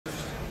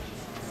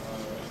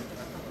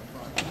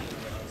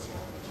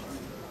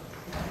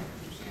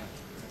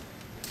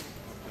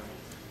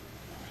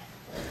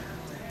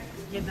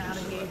getting out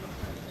of here.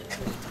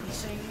 You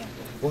singing?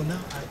 Well, no,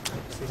 I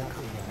see that.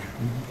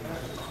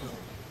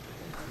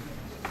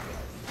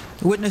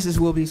 The witnesses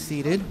will be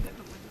seated.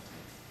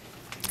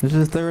 This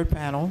is the third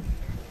panel.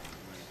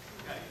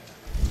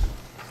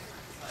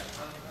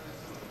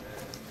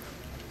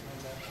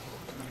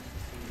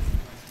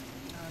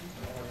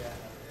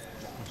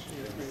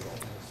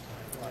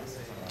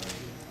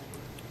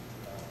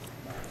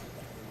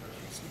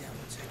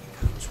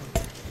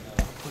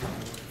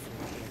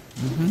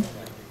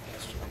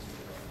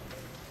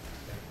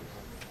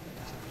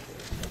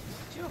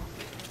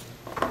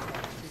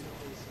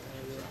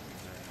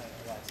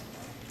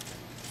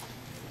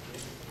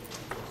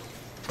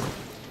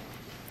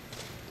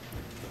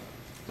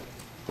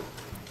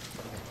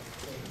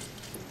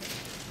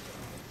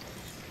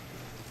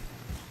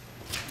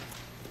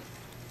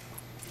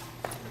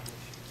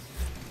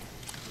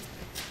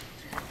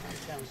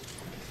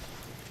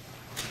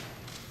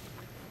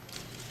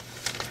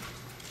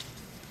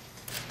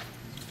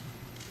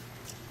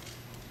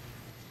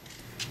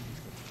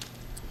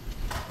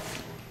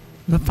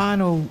 The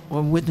final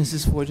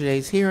witnesses for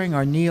today's hearing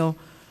are Neil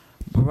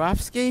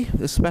Borofsky,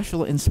 the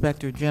Special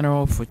Inspector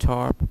General for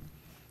TARP,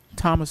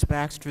 Thomas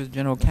Baxter, the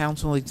General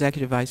Counsel,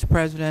 Executive Vice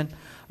President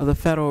of the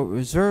Federal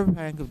Reserve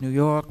Bank of New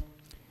York,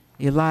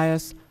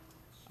 Elias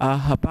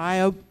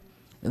Habayeb,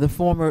 the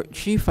former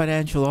Chief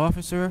Financial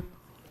Officer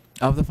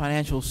of the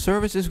Financial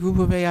Services Group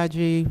of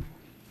AIG,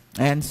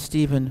 and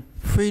Stephen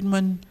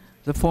Friedman,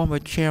 the former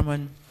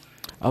Chairman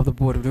of the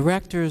Board of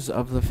Directors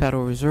of the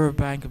Federal Reserve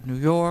Bank of New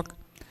York,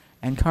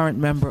 and current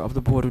member of the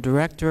Board of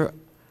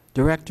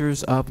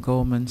Directors of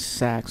Goldman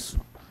Sachs.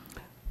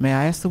 May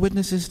I ask the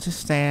witnesses to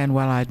stand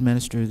while I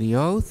administer the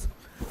oath?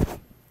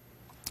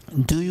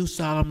 Do you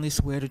solemnly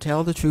swear to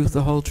tell the truth,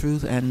 the whole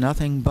truth, and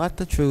nothing but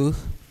the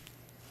truth?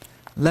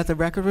 Let the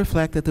record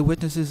reflect that the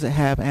witnesses that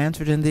have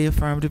answered in the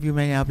affirmative. You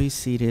may now be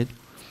seated.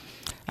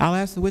 I'll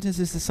ask the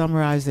witnesses to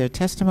summarize their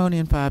testimony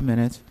in 5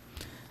 minutes.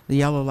 The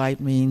yellow light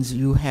means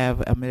you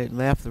have a minute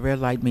left. The red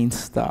light means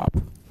stop.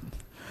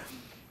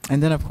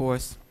 And then, of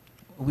course,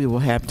 we will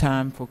have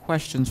time for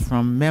questions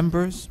from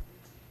members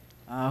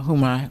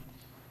whom I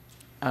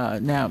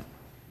now.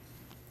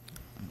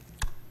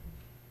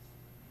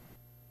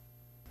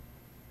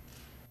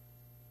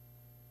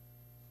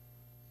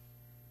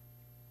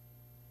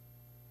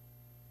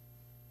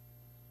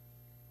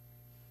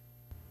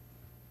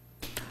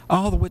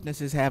 All the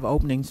witnesses have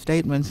opening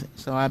statements,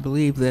 so I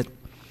believe that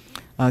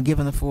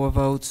given the 4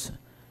 votes,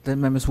 the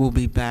members will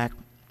be back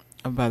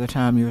by the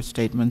time your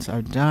statements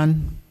are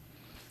done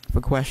for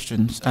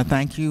questions.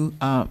 Thank you.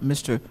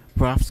 Mr.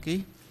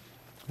 Borofsky,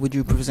 would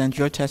you present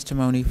your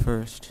testimony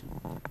first?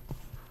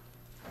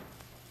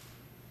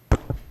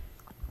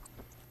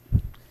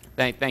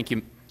 Thank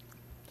you,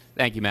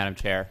 Madam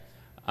Chair.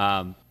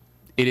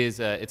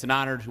 It's an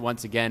honor to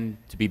once again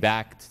to be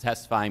back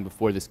testifying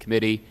before this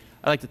committee.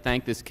 I'd like to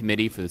thank this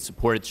committee for the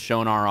support it's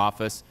shown our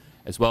office,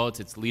 as well as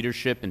its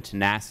leadership and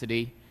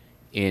tenacity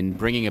in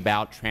bringing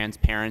about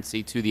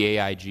transparency to the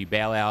AIG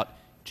bailout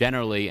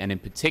generally, and in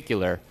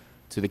particular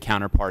to the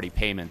counterparty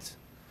payments.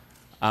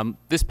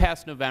 This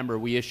past November,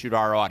 we issued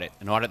our audit,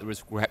 an audit that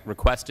was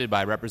requested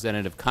by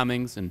Representative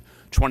Cummings and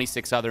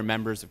 26 other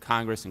members of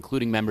Congress,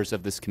 including members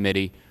of this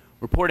committee,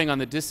 reporting on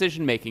the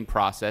decision-making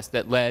process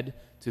that led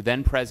to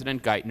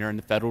then-President Geithner and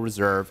the Federal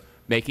Reserve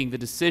making the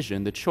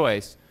decision, the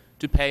choice,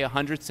 to pay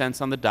 100 cents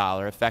on the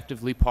dollar,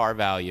 effectively par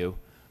value,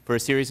 for a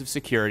series of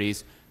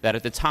securities that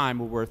at the time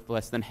were worth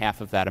less than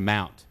half of that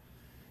amount.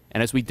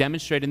 And as we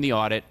demonstrated in the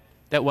audit,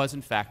 that was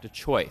in fact a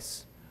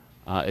choice.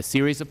 A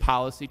series of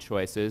policy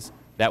choices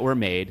that were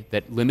made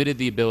that limited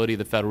the ability of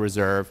the Federal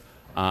Reserve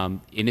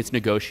in its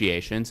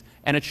negotiations,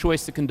 and a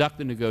choice to conduct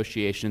the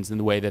negotiations in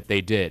the way that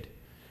they did.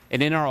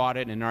 And in our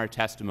audit and in our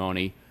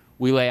testimony,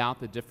 we lay out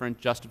the different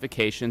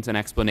justifications and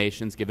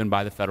explanations given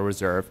by the Federal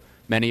Reserve,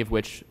 many of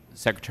which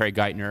Secretary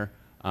Geithner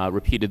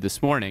repeated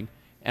this morning,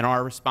 and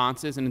our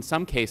responses, and in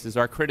some cases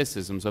our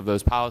criticisms of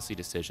those policy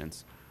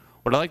decisions.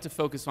 What I'd like to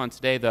focus on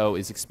today, though,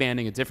 is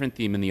expanding a different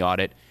theme in the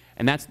audit,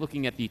 and that's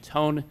looking at the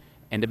tone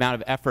and amount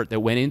of effort that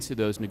went into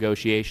those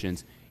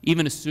negotiations,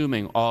 even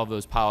assuming all of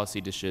those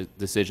policy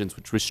decisions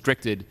which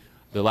restricted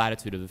the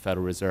latitude of the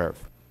Federal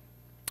Reserve.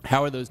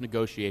 How are those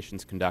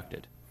negotiations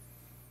conducted?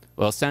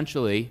 Well,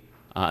 essentially,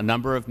 a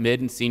number of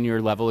mid- and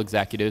senior-level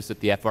executives at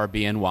the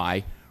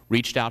FRBNY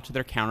reached out to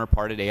their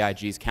counterpart at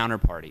AIG's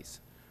counterparties.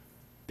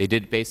 They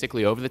did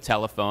basically over the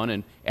telephone,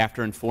 and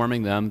after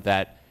informing them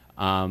that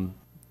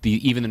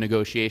even the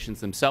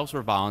negotiations themselves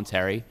were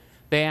voluntary,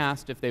 they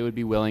asked if they would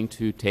be willing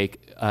to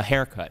take a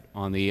haircut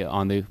on the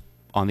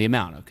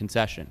amount of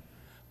concession.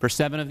 For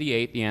 7 of the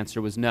 8, the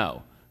answer was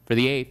no. For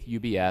the 8th,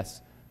 UBS,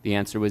 the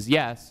answer was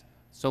yes,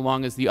 so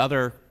long as the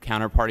other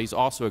counterparties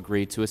also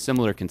agreed to a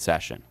similar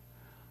concession.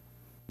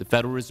 The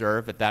Federal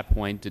Reserve at that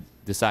point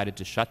decided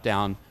to shut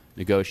down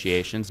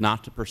negotiations,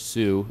 not to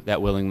pursue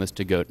that willingness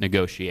to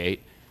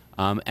negotiate,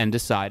 and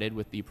decided,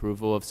 with the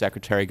approval of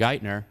Secretary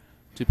Geithner,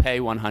 to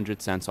pay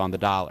 100 cents on the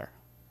dollar.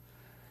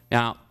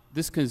 Now,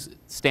 this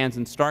stands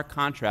in stark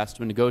contrast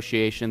to a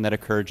negotiation that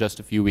occurred just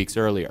a few weeks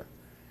earlier.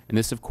 And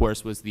this, of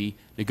course, was the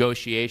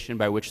negotiation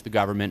by which the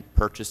government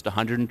purchased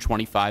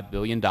 $125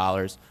 billion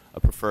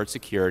of preferred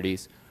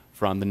securities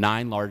from the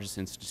 9 largest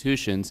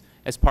institutions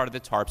as part of the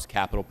TARP's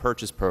capital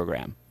purchase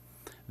program.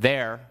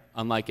 There,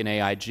 unlike in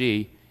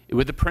AIG, it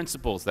were the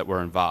principals that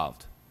were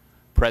involved.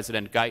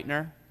 President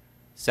Geithner,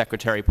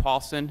 Secretary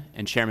Paulson,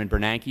 and Chairman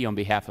Bernanke on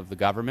behalf of the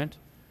government,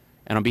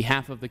 and on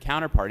behalf of the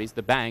counterparties,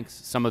 the banks,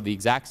 some of the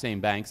exact same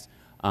banks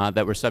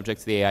that were subject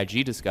to the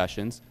AIG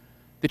discussions,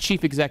 the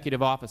chief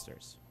executive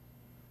officers.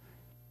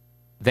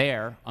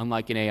 There,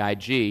 unlike in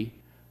AIG,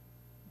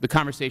 the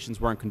conversations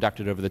weren't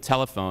conducted over the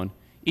telephone.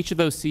 Each of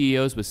those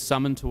CEOs was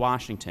summoned to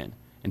Washington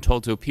and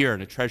told to appear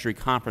in a Treasury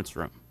conference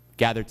room,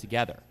 gathered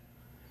together.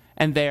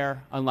 And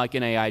there, unlike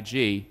in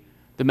AIG,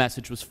 the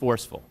message was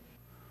forceful.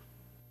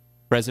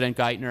 President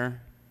Geithner,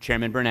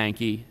 Chairman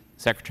Bernanke,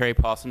 Secretary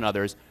Paulson, and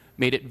others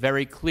made it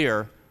very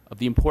clear of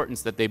the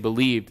importance that they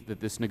believed that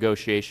this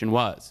negotiation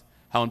was,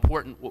 how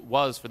important it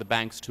was for the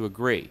banks to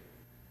agree.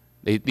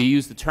 They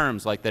used the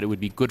terms like that it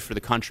would be good for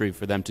the country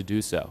for them to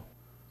do so.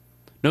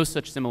 No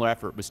such similar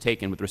effort was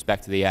taken with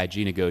respect to the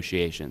AIG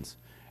negotiations.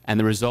 And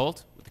the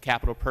result, with the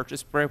capital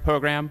purchase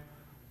program,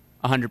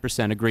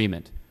 100%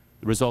 agreement.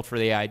 The result for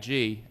the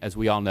AIG, as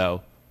we all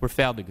know, were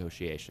failed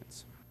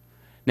negotiations.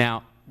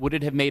 Now, would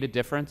it have made a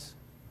difference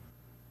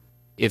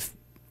if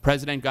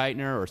President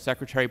Geithner or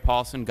Secretary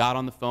Paulson got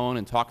on the phone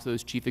and talked to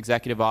those chief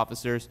executive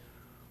officers?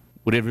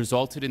 Would it have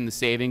resulted in the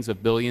savings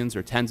of billions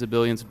or tens of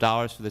billions of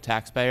dollars for the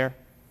taxpayer?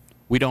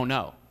 We don't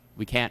know.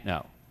 We can't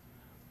know.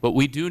 But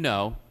we do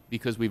know,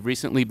 because we've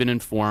recently been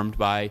informed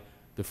by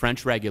the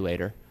French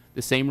regulator,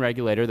 the same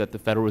regulator that the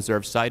Federal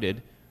Reserve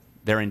cited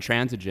their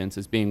intransigence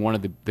as being one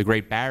of the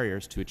great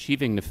barriers to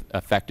achieving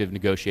effective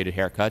negotiated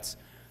haircuts.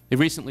 They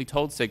recently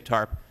told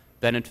SIGTARP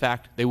that, in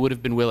fact, they would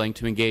have been willing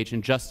to engage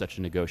in just such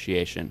a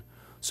negotiation,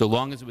 so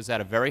long as it was at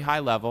a very high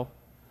level,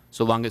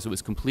 so long as it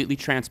was completely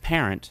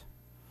transparent,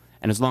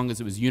 and as long as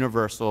it was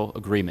universal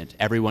agreement.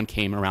 Everyone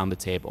came around the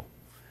table.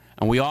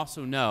 And we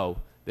also know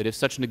that if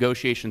such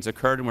negotiations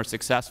occurred and were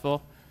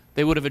successful,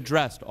 they would have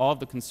addressed all of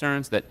the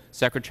concerns that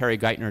Secretary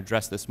Geithner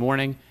addressed this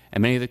morning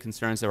and many of the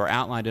concerns that were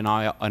outlined in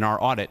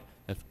our audit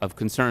of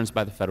concerns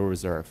by the Federal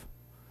Reserve.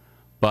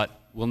 But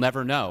we'll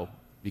never know,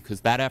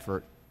 because that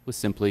effort was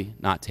simply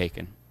not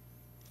taken.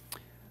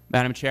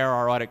 Madam Chair,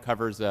 our audit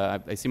covers,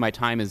 I see my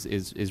time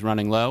is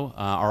running low.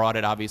 Our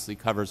audit obviously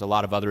covers a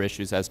lot of other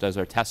issues, as does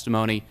our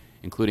testimony,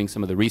 including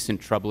some of the recent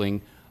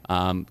troubling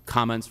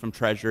comments from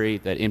Treasury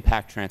that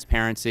impact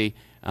transparency.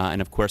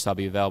 And of course, I'll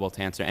be available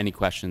to answer any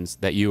questions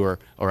that you or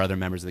other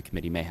members of the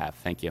committee may have.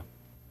 Thank you.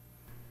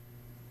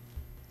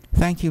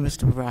 Thank you,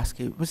 Mr.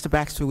 Borowski. Mr.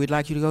 Baxter, we'd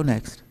like you to go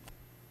next.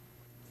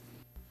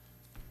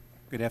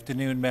 Good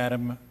afternoon,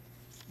 Madam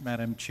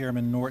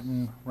Chairman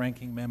Norton,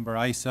 Ranking Member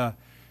Issa,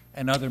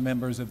 and other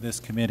members of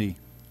this committee.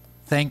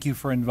 Thank you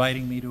for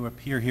inviting me to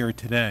appear here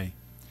today.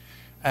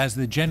 As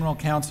the General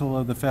Counsel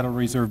of the Federal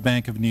Reserve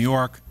Bank of New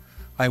York,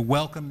 I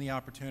welcome the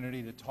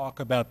opportunity to talk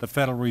about the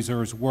Federal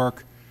Reserve's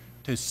work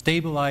to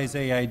stabilize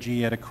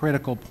AIG at a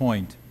critical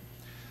point.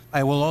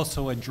 I will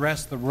also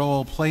address the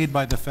role played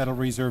by the Federal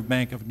Reserve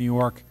Bank of New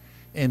York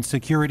in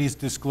securities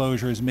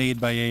disclosures made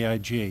by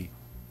AIG.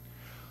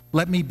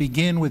 Let me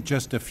begin with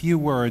just a few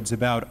words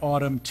about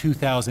autumn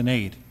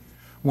 2008,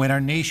 when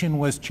our nation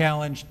was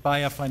challenged by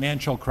a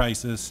financial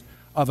crisis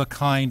of a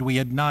kind we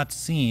had not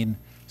seen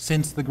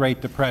since the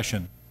Great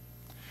Depression.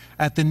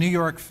 At the New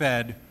York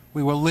Fed,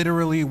 we were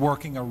literally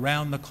working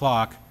around the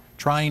clock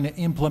trying to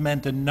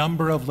implement a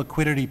number of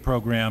liquidity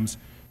programs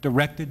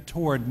directed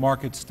toward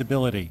market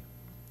stability.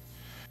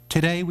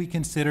 Today, we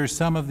consider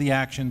some of the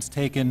actions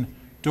taken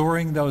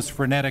during those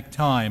frenetic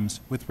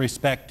times with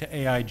respect to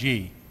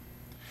AIG.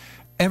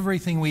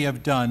 Everything we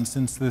have done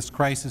since this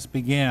crisis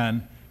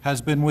began has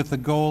been with the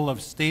goal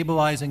of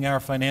stabilizing our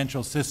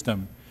financial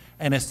system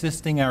and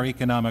assisting our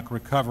economic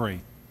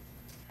recovery.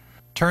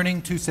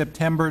 Turning to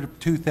September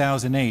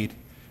 2008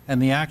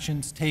 and the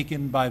actions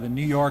taken by the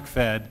New York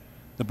Fed,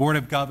 the Board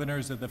of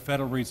Governors of the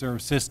Federal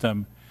Reserve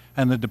System,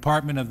 and the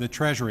Department of the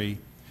Treasury,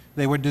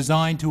 they were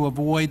designed to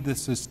avoid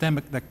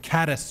the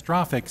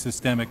catastrophic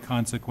systemic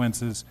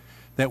consequences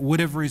that would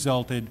have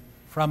resulted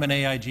from an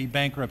AIG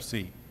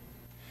bankruptcy.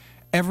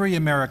 Every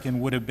American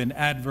would have been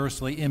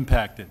adversely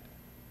impacted.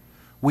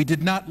 We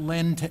did not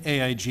lend to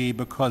AIG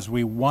because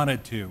we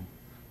wanted to,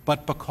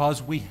 but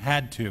because we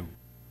had to.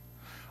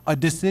 A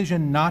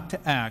decision not to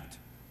act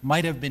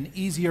might have been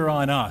easier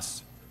on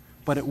us,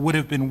 but it would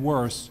have been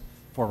worse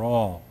for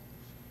all.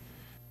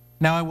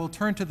 Now I will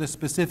turn to the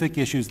specific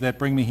issues that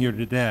bring me here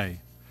today.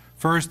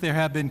 First, there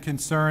have been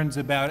concerns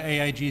about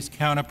AIG's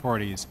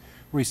counterparties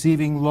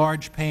receiving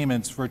large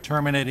payments for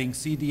terminating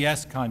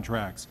CDS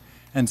contracts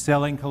and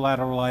selling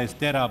collateralized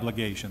debt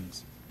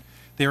obligations.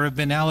 There have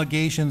been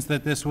allegations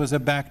that this was a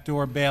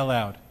backdoor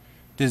bailout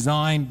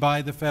designed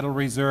by the Federal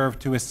Reserve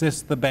to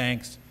assist the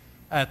banks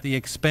at the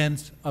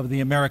expense of the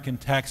American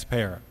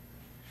taxpayer.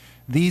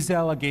 These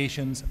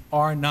allegations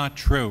are not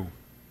true.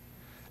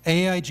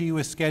 AIG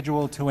was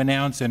scheduled to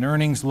announce an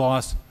earnings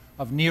loss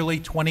of nearly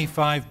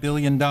 $25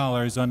 billion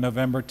on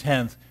November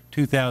 10,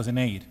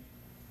 2008.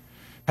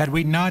 Had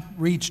we not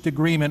reached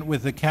agreement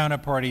with the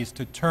counterparties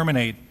to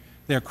terminate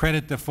their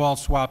credit default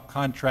swap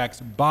contracts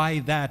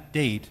by that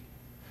date,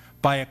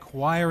 by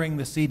acquiring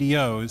the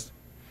CDOs,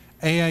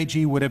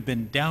 AIG would have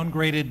been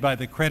downgraded by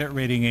the credit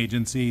rating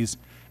agencies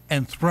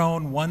and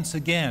thrown once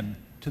again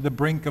to the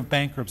brink of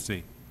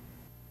bankruptcy.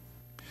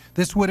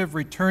 This would have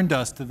returned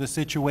us to the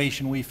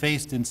situation we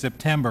faced in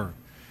September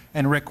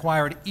and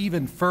required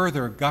even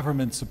further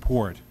government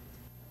support.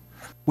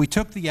 We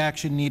took the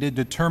action needed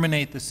to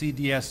terminate the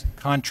CDS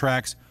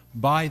contracts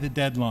by the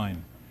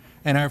deadline,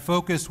 and our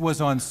focus was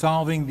on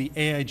solving the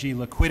AIG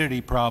liquidity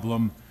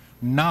problem,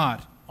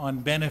 not on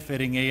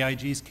benefiting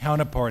AIG's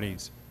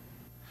counterparties.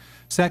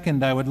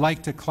 Second, I would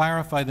like to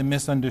clarify the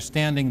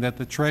misunderstanding that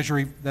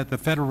the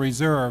Federal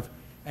Reserve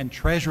and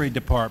Treasury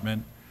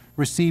Department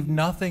received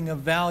nothing of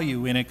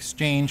value in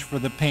exchange for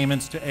the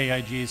payments to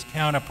AIG's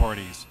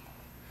counterparties.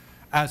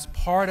 As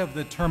part of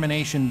the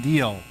termination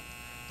deal,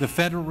 the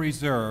Federal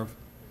Reserve,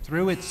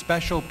 through its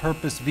special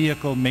purpose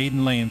vehicle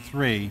Maiden Lane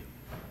 3,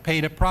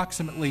 paid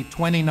approximately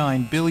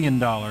 $29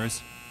 billion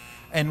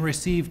and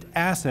received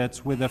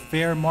assets with a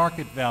fair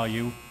market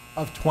value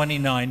of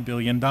 $29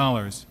 billion.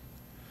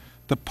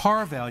 The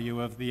par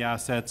value of the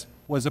assets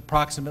was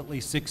approximately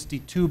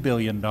 $62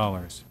 billion.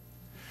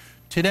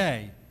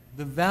 Today,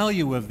 the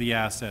value of the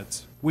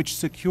assets, which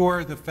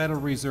secure the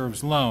Federal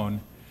Reserve's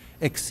loan,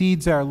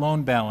 exceeds our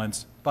loan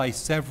balance by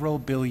several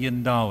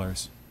billion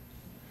dollars.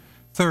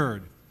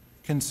 Third,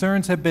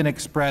 concerns have been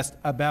expressed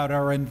about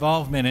our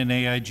involvement in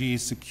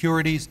AIG's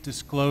securities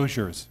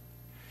disclosures.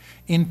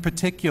 In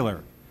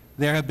particular,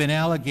 there have been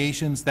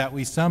allegations that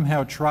we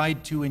somehow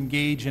tried to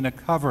engage in a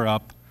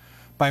cover-up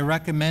by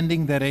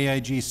recommending that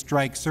AIG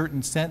strike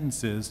certain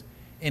sentences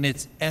in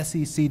its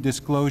SEC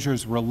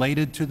disclosures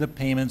related to the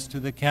payments to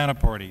the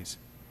counterparties.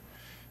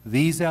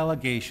 These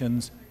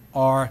allegations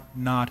are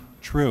not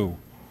true.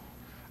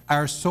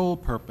 Our sole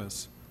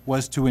purpose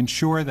was to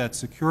ensure that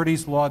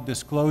securities law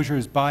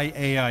disclosures by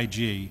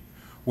AIG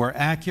were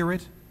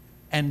accurate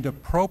and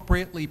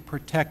appropriately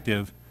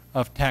protective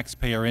of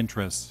taxpayer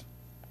interests.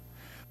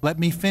 Let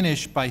me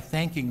finish by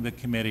thanking the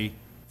committee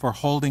for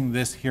holding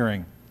this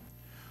hearing.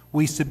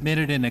 We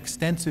submitted an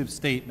extensive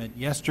statement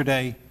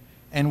yesterday,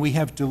 and we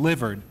have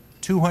delivered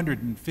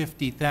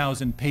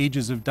 250,000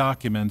 pages of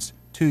documents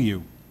to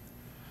you.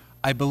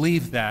 I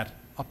believe that,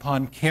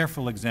 upon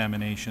careful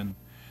examination,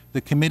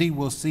 the committee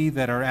will see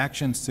that our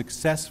actions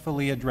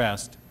successfully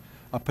addressed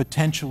a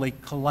potentially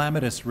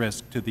calamitous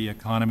risk to the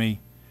economy,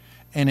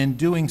 and in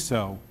doing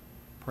so,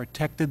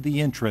 protected the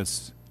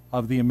interests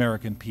of the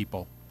American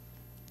people.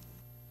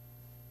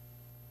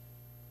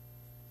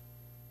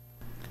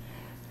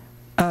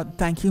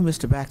 Thank you,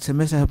 Mr. Baxter.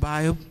 Mr.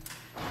 Habayu,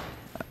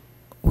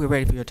 we're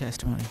ready for your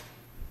testimony.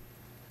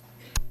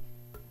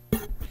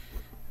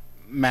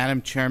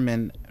 Madam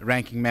Chairman,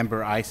 Ranking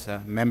Member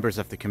Issa, members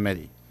of the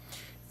committee,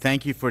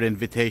 thank you for the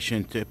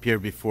invitation to appear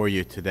before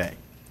you today.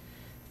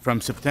 From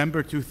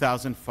September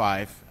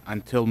 2005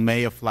 until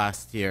May of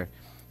last year,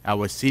 I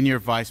was Senior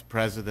Vice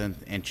President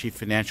and Chief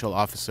Financial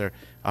Officer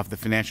of the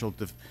Financial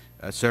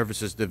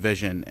Services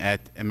Division at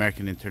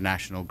American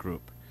International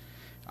Group.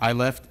 I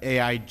left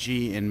AIG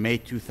in May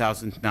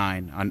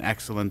 2009 on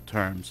excellent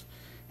terms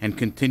and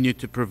continued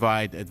to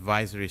provide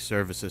advisory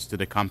services to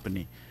the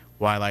company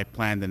while I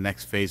planned the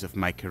next phase of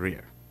my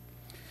career.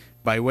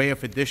 By way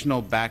of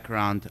additional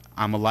background,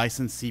 I'm a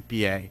licensed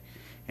CPA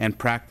and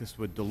practiced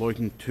with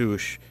Deloitte &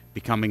 Touche,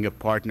 becoming a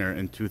partner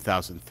in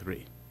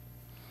 2003.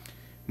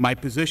 My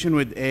position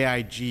with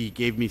AIG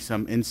gave me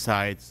some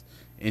insights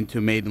into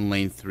Maiden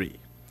Lane 3.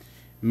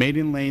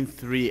 Maiden Lane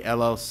 3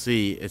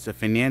 LLC is a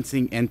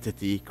financing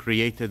entity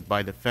created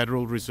by the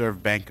Federal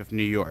Reserve Bank of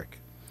New York.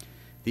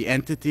 The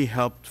entity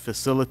helped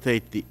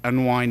facilitate the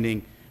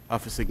unwinding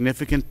of a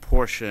significant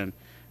portion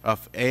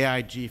of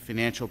AIG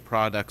Financial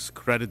Products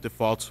credit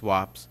default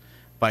swaps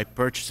by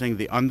purchasing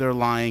the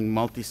underlying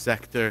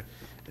multi-sector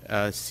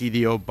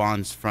CDO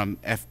bonds from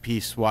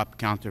FP swap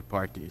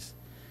counterparties.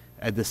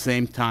 At the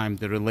same time,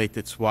 the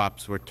related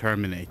swaps were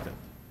terminated.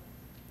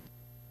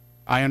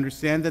 I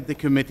understand that the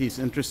committee is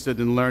interested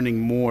in learning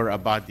more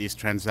about these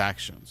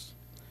transactions.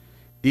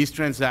 These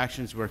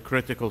transactions were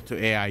critical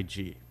to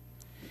AIG.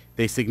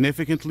 They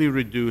significantly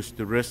reduced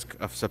the risk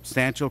of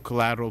substantial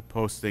collateral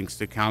postings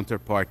to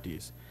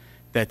counterparties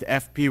that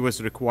FP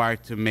was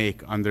required to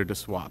make under the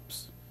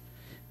swaps.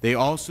 They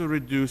also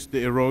reduced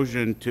the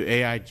erosion to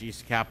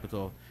AIG's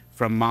capital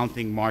from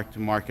mounting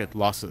mark-to-market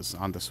losses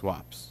on the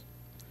swaps.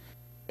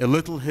 A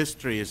little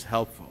history is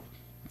helpful.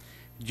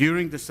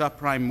 During the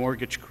subprime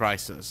mortgage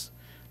crisis,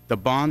 the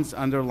bonds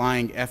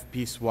underlying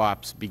FP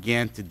swaps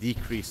began to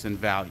decrease in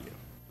value.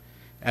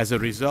 As a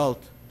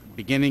result,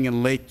 beginning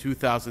in late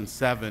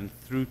 2007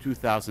 through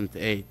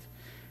 2008,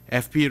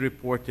 FP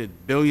reported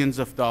billions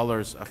of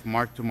dollars of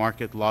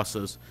mark-to-market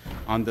losses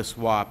on the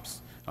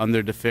swaps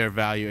under the fair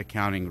value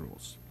accounting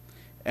rules.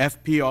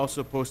 FP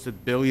also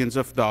posted billions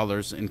of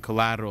dollars in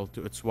collateral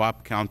to its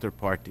swap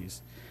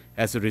counterparties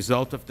as a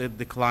result of the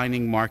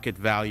declining market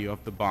value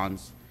of the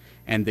bonds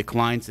and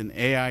declines in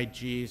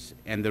AIG's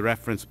and the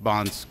reference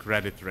bonds'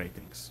 credit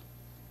ratings.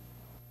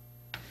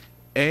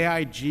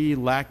 AIG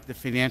lacked the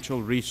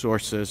financial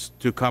resources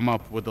to come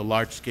up with a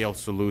large-scale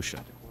solution.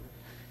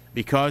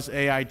 Because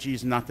AIG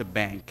is not a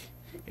bank,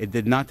 it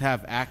did not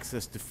have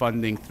access to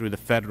funding through the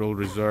Federal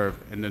Reserve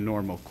in the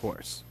normal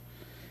course.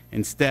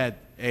 Instead,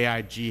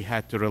 AIG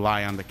had to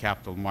rely on the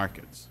capital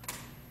markets.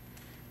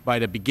 By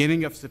the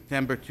beginning of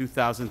September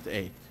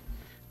 2008,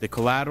 the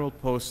collateral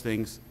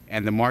postings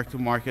and the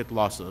mark-to-market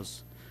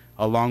losses,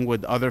 along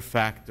with other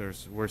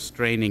factors, were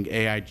straining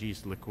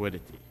AIG's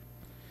liquidity.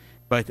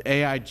 But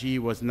AIG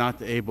was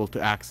not able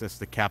to access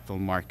the capital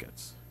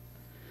markets.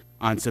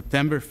 On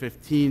September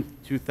 15,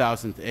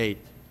 2008,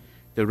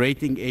 the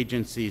rating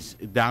agencies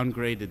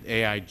downgraded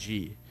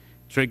AIG,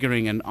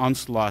 triggering an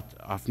onslaught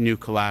of new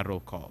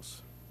collateral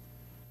calls.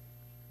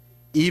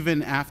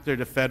 Even after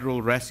the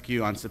federal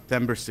rescue on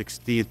September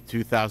 16,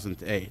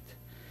 2008,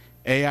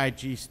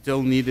 AIG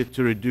still needed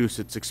to reduce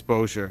its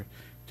exposure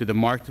to the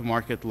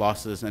mark-to-market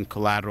losses and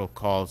collateral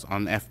calls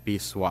on FP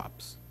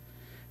swaps.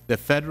 The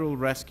federal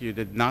rescue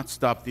did not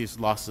stop these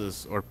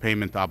losses or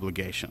payment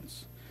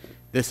obligations.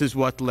 This is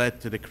what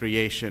led to the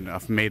creation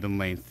of Maiden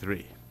Lane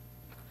 3.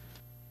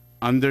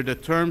 Under the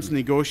terms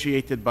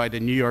negotiated by the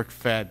New York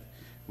Fed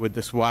with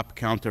the swap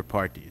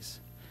counterparties,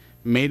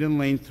 Maiden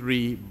Lane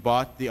 3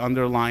 bought the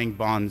underlying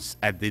bonds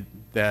at the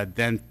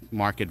then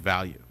market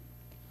value.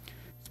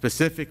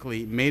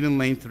 Specifically, Maiden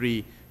Lane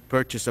 3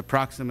 purchased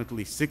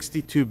approximately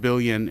 $62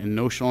 billion in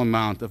notional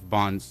amount of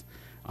bonds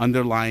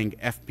underlying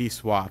FP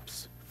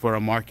swaps for a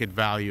market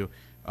value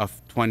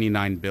of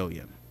 $29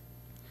 billion.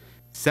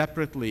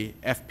 Separately,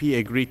 FP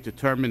agreed to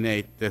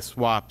terminate the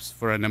swaps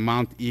for an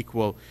amount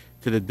equal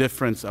to the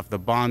difference of the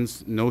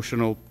bond's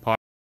notional par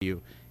value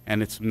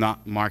and its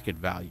market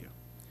value.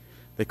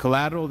 The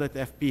collateral that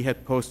FP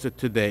had posted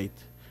to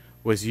date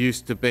was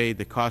used to pay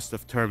the cost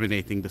of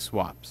terminating the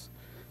swaps.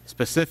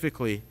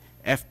 Specifically,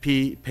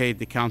 FP paid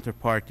the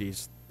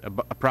counterparties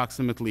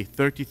approximately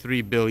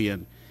 $33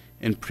 billion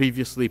in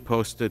previously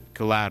posted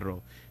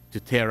collateral to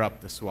tear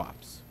up the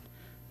swaps.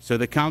 So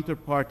the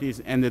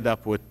counterparties ended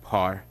up with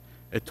par,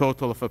 a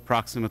total of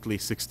approximately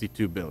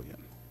 $62 billion.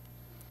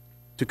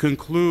 To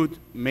conclude,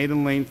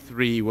 Maiden Lane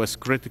 3 was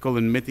critical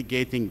in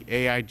mitigating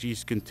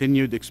AIG's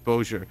continued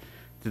exposure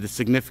to the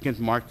significant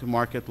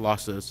mark-to-market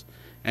losses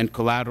and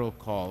collateral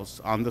calls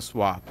on the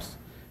swaps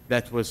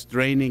that was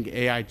draining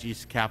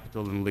AIG's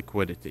capital and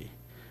liquidity.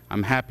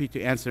 I'm happy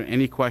to answer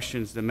any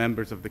questions the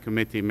members of the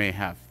committee may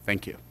have.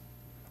 Thank you.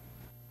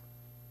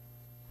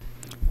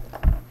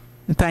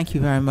 Thank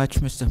you very much,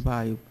 Mr.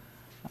 Bayou.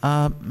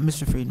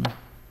 Mr. Friedman.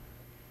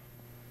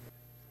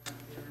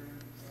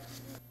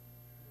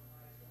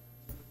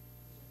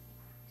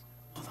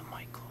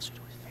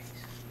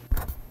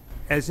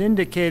 As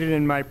indicated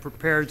in my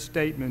prepared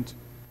statement,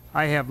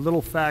 I have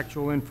little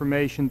factual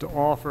information to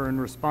offer in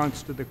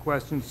response to the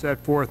questions set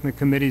forth in the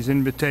committee's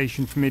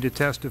invitation for me to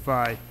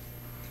testify.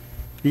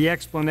 The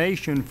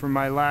explanation for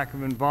my lack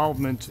of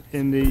involvement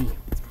in the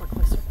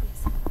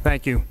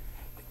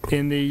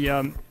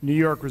New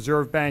York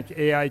Reserve Bank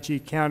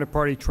AIG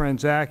counterparty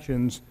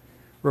transactions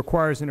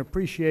requires an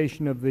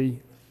appreciation of the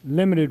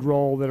limited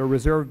role that a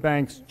Reserve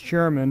Bank's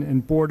chairman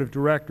and board of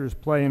directors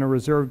play in a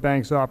Reserve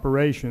Bank's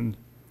operation.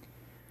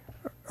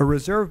 A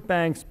Reserve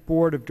Bank's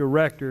board of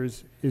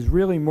directors is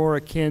really more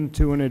akin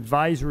to an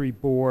advisory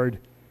board.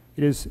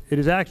 It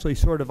is actually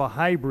sort of a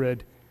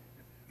hybrid,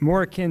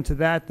 more akin to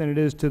that than it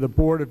is to the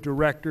board of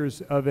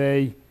directors of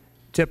a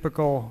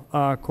typical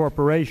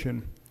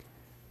corporation.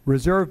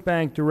 Reserve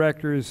Bank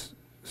directors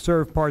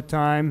serve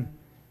part-time,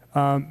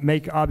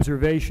 make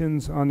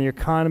observations on the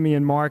economy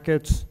and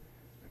markets,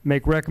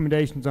 make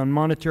recommendations on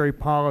monetary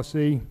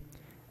policy,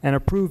 and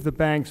approve the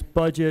bank's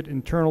budget,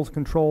 internal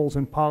controls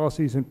and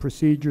policies and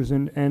procedures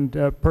and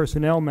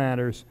personnel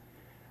matters.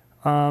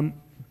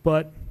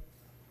 But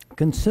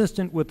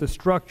consistent with the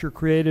structure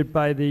created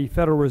by the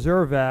Federal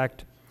Reserve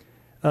Act,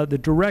 the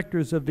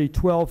directors of the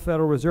 12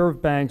 Federal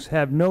Reserve Banks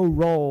have no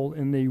role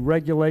in the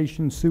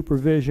regulation,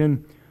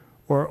 supervision,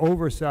 or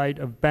oversight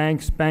of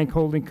banks, bank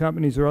holding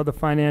companies, or other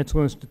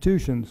financial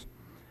institutions.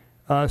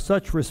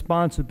 Such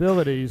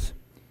responsibilities,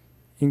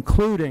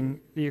 including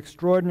the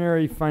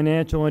extraordinary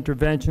financial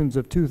interventions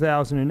of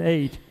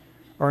 2008,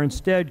 are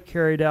instead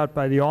carried out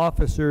by the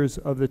officers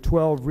of the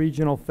 12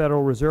 regional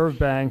Federal Reserve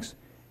Banks,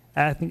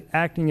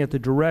 acting at the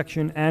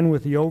direction and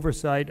with the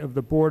oversight of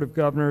the Board of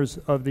Governors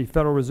of the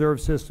Federal Reserve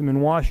System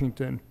in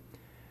Washington.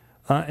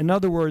 In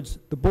other words,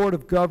 the Board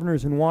of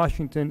Governors in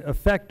Washington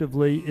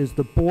effectively is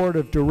the Board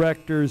of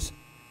Directors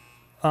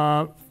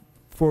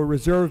for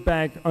Reserve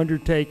Bank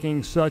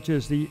undertakings such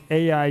as the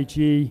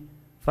AIG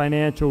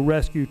financial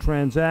rescue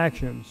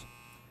transactions.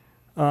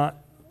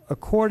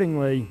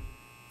 Accordingly,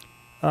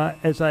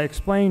 as I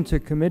explained to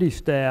committee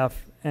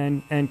staff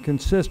and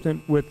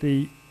consistent with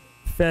the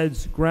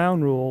Fed's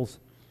ground rules,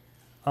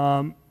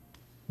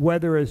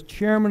 whether as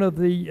chairman of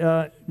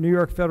the New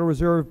York Federal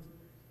Reserve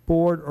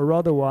Board or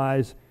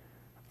otherwise,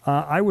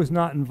 I was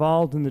not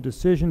involved in the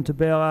decision to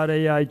bail out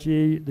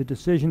AIG, the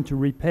decision to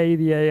repay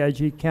the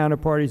AIG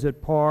counterparties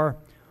at par,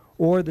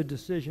 or the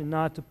decision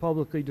not to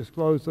publicly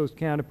disclose those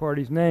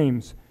counterparties'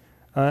 names.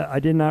 I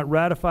did not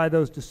ratify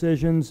those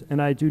decisions,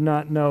 and I do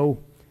not know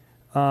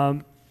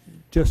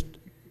just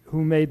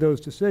who made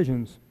those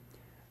decisions.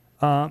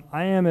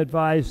 I am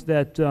advised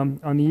that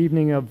on the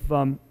evening of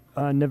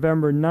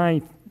November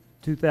 9th,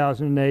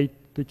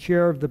 2008, the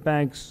chair of the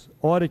bank's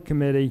audit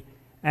committee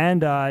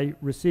and I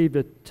received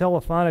a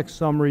telephonic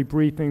summary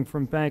briefing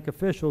from bank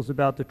officials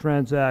about the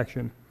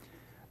transaction.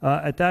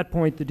 At that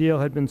point, the deal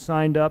had been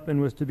signed up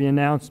and was to be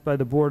announced by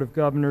the Board of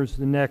Governors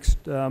the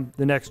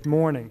next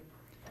morning.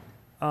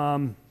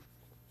 Finally,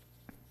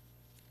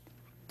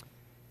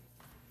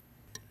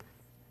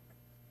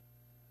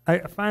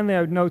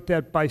 I would note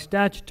that by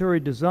statutory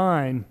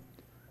design,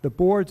 the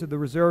boards of the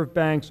reserve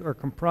banks are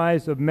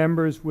comprised of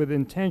members with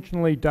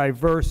intentionally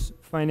diverse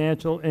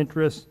financial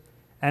interests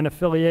and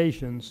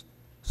affiliations,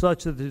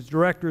 such that the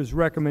directors'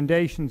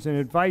 recommendations and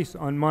advice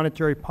on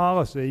monetary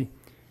policy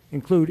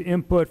include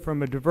input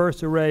from a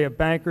diverse array of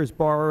bankers,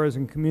 borrowers,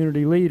 and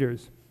community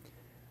leaders.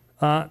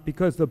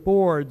 Because the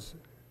boards,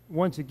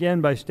 once again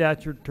by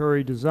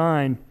statutory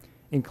design,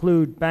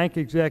 include bank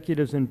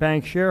executives and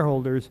bank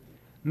shareholders,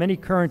 many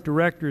current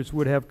directors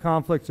would have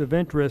conflicts of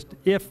interest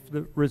if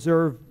the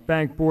Reserve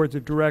Bank boards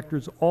of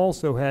directors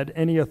also had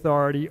any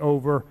authority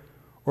over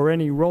or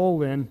any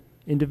role in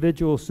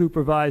individual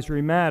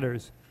supervisory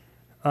matters.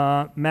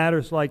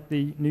 Matters like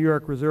the New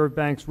York Reserve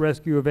Bank's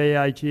rescue of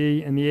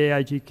AIG and the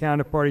AIG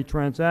counterparty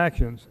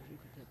transactions.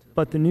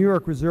 But the New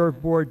York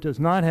Reserve Board does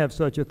not have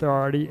such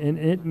authority, and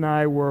it and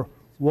I were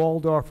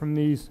walled off from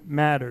these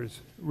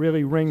matters,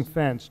 really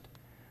ring-fenced.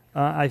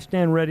 I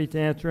stand ready to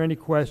answer any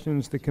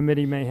questions the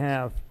committee may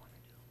have.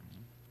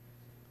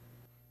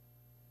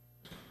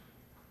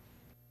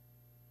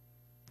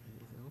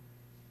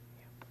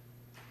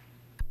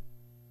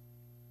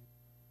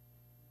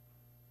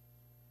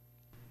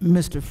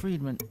 Mr.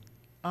 Friedman,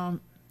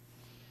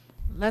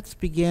 let's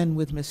begin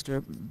with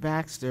Mr.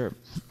 Baxter.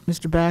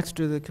 Mr.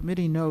 Baxter, the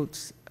committee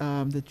notes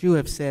that you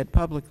have said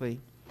publicly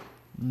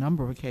on a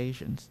number of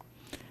occasions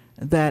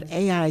that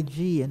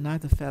AIG and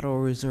not the Federal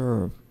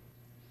Reserve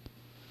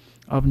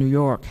of New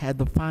York had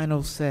the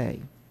final say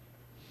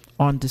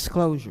on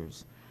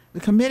disclosures. The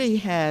committee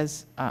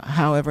has,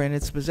 however, in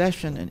its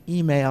possession an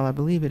email, I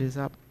believe it is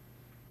up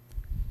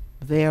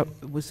there,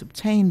 it was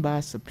obtained by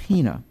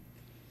subpoena.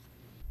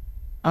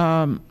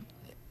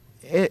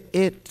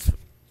 It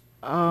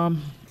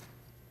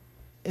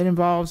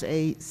involves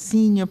a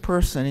senior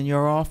person in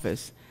your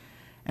office,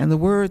 and the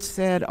words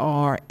said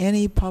are,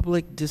 any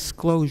public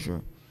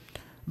disclosure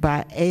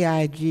by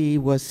AIG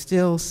was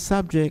still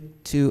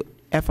subject to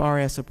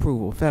FRS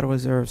approval, Federal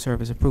Reserve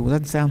Service approval.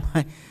 Doesn't sound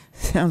like,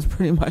 sounds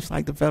pretty much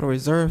like the Federal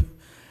Reserve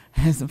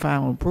has the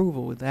final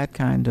approval with that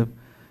kind of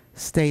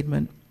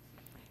statement.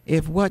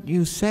 If what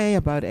you say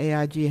about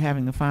AIG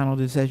having the final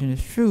decision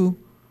is true,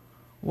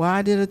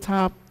 why did a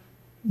top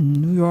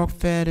New York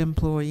Fed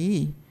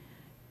employee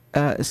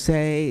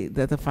say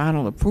that the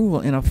final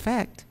approval, in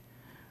effect,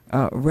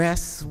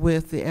 rests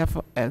with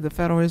the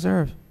Federal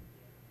Reserve?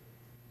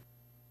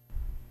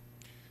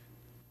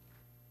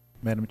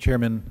 Madam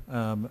Chairman,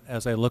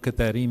 as I look at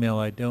that email,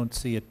 I don't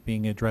see it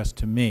being addressed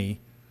to me,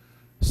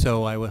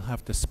 so I will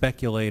have to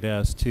speculate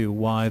as to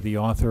why the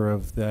author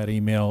of that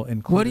email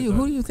included.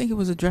 Who do you think it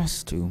was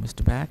addressed to,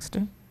 Mr.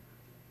 Baxter?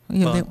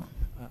 You know,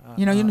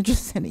 you don't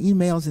just send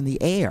emails in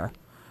the air.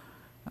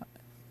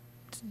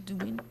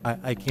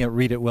 I can't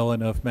read it well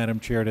enough, Madam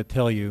Chair, to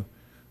tell you,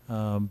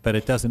 but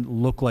it doesn't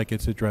look like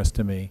it's addressed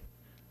to me.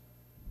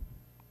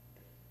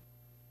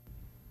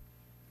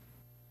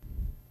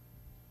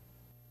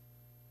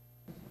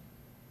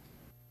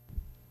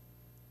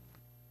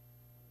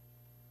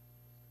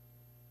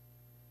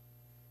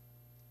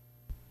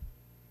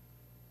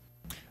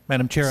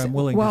 Madam Chair, I'm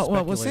willing to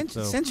speculate. Well,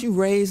 since you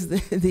raised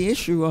the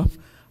issue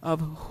of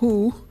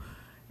who,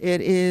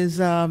 it is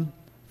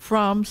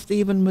from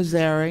Stephen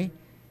Mazzari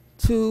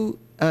to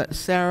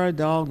Sarah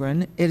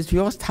Dahlgren. It is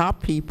your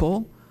top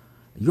people,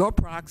 your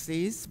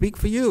proxies speak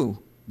for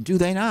you, do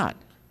they not?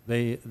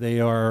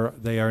 They are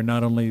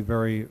not only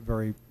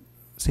very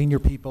senior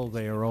people,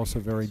 they are also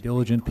very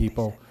diligent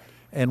people.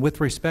 And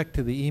with respect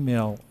to the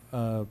email,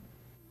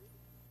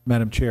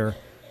 Madam Chair,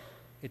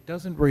 it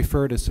doesn't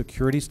refer to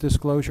securities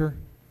disclosure.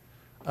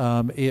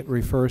 It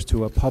refers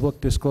to a public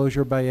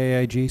disclosure by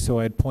AIG, so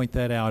I'd point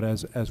that out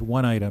as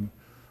one item.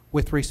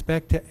 With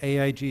respect to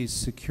AIG's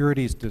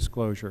securities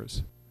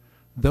disclosures,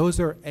 those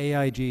are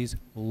AIG's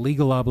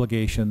legal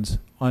obligations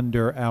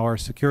under our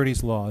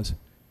securities laws,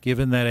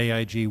 given that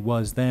AIG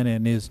was then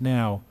and is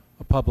now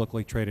a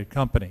publicly traded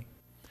company.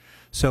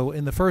 So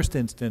in the first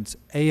instance,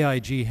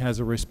 AIG has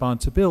a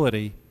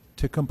responsibility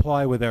to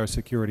comply with our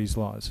securities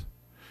laws,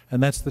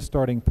 and that's the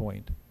starting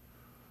point.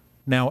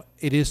 Now,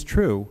 it is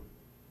true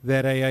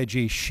that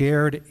AIG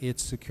shared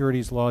its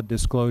securities law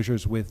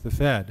disclosures with the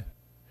Fed.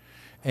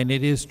 And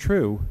it is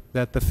true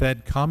that the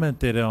Fed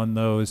commented on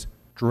those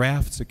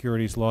draft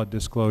securities law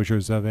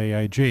disclosures of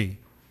AIG.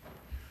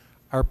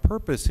 Our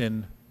purpose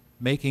in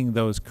making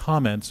those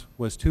comments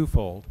was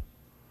twofold.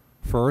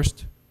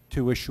 First,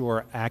 to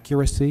assure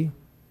accuracy,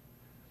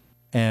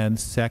 and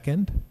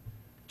second,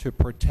 to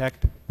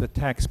protect the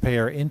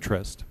taxpayer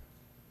interest.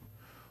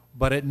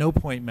 But at no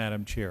point,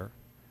 Madam Chair,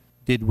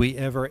 did we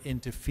ever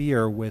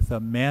interfere with a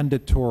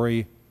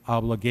mandatory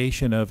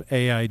obligation of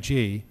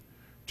AIG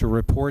to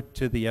report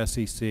to the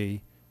SEC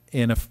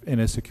in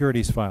a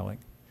securities filing.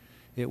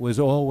 It was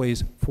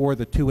always for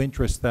the two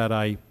interests that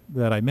I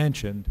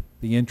mentioned,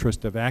 the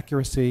interest of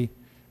accuracy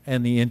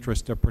and the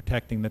interest of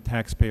protecting the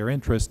taxpayer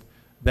interest,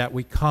 that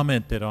we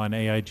commented on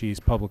AIG's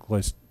public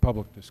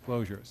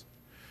disclosures.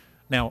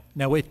 Now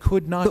it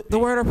could not The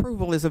word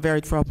approval is a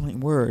very troubling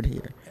word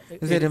here,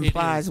 because it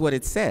implies what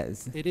it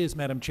says. It is,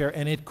 Madam Chair,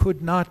 and it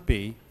could not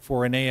be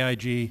for an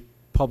AIG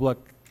public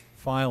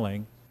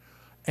filing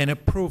an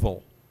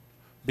approval,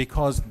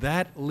 because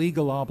that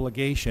legal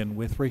obligation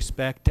with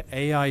respect to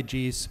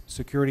AIG's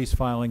securities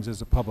filings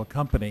as a public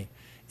company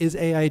is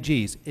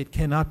AIG's. It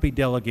cannot be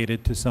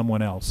delegated to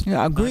someone else.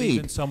 Yeah, agreed. Not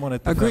even someone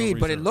at the Federal Agreed,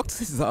 but it Reserve.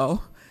 looks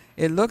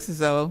as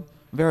though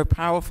a very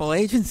powerful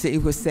agency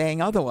was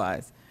saying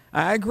otherwise.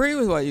 I agree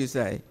with what you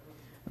say,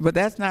 but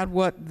that's not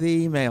what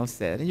the email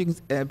said. And you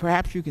can,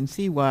 perhaps you can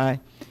see why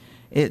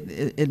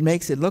it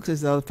looks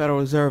as though the Federal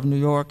Reserve of New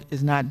York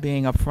is not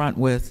being upfront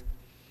with,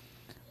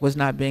 was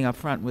not being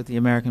upfront with the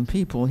American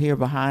people. Here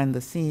behind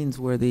the scenes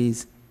were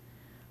these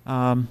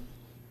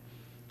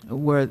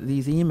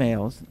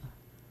emails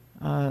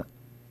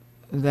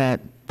that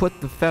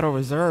put the Federal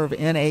Reserve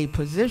in a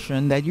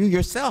position that you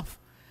yourself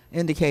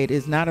indicate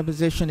is not a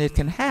position it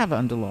can have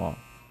under law.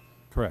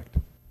 Correct.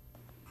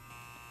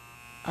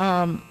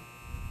 Mr.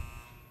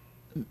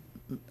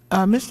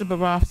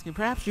 Borofsky,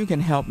 perhaps you can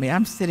help me.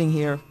 I'm sitting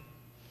here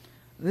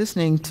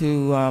listening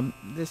to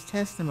this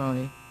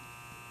testimony,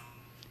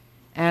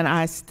 and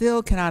I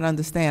still cannot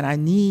understand. I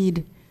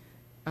need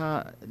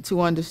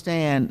to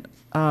understand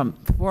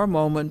for a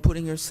moment,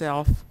 putting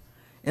yourself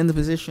in the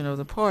position of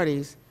the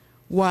parties,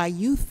 why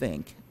you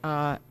think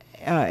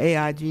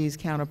AIG's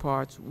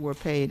counterparts were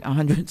paid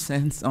 100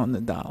 cents on the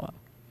dollar.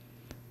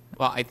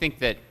 Well, I think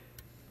that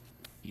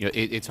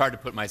it's hard to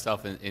put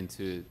myself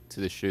into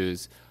the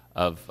shoes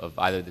of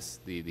either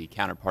the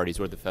counterparties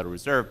or the Federal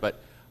Reserve,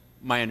 but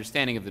my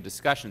understanding of the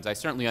discussions, I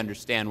certainly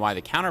understand why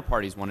the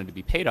counterparties wanted to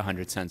be paid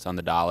 100 cents on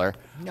the dollar.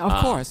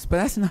 Of course, but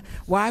that's not,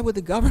 why would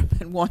the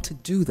government want to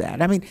do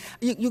that? I mean,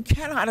 you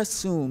cannot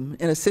assume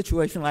in a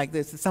situation like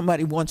this that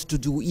somebody wants to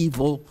do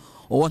evil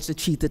or wants to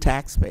cheat the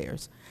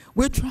taxpayers.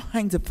 We're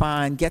trying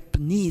to get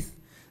beneath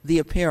the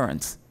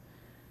appearance,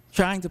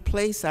 trying to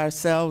place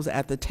ourselves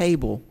at the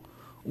table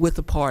with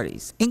the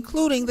parties,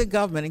 including the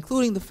government,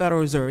 including the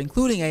Federal Reserve,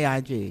 including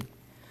AIG.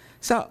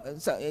 So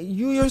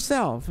you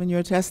yourself, in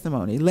your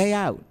testimony, lay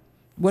out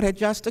what had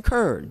just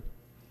occurred.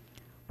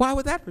 Why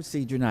would that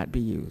procedure not be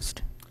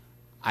used?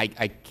 I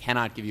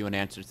cannot give you an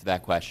answer to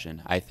that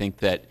question. I think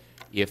that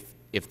if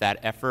that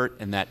effort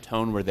and that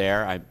tone were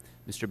there,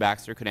 Mr.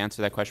 Baxter could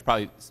answer that question.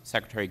 Probably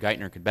Secretary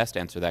Geithner could best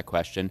answer that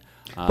question.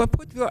 But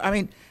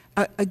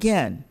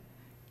again,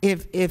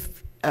 if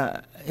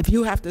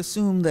you have to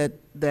assume that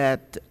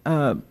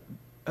the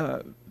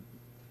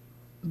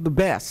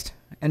best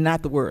and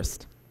not the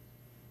worst,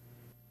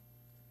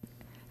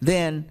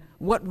 then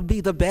what would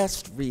be the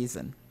best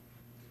reason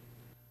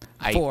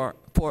for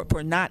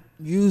not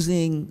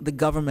using the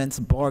government's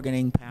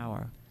bargaining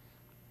power?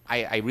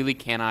 I really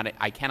cannot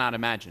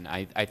imagine.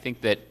 I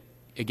think that,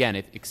 again,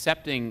 if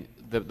accepting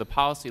the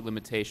policy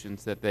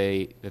limitations that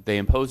they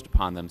imposed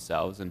upon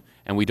themselves, and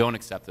we don't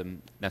accept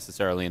them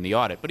necessarily in the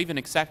audit, but even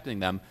accepting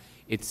them,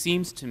 it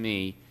seems to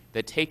me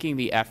that taking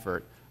the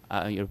effort,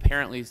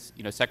 apparently,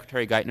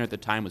 Secretary Geithner at the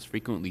time was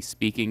frequently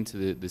speaking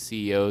to the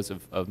CEOs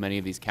of many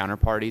of these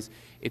counterparties.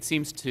 It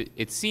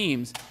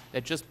seems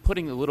that just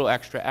putting a little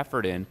extra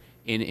effort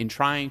in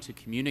trying to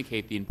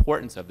communicate the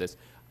importance of this.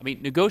 I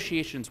mean,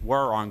 negotiations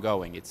were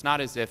ongoing. It's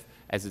not as if,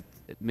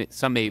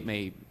 some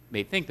may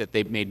think that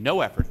they made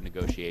no effort in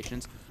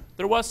negotiations.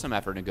 There was some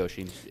effort in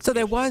negotiations. So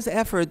there was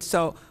effort.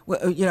 So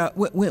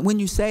when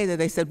you say that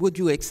they said, "Would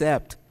you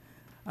accept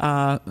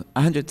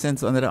 100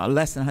 cents on the dollar,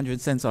 less than 100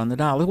 cents on the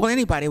dollar?" Well,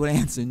 anybody would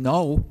answer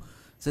no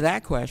to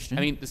that question.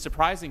 I mean, the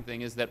surprising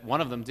thing is that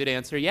one of them did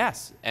answer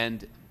yes,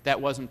 and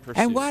that wasn't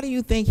pursued. And why do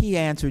you think he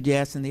answered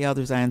yes and the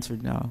others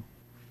answered no?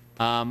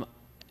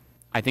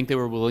 I think they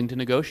were willing to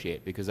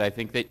negotiate, because I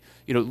think that,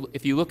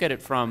 if you look at it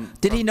from...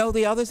 Did he know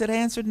the others had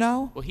answered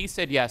no? Well, he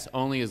said yes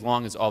only as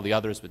long as all the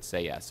others would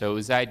say yes. So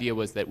his idea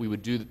was that we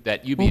would do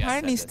that. UBS. Well, why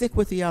didn't he stick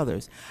with the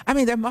others? I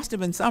mean, there must have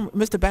been some,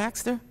 Mr.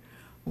 Baxter.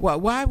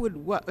 Why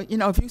would,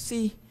 if you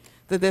see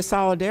that there's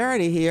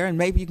solidarity here and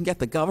maybe you can get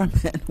the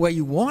government where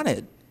you want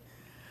it,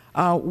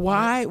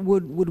 why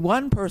would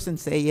one person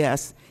say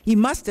yes? He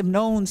must have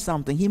known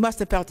something. He must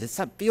have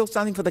feel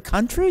something for the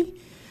country.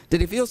 Did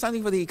he feel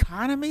something for the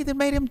economy that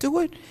made him do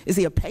it? Is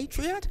he a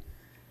patriot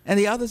and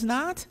the others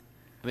not?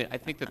 I mean, I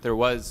think that there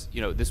was,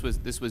 this was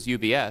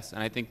UBS,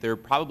 and I think there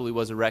probably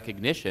was a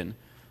recognition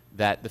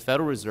that the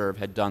Federal Reserve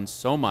had done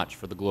so much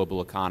for the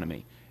global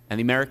economy, and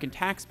the American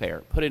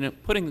taxpayer, putting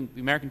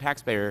the American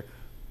taxpayer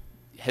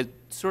had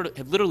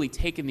literally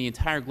taken the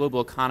entire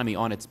global economy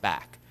on its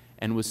back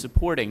and was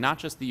supporting not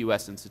just the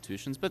U.S.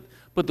 institutions, but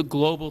the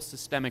global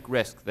systemic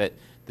risk that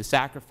the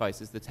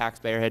sacrifices the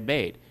taxpayer had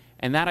made.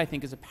 And that, I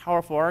think, is a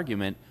powerful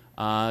argument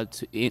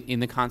in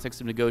the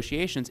context of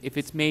negotiations if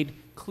it's made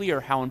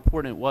clear how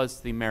important it was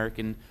to the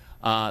American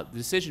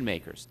decision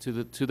makers, to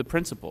the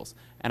principals.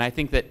 And I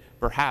think that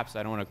perhaps,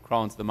 I don't want to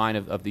crawl into the mind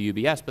of the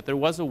UBS, but there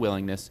was a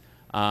willingness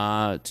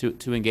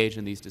to engage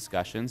in these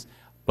discussions,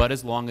 but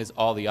as long as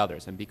all the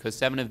others. And because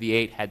 7 of the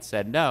 8 had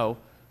said no,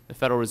 the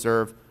Federal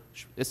Reserve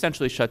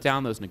essentially shut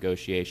down those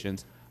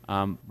negotiations.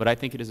 But I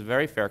think it is a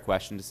very fair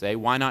question to say,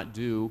 why not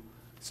do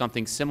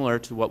something similar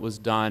to what was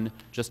done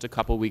just a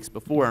couple weeks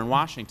before in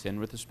Washington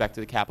with respect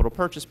to the capital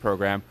purchase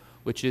program,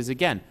 which is,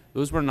 again,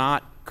 those were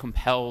not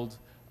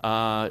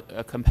a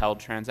compelled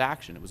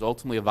transaction. It was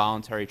ultimately a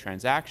voluntary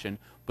transaction,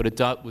 but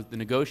the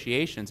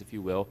negotiations, if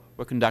you will,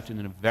 were conducted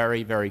in a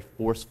very, very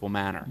forceful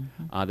manner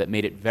that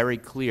made it very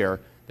clear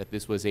that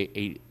this was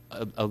an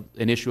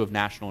issue of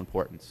national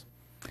importance.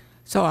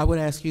 So I would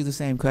ask you the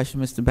same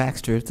question, Mr.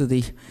 Baxter.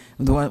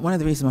 One of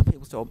the reasons why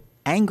people are so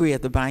angry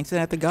at the banks and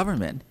at the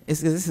government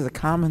is because this is a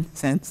common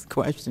sense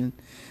question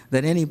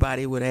that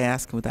anybody would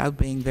ask without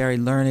being very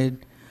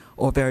learned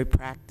or very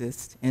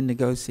practiced in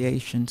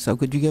negotiation. So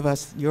could you give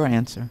us your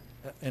answer?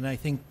 And I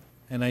think,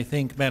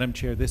 Madam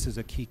Chair, this is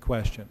a key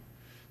question.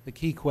 The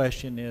key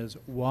question is,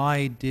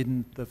 why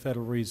didn't the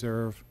Federal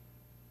Reserve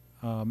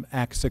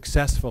act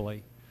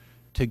successfully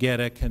to get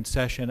a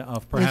concession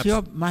of perhaps... Is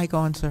your mic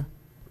on, sir?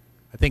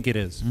 I think it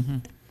is.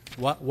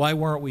 Why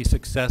weren't we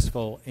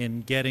successful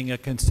in getting a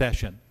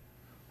concession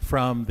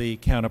from the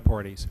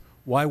counterparties?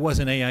 Why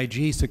wasn't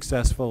AIG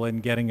successful in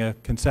getting a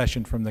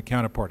concession from the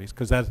counterparties?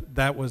 Because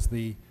that was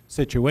the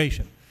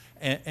situation.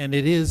 And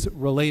it is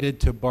related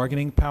to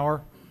bargaining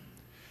power.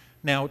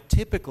 Now,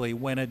 typically,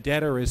 when a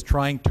debtor is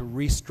trying to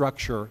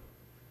restructure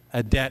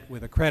a debt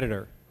with a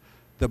creditor,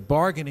 the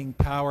bargaining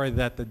power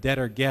that the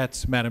debtor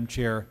gets, Madam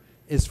Chair,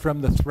 is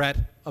from the threat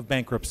of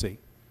bankruptcy.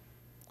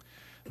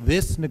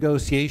 This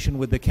negotiation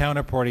with the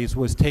counterparties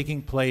was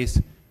taking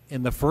place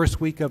in the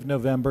first week of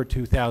November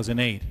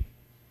 2008.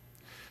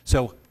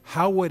 So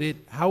how would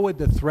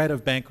the threat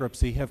of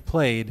bankruptcy have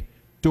played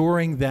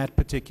during that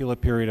particular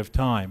period of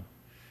time?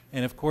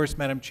 And of course,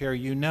 Madam Chair,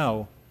 you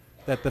know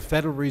that the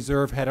Federal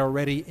Reserve had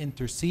already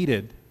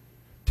interceded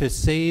to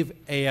save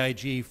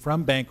AIG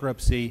from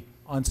bankruptcy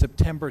on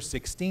September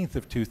 16th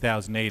of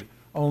 2008,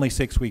 only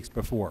 6 weeks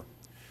before.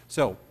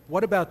 So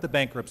what about the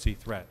bankruptcy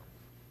threat?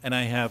 And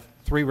I have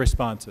 3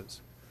 responses.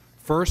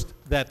 First,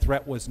 that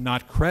threat was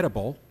not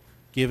credible,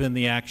 given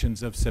the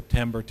actions of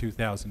September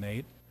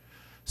 2008.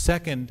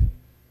 Second,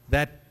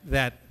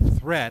 that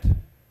threat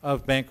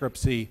of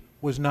bankruptcy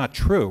was not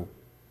true.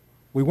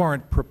 We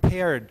weren't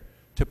prepared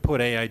to put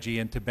AIG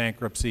into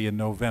bankruptcy in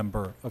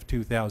November of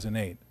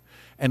 2008.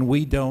 And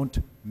we don't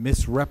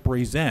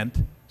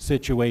misrepresent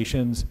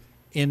situations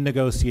in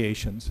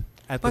negotiations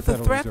at the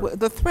Federal Reserve. But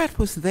the threat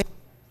was there.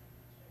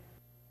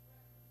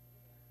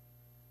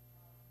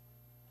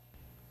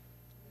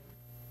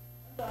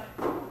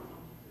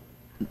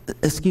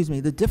 Excuse me,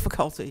 the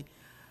difficulty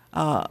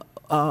and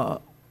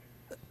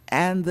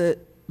the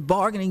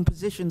bargaining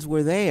positions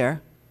were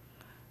there.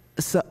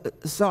 So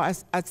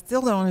I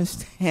still don't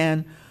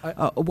understand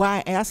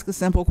why ask a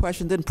simple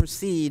question, then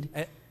proceed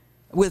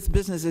with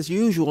business as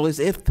usual as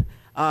if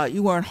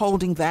you weren't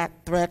holding that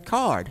threat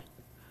card.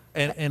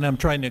 And I'm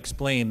trying to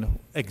explain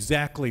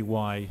exactly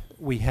why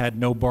we had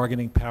no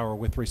bargaining power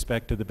with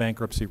respect to the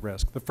bankruptcy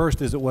risk. The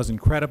first is it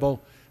wasn't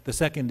credible. The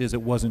second is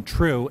it wasn't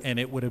true, and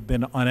it would have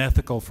been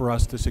unethical for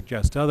us to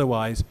suggest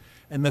otherwise.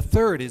 And the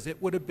third is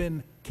it would have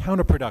been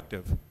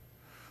counterproductive,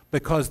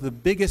 because the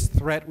biggest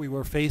threat we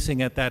were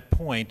facing at that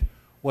point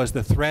was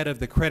the threat of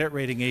the credit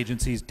rating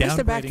agencies downgrading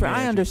Mr. Baxter,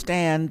 I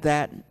understand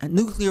that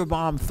nuclear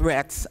bomb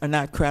threats are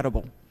not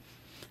credible.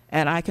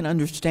 And I can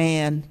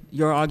understand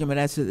your argument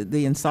as to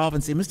the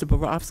insolvency. Mr.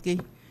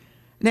 Borofsky,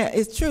 now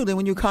it's true that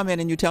when you come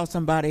in and you tell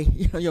somebody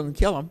you're going to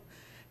kill them,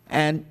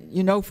 and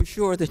you know for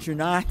sure that you're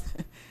not,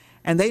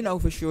 and they know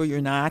for sure you're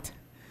not,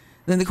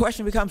 then the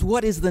question becomes,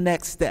 what is the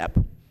next step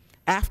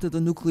after the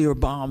nuclear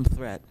bomb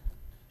threat?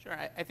 Sure.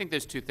 I think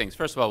there's 2 things.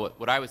 First of all,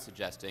 what I was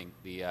suggesting,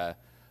 that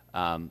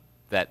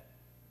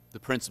the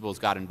principals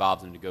got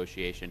involved in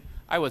negotiation,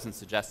 I wasn't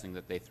suggesting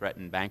that they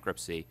threatened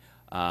bankruptcy.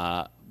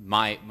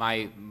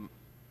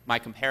 My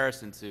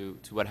comparison to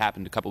what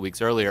happened a couple weeks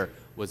earlier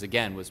was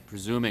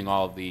presuming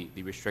all of the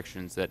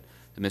restrictions that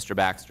Mr.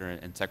 Baxter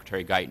and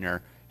Secretary Geithner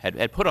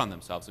had put on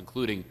themselves,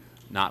 including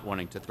not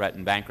wanting to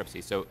threaten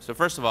bankruptcy. So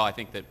first of all, I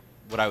think that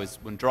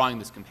when drawing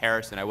this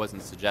comparison, I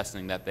wasn't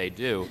suggesting that they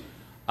do.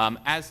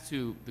 As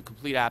to the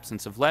complete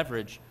absence of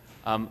leverage,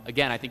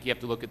 again, I think you have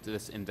to look at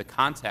this in the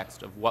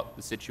context of what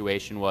the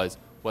situation was,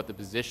 what the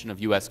position of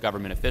U.S.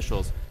 government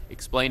officials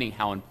explaining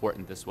how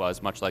important this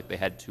was, much like they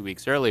had 2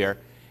 weeks earlier.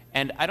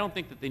 And I don't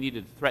think that they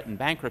needed to threaten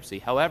bankruptcy.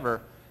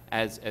 However,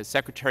 as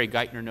Secretary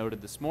Geithner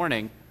noted this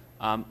morning,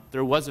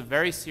 there was a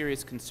very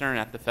serious concern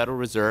at the Federal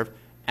Reserve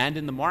and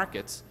in the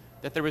markets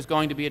that there was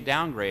going to be a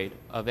downgrade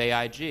of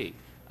AIG,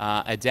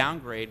 a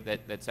downgrade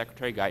that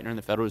Secretary Geithner and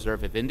the Federal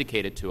Reserve have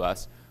indicated to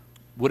us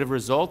would have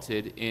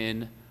resulted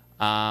in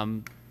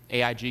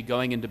AIG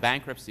going into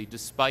bankruptcy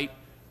despite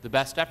the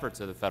best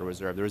efforts of the Federal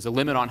Reserve. There was a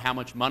limit on how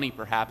much money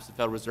perhaps the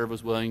Federal Reserve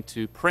was willing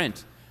to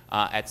print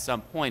at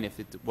some point if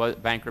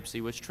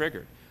bankruptcy was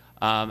triggered.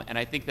 And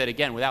I think that,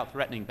 again, without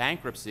threatening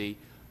bankruptcy,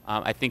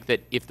 I think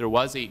that if there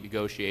was a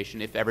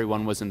negotiation, if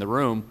everyone was in the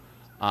room,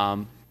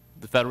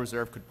 the Federal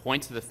Reserve could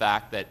point to the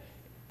fact that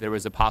there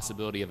was a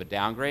possibility of a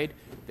downgrade.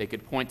 They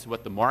could point to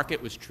what the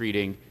market was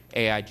treating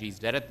AIG's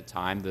debt at the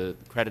time. The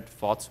credit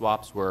default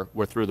swaps were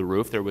through the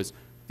roof. There was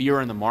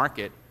fear in the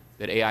market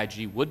that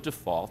AIG would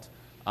default.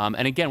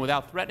 And again,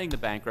 without threatening the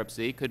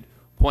bankruptcy, could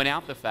point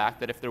out the fact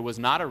that if there was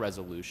not a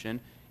resolution,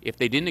 if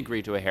they didn't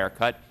agree to a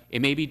haircut,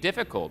 it may be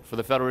difficult for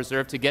the Federal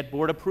Reserve to get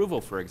board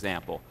approval, for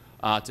example,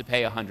 to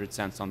pay 100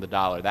 cents on the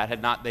dollar. They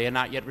had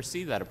not yet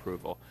received that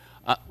approval.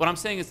 What I'm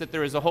saying is that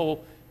there is a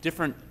whole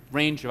different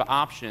range of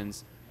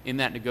options in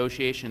that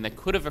negotiation that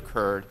could have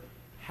occurred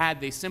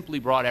had they simply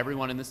brought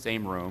everyone in the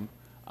same room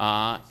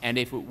and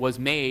if it was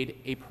made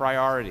a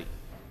priority,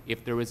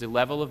 if there was a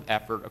level of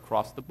effort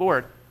across the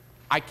board.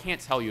 I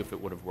can't tell you if it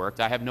would have worked.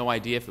 I have no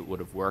idea if it would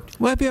have worked.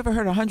 Well, have you ever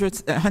heard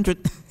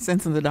 100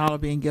 cents on the dollar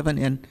being given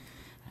in,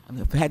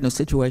 I've had no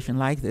situation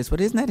like this,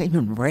 but isn't that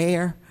even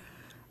rare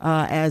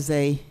as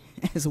a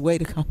way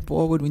to come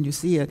forward when you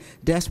see a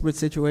desperate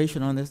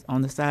situation on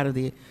the side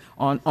of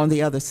on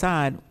the other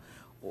side?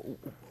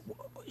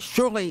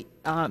 Surely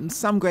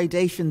some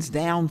gradations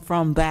down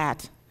from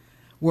that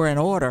were in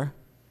order.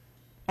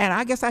 And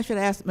I guess I should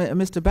ask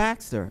Mr.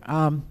 Baxter,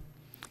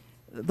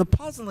 the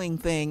puzzling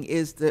thing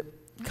is that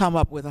come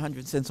up with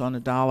 100 cents on the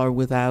dollar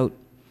without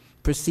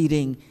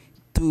proceeding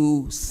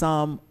through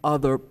some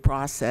other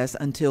process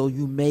until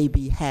you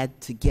maybe had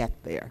to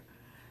get there.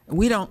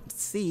 We don't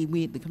see,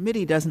 the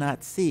committee does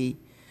not see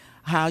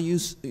how you,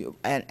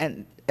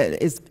 and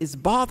is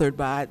bothered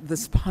by the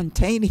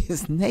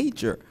spontaneous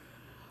nature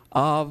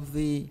of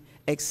the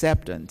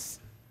acceptance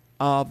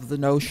of the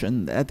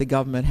notion that the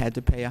government had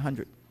to pay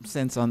 100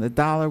 cents on the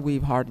dollar.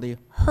 We've hardly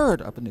heard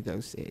of a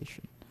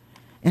negotiation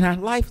in our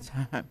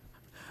lifetime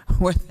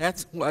where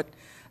that's what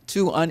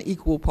two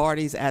unequal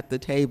parties at the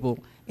table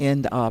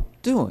end up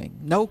doing.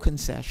 No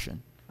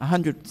concession,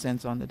 100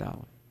 cents on the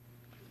dollar.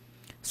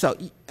 So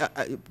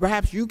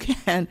perhaps you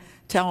can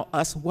tell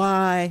us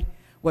why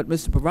what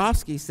Mr.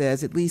 Borofsky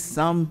says, at least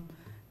some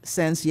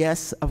sense,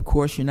 yes, of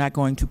course, you're not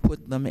going to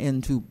put them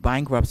into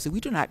bankruptcy.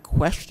 We do not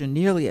question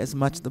nearly as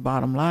much the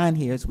bottom line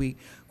here as we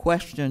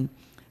question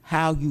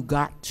how you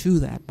got to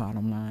that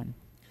bottom line.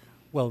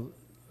 Well,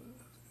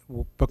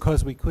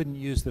 because we couldn't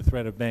use the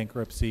threat of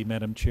bankruptcy,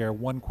 Madam Chair,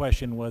 one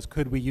question was,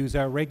 could we use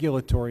our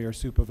regulatory or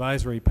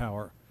supervisory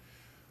power?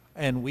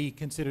 And we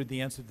considered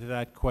the answer to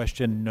that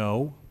question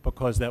no,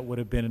 because that would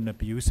have been an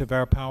abuse of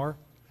our power.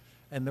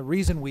 And the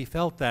reason we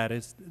felt that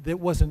is that it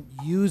wasn't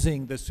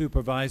using the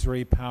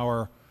supervisory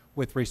power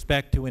with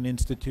respect to an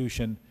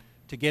institution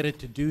to get it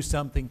to do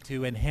something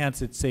to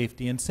enhance its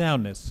safety and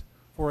soundness.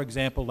 For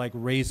example, like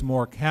raise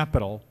more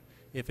capital.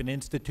 If an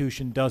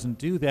institution doesn't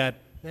do that,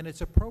 then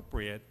it's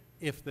appropriate,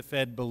 if the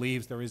Fed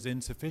believes there is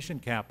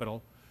insufficient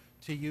capital,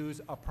 to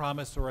use a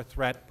promise or a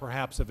threat,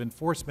 perhaps of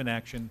enforcement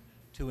action,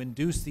 to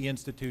induce the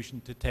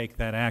institution to take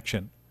that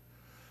action.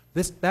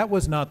 That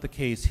was not the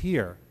case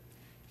here.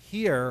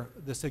 Here,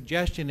 the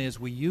suggestion is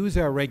we use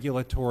our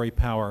regulatory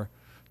power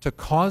to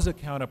cause a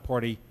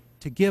counterparty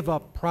to give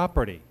up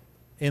property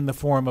in the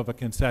form of a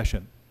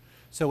concession.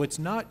 So it's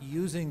not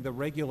using the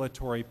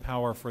regulatory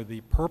power for the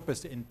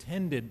purpose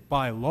intended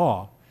by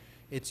law.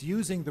 It's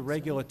using the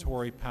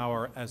regulatory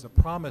power as a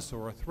promise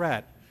or a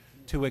threat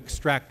to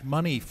extract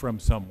money from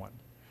someone.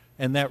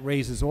 And that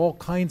raises all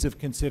kinds of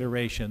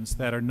considerations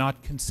that are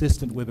not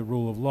consistent with the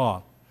rule of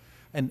law.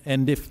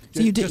 And if,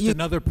 so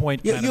another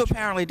point. You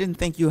apparently didn't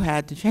think you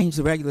had to change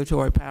the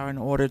regulatory power in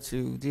order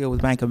to deal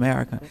with Bank of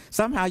America.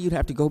 Somehow you'd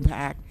have to go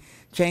back,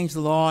 change the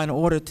law in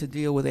order to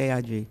deal with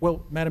AIG.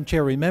 Well, Madam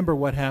Chair, remember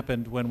what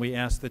happened when we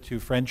asked the two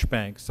French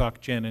banks,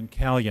 Soc Gen and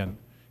Callion,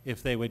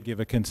 if they would give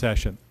a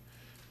concession.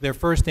 Their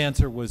first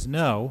answer was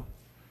no,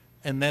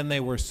 and then they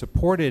were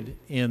supported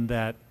in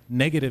that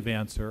negative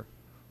answer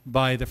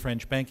by the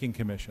French Banking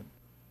Commission.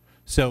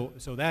 So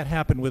that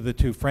happened with the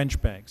two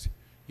French banks.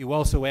 You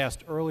also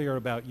asked earlier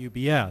about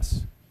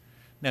UBS.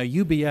 Now,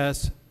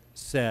 UBS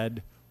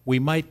said we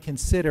might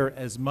consider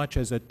as much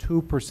as a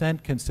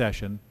 2%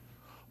 concession,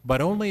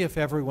 but only if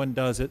everyone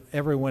does it,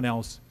 everyone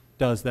else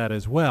does that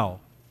as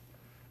well.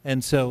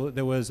 And so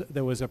there was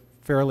a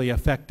fairly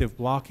effective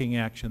blocking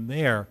action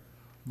there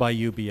by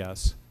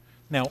UBS.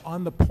 Now,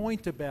 on the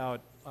point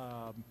about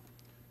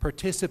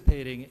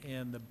participating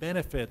in the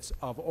benefits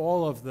of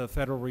all of the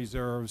Federal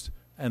Reserve's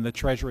and the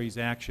Treasury's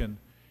action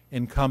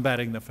in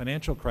combating the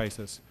financial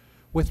crisis,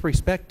 with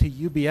respect to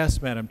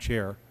UBS, Madam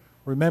Chair,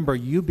 remember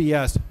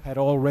UBS had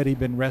already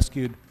been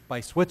rescued by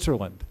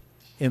Switzerland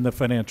in the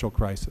financial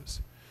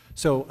crisis.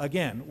 So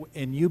again,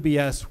 in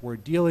UBS, we're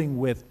dealing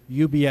with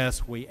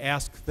UBS. We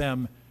asked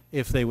them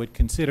if they would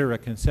consider a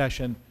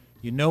concession.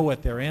 You know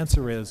what their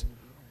answer is,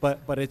 but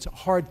it's a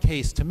hard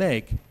case to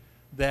make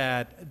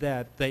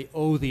that they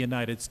owe the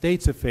United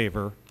States a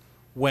favor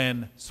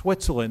when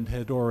Switzerland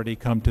had already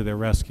come to their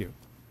rescue.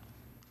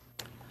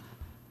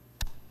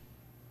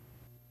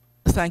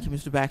 Thank you,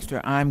 Mr. Baxter.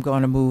 I'm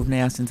going to move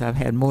now, since I've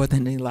had more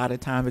than a lot of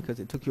time because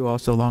it took you all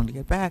so long to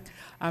get back.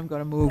 I'm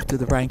going to move to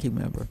the ranking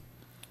member.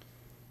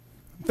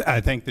 I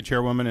thank the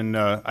chairwoman, and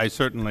I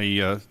certainly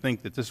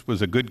think that this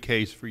was a good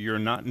case for your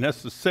not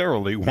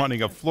necessarily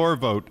wanting a floor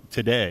vote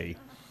today,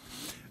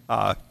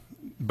 but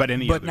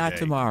any other day. But not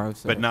tomorrow,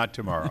 sir. But not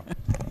tomorrow.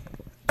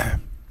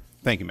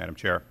 Thank you, Madam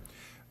Chair.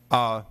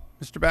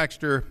 Mr.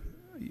 Baxter,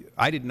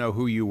 I didn't know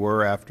who you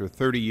were after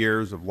 30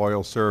 years of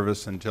loyal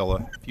service until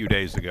a few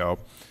days ago,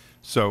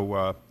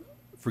 so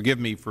forgive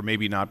me for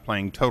maybe not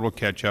playing total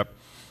catch-up.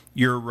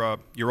 Your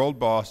old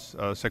boss,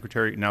 now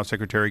Secretary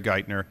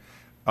Geithner,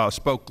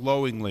 spoke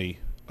glowingly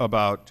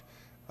about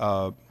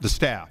the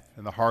staff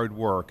and the hard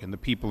work and the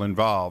people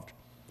involved.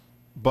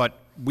 But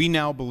we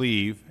now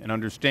believe and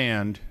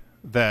understand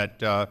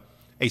that a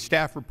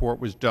staff report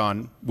was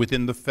done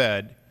within the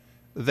Fed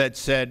that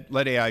said,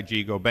 let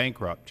AIG go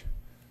bankrupt,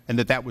 and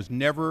that was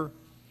never,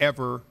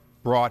 ever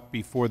brought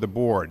before the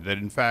board, that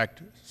in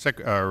fact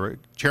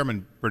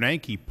Chairman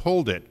Bernanke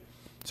pulled it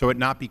so it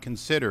not be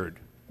considered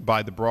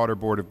by the broader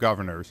Board of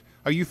Governors.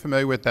 Are you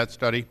familiar with that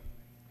study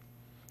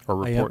or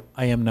report?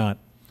 I am not.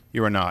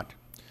 You are not.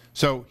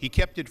 So he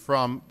kept it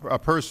from a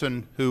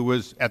person who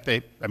was at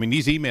the, I mean,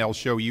 these emails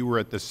show you were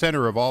at the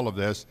center of all of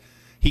this.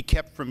 He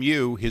kept from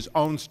you his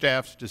own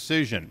staff's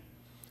decision.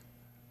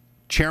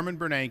 Chairman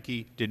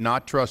Bernanke did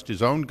not trust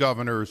his own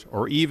governors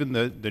or even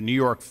the New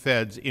York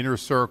Fed's inner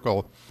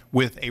circle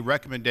with a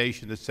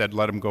recommendation that said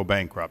let him go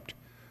bankrupt.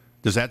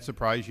 Does that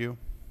surprise you?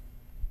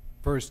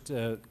 First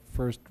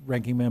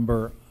ranking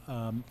member,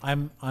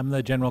 I'm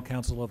the general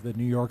counsel of the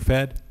New York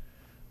Fed.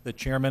 The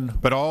chairman.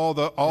 But all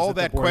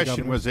that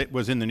question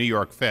was in the New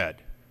York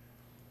Fed.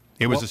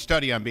 It was a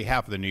study on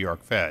behalf of the New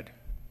York Fed.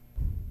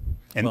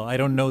 And well, I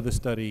don't know the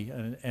study,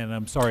 and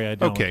I'm sorry I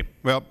don't. Okay.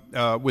 Well,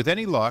 with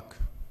any luck,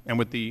 and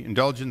with the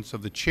indulgence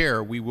of the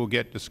chair, we will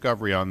get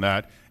discovery on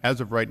that. As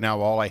of right now,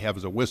 all I have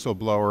is a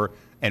whistleblower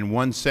and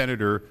one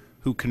senator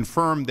who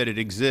confirmed that it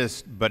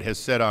exists, but has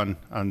said on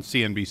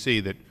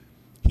CNBC that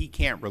he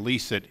can't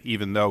release it,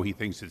 even though he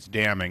thinks it's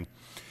damning.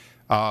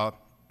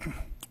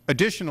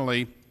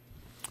 Additionally,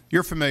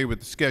 you're familiar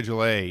with the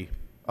Schedule A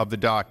of the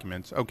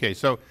documents. Okay,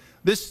 so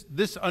this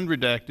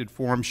unredacted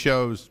form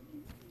shows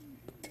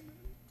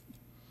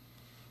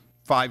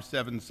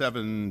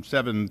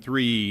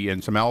 57773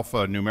 and some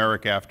alpha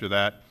numeric after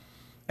that,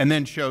 and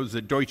then shows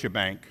that Deutsche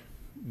Bank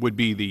would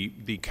be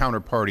the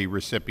counterparty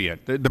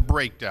recipient, the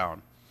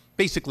breakdown.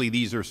 Basically,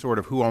 these are sort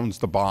of who owns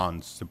the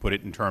bonds, to put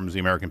it in terms the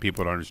American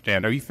people to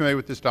understand. Are you familiar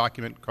with this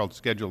document called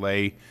Schedule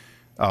A?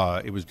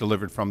 It was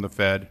delivered from the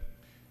Fed.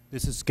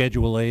 This is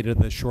Schedule A to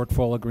the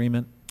shortfall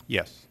agreement?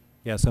 Yes.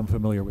 Yes, I'm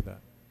familiar with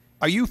that.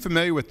 Are you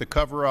familiar with the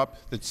cover-up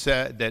that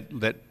said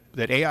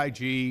that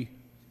AIG,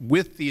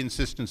 with the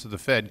insistence of the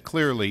Fed,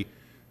 clearly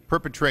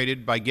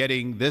perpetrated by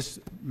getting this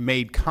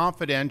made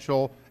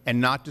confidential and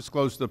not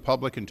disclosed to the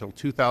public until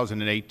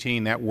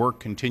 2018, that work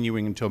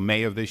continuing until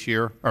May of this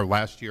year, or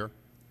last year?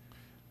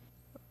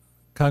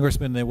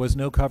 Congressman, there was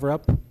no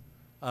cover-up.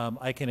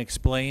 I can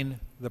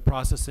explain the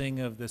processing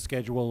of the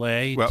Schedule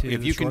A well, to the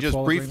if you can just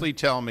briefly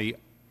tell me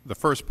the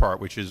first part,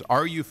 which is,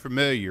 are you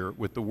familiar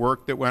with the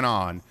work that went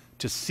on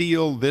to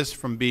seal this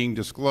from being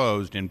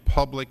disclosed in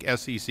public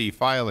SEC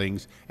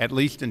filings at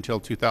least until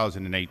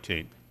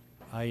 2018?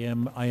 I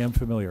am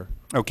familiar.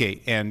 Okay,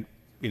 and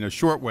in a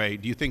short way,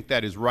 do you think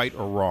that is right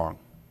or wrong?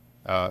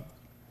 I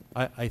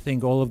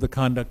think all of the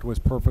conduct was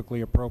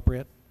perfectly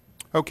appropriate.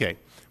 Okay.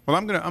 Well,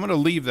 I'm going to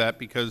leave that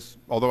because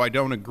although I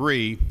don't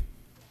agree,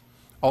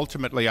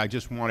 ultimately I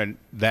just wanted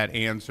that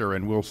answer,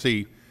 and we'll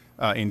see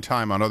in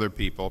time on other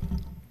people.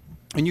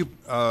 Can you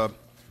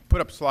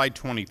put up slide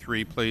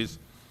 23, please?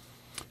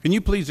 Can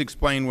you please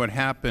explain what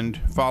happened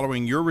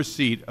following your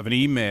receipt of an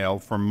email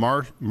from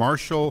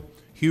Marshall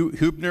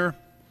Hubner?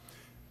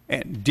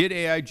 And did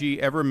AIG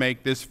ever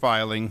make this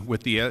filing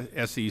with the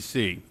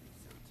SEC?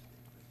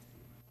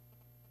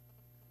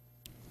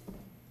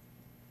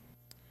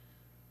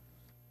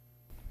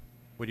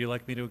 Would you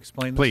like me to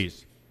explain this?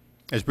 Please,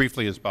 as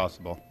briefly as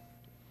possible.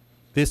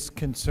 This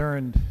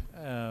concerned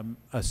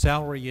a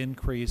salary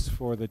increase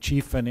for the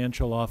Chief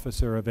Financial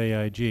Officer of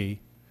AIG,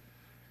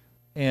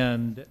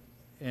 and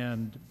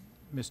Mr.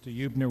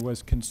 Hubner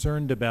was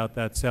concerned about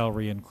that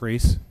salary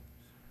increase.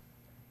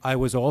 I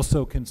was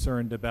also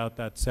concerned about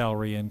that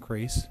salary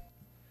increase,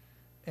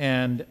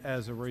 and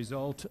as a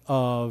result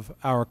of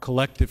our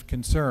collective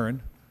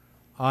concern,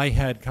 I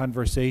had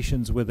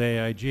conversations with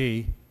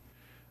AIG,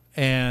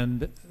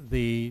 and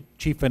the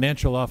Chief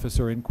Financial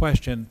Officer in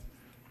question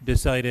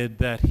decided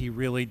that he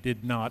really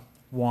did not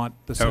want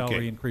the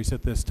salary increase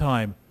at this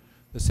time.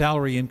 The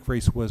salary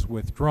increase was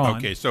withdrawn.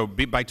 Okay, so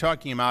by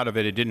talking him out of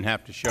it, it didn't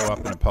have to show up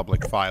in a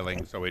public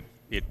filing, so it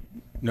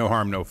no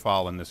harm, no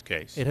foul in this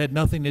case. It had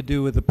nothing to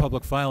do with the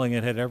public filing.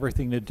 It had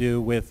everything to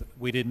do with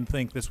we didn't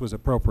think this was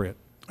appropriate,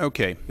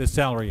 Okay. the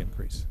salary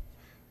increase.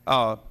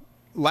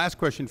 Last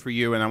question for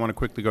you, and I want to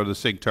quickly go to the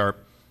SIGTARP.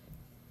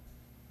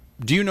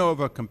 Do you know of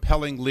a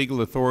compelling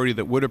legal authority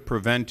that would have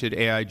prevented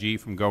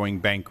AIG from going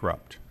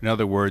bankrupt? In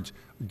other words,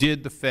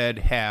 did the Fed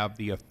have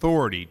the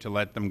authority to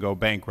let them go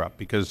bankrupt?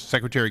 Because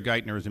Secretary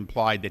Geithner has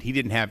implied that he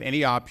didn't have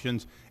any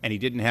options and he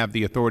didn't have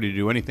the authority to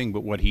do anything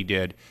but what he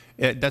did.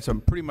 That's a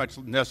pretty much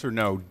yes or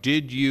no.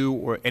 Did you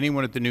or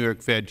anyone at the New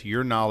York Fed, to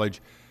your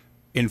knowledge,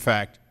 in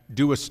fact,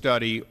 do a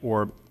study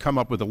or come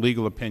up with a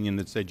legal opinion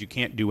that said you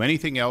can't do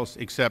anything else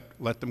except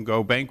let them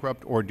go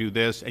bankrupt, or do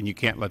this and you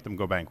can't let them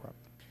go bankrupt?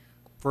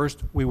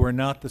 First, we were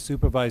not the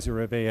supervisor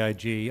of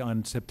AIG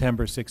on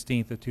September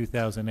 16th of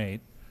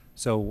 2008,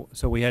 so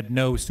we had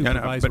no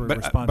supervisory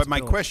responsibility. But my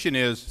question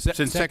is, since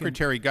Second,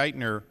 Secretary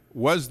Geithner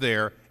was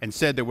there and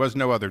said there was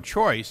no other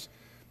choice,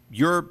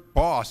 your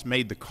boss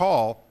made the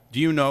call. Do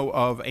you know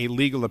of a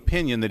legal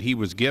opinion that he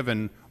was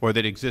given or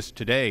that exists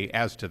today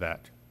as to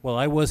that? well,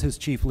 I was his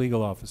chief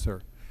legal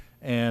officer,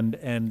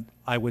 and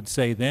I would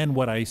say then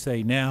what I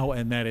say now,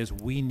 and that is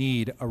we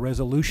need a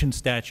resolution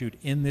statute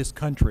in this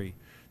country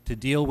to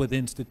deal with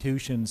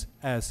institutions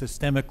as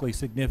systemically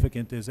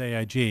significant as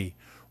AIG.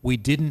 We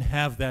didn't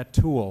have that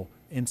tool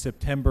in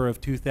September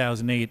of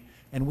 2008,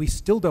 and we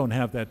still don't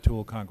have that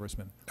tool,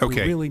 Congressman.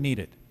 Okay. We really need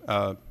it.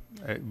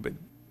 But,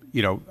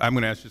 you know, I'm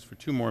going to ask just for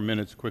 2 more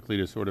minutes quickly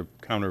to sort of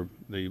counter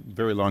the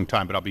very long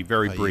time, but I'll be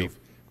very brief.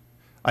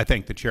 I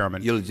thank the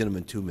Chairman. Yield the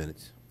gentleman 2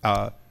 minutes.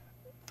 Mr.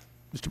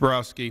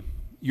 Borowski,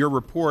 your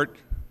report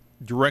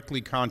directly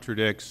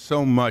contradicts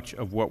so much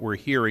of what we're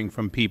hearing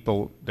from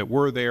people that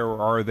were there or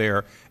are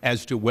there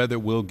as to whether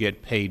we'll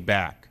get paid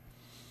back.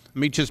 Let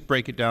me just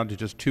break it down to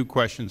just 2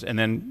 questions and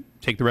then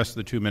take the rest of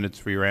the 2 minutes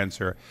for your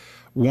answer.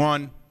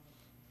 One,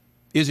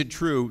 is it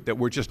true that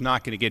we're just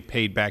not going to get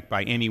paid back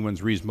by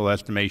anyone's reasonable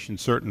estimation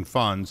certain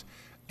funds?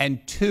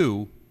 And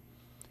 2,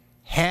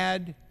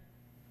 had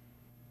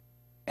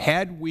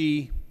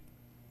we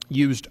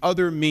used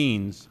other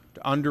means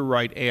to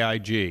underwrite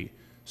AIG,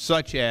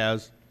 such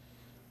as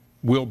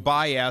we'll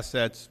buy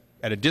assets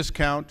at a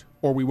discount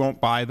or we won't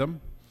buy them,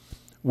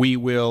 we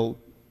will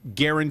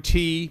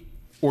guarantee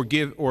or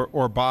give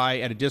or buy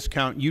at a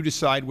discount, you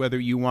decide whether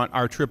you want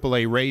our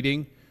AAA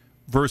rating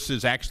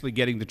versus actually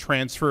getting the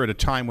transfer at a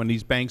time when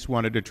these banks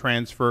wanted to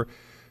transfer.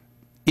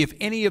 If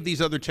any of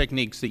these other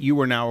techniques that you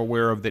are now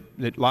aware of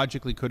that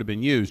logically could have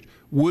been used,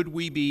 would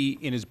we be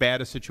in as bad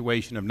a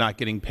situation of not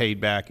getting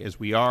paid back as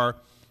we are?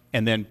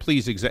 And then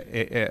please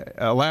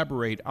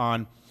elaborate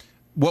on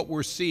what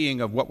we're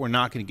seeing of what we're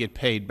not going to get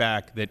paid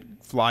back that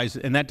flies,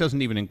 and that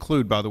doesn't even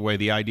include, by the way,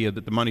 the idea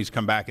that the money's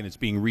come back and it's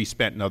being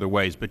respent in other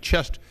ways. But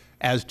just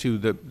as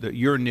to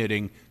your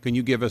knitting, can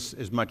you give us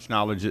as much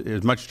knowledge,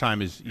 as much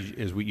time as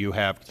you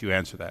have to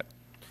answer that?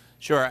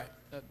 Sure.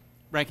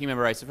 Ranking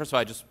Member Issa, first of all,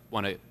 I just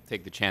want to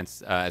take the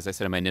chance, as I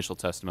said in my initial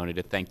testimony,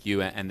 to thank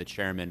you and the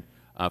Chairman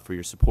for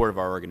your support of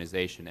our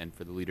organization and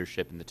for the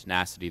leadership and the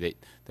tenacity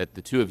that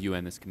the 2 of you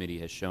and this committee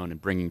has shown in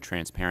bringing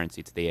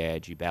transparency to the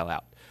AIG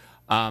bailout.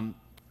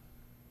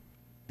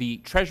 The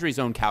Treasury's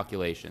own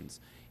calculations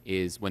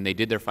is when they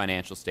did their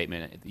financial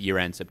statement at the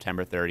year-end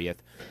September 30th,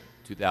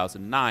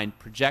 2009,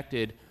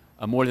 projected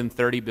a more than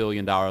 $30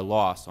 billion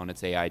loss on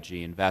its AIG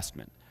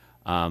investment.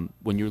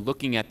 When you're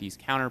looking at these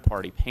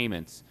counterparty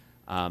payments,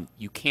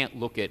 you can't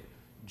look at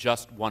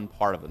just one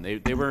part of them.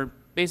 They were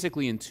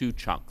basically in 2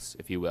 chunks,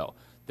 if you will.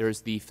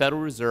 There's the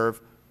Federal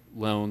Reserve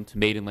loan to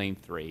Maiden Lane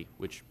 3,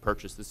 which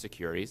purchased the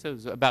securities. It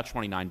was about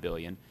 $29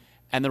 billion.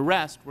 And the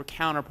rest were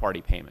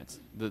counterparty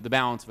payments, the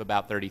balance of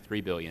about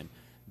 $33 billion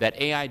that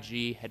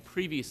AIG had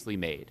previously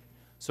made.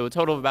 So a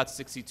total of about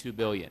 $62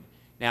 billion.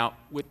 Now,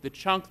 with the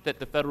chunk that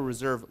the Federal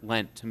Reserve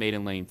lent to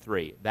Maiden Lane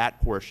 3,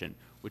 that portion,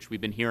 which we've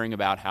been hearing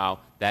about how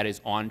that is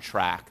on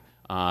track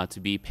to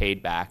be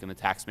paid back, and the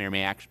taxpayer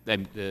may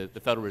actually,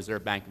 the Federal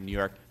Reserve Bank of New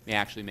York may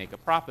actually make a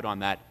profit on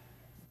that,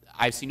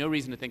 I see no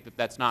reason to think that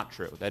that's not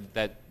true.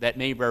 That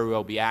may very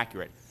well be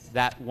accurate.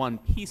 That one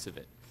piece of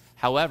it.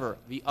 However,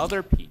 the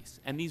other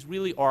piece, and these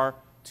really are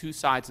 2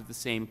 sides of the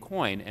same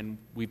coin, and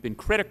we've been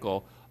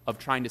critical of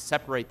trying to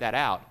separate that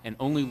out and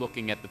only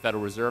looking at the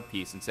Federal Reserve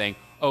piece and saying,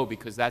 oh,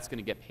 because that's going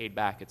to get paid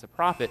back, it's a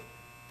profit.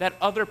 That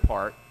other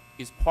part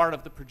is part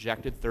of the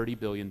projected $30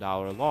 billion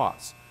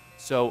loss.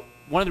 So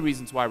one of the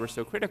reasons why we're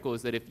so critical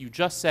is that if you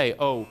just say,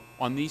 oh,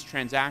 on these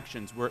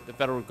transactions where the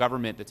federal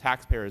government, the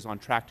taxpayer, is on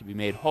track to be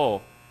made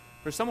whole,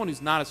 for someone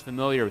who's not as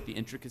familiar with the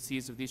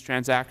intricacies of these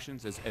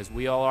transactions as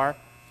we all are,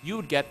 you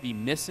would get the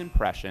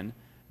misimpression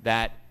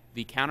that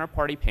the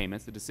counterparty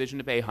payments, the decision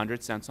to pay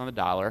 100 cents on the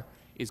dollar,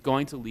 is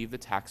going to leave the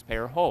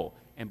taxpayer whole.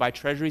 And by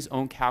Treasury's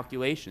own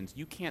calculations,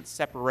 you can't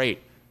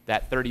separate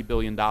that $30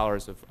 billion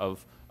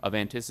of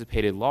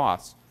anticipated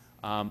loss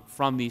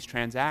from these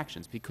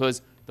transactions,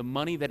 because the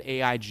money that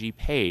AIG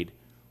paid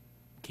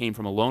came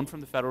from a loan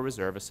from the Federal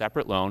Reserve, a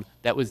separate loan,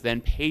 that was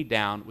then paid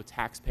down with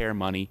taxpayer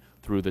money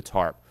through the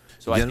TARP.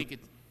 So I think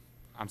it's,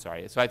 I'm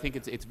sorry, so I think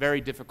it's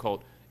very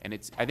difficult, and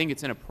I think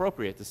it's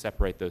inappropriate to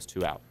separate those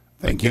two out.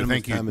 Thank you,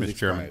 Gentleman's Mr.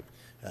 Chairman. expired.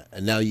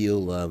 And now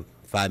yield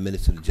 5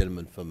 minutes to the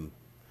gentleman from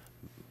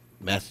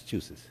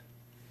Massachusetts.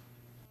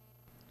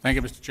 Thank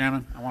you, Mr.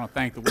 Chairman. I want to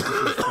thank the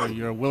witnesses for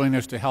your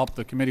willingness to help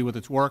the committee with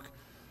its work.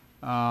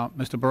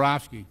 Mr.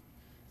 Borowski,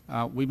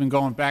 we've been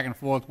going back and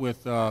forth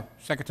with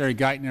Secretary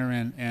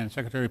Geithner and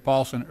Secretary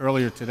Paulson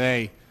earlier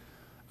today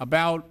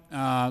about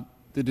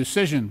the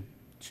decision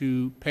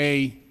to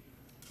pay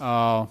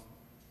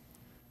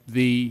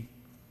the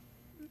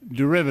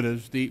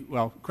derivatives,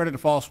 credit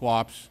default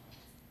swaps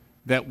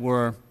that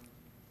were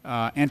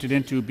entered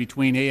into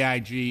between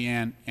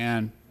AIG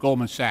and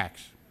Goldman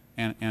Sachs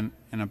and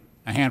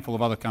a handful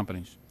of other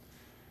companies.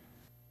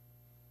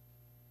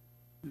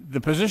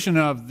 The position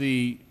of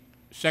the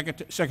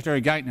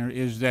Secretary Geithner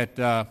is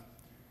that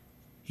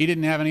he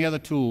didn't have any other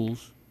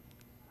tools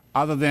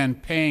other than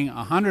paying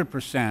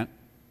 100%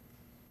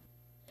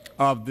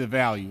 of the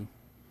value,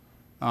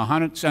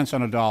 100 cents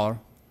on a dollar,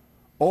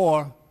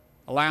 or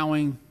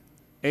allowing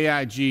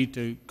AIG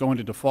to go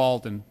into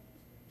default and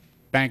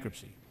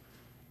bankruptcy.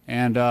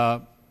 And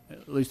at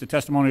least the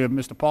testimony of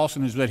Mr.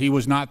 Paulson is that he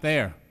was not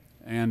there.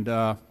 And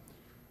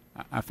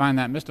I find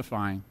that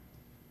mystifying.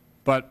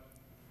 But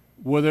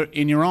were there,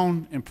 in your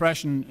own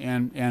impression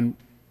and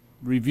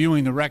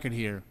reviewing the record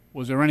here,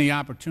 was there any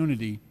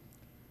opportunity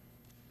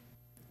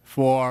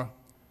for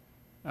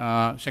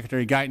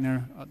Secretary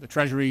Geithner, the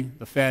Treasury,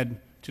 the Fed,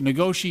 to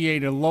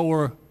negotiate a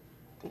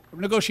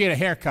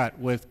haircut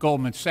with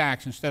Goldman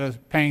Sachs instead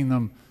of paying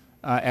them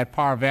at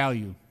par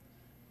value,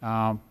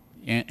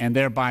 and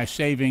thereby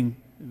saving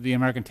the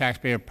American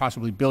taxpayer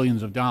possibly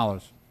billions of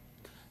dollars?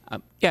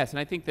 Yes, and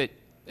I think that,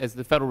 as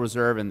the Federal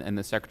Reserve and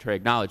the Secretary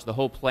acknowledged, the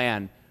whole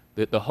plan,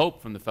 the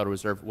hope from the Federal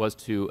Reserve was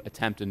to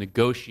attempt a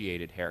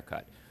negotiated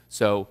haircut.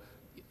 So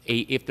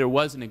if there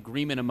was an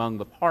agreement among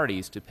the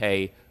parties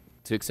to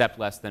accept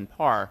less than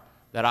par,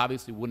 that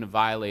obviously wouldn't have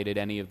violated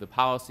any of the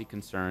policy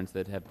concerns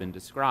that have been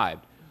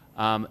described.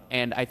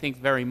 And I think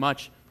very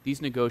much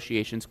these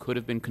negotiations could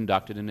have been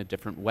conducted in a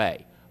different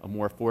way, a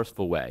more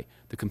forceful way.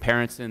 The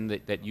comparison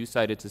that you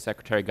cited to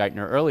Secretary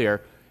Geithner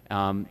earlier,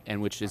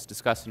 and which is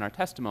discussed in our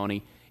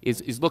testimony,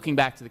 is looking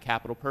back to the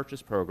capital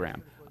purchase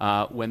program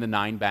when the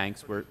 9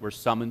 banks were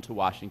summoned to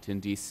Washington,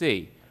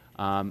 D.C.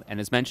 And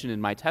as mentioned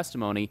in my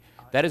testimony,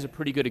 that is a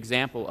pretty good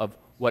example of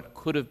what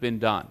could have been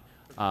done.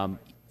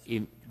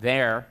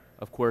 There,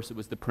 of course, it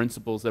was the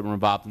principals that were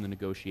involved in the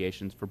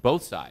negotiations for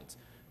both sides,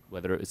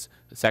 whether it was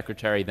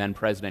Secretary, then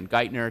President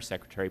Geithner,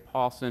 Secretary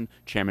Paulson,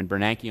 Chairman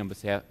Bernanke on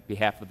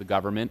behalf of the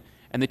government,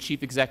 and the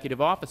chief executive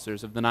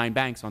officers of the 9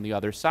 banks on the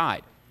other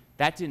side.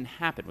 That didn't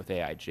happen with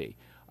AIG.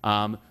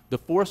 The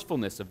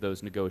forcefulness of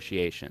those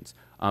negotiations,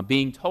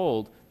 being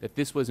told that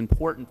this was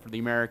important for the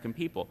American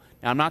people.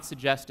 Now, I'm not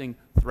suggesting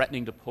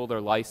threatening to pull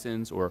their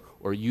license or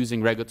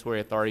using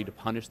regulatory authority to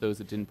punish those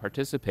that didn't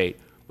participate,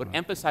 but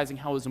emphasizing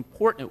how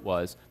important it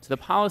was to the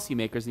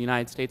policymakers of the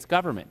United States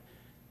government.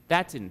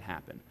 That didn't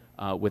happen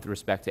with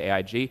respect to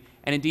AIG.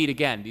 And indeed,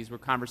 again, these were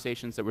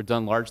conversations that were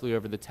done largely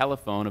over the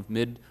telephone of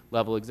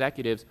mid-level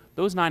executives.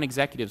 Those 9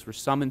 executives were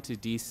summoned to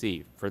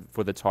D.C.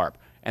 for the TARP,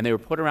 and they were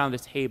put around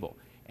this table.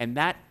 And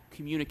that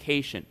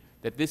communication,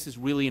 that this is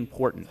really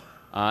important,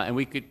 and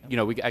we could,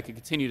 I could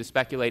continue to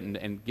speculate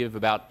and give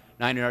about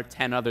 9 or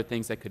 10 other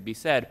things that could be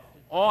said,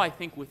 all I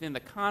think within the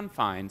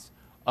confines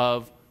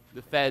of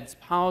the Fed's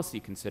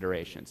policy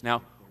considerations.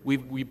 Now,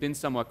 we've been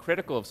somewhat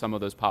critical of some of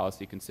those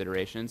policy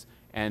considerations,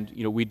 and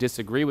we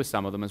disagree with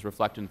some of them as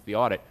reflected in the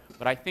audit.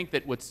 But I think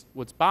that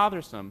what's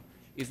bothersome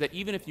is that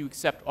even if you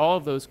accept all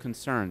of those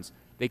concerns,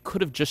 they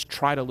could have just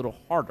tried a little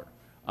harder,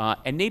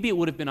 and maybe it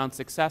would have been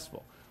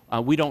unsuccessful.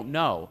 We don't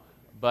know.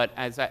 But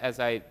as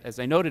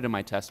I noted in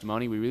my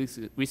testimony, we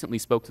recently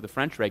spoke to the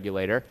French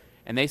regulator,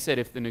 and they said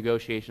if the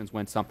negotiations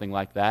went something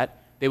like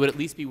that, they would at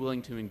least be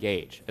willing to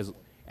engage.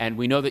 And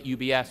we know that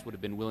UBS would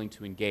have been willing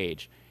to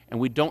engage. And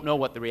we don't know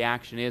what the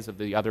reaction is of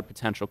the other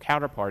potential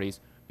counterparties,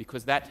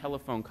 because that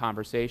telephone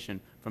conversation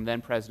from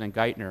then President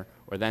Geithner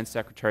or then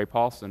Secretary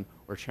Paulson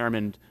or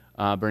Chairman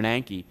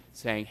Bernanke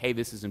saying, hey,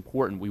 this is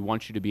important, we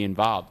want you to be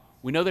involved.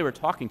 We know they were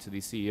talking to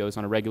these CEOs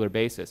on a regular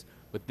basis,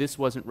 but this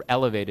wasn't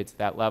elevated to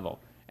that level.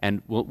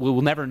 And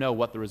we'll never know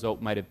what the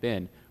result might have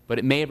been, but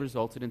it may have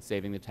resulted in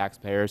saving the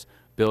taxpayers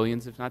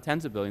billions, if not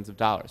tens of billions of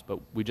dollars, but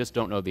we just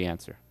don't know the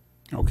answer.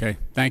 Okay,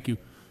 thank you.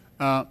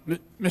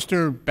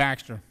 Mr.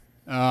 Baxter,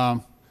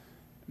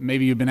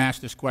 maybe you've been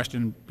asked this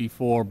question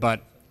before,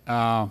 but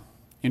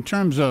in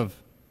terms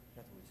of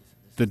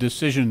the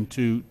decision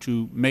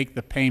to make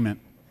the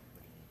payment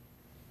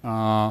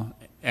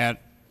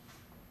at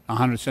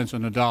 100 cents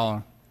on the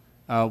dollar,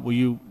 were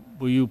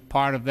you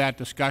part of that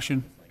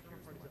discussion?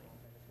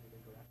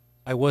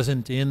 I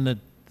wasn't in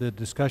the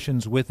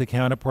discussions with the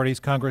counterparties,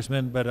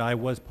 Congressman, but I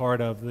was part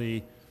of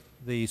the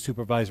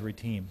supervisory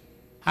team.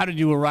 How did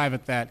you arrive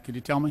at that? Could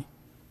you tell me?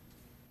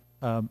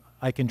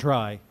 I can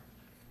try.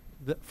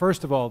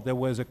 first of all, there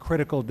was a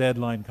critical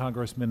deadline,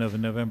 Congressman, of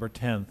November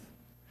 10th,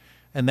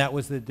 and that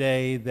was the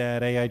day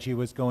that AIG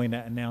was going to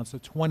announce a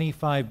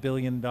 $25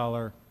 billion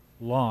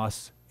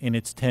loss in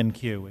its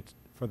 10Q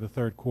for the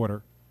third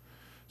quarter.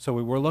 So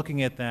we were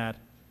looking at that,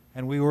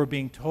 and we were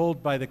being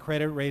told by the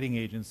credit rating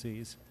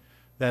agencies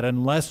that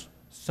unless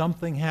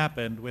something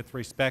happened with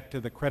respect to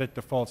the credit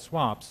default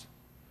swaps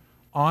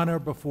on or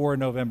before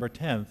November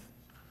 10th,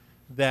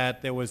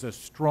 that there was a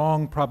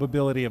strong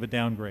probability of a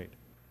downgrade.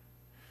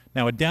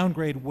 Now, a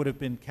downgrade would have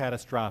been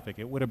catastrophic.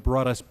 It would have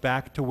brought us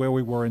back to where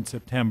we were in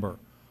September,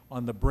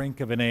 on the brink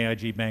of an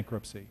AIG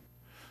bankruptcy.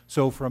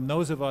 So from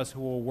those of us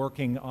who were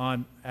working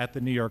at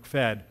the New York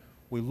Fed,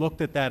 we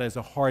looked at that as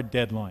a hard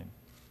deadline.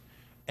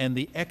 And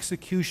the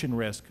execution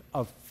risk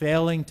of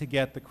failing to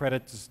get the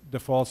credit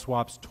default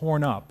swaps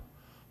torn up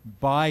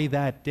by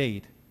that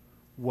date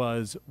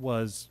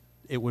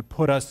it would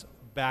put us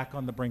back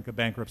on the brink of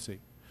bankruptcy.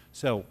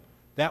 So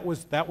that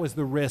was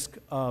the risk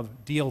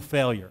of deal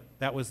failure.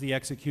 That was the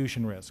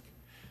execution risk.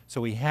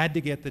 So we had to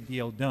get the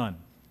deal done.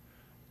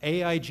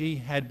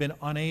 AIG had been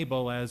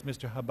unable, as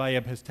Mr.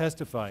 Habayeb has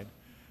testified,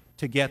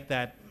 to get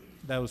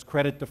those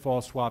credit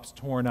default swaps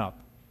torn up.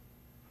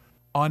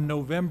 On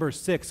November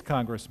 6th,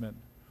 Congressman,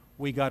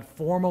 we got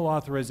formal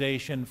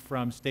authorization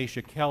from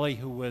Stacia Kelly,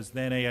 who was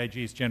then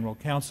AIG's general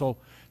counsel,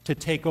 to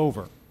take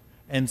over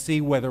and see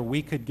whether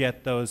we could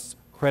get those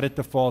credit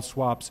default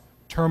swaps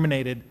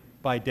terminated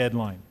by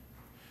deadline.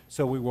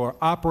 So we were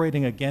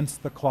operating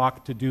against the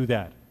clock to do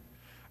that.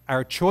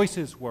 Our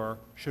choices were,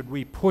 should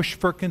we push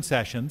for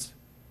concessions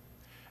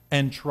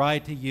and try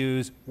to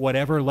use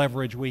whatever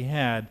leverage we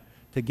had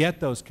to get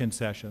those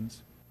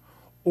concessions,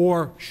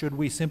 or should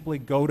we simply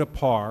go to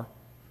par,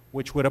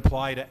 which would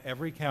apply to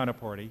every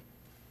counterparty?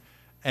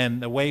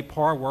 And the way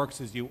par works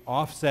is you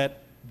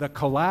offset the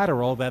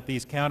collateral that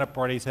these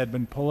counterparties had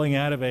been pulling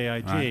out of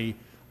AIG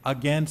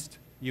against,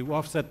 you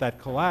offset that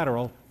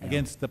collateral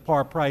against the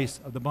par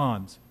price of the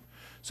bonds.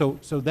 So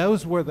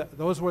those were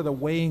the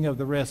weighing of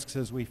the risks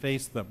as we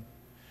faced them.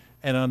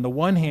 And on the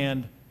one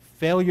hand,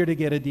 failure to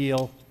get a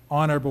deal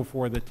on or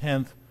before the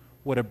 10th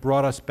would have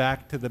brought us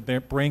back to the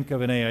brink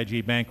of an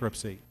AIG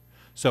bankruptcy.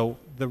 So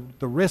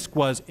the risk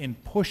was in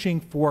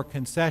pushing for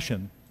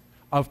concession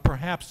of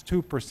perhaps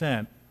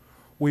 2%,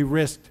 we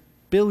risked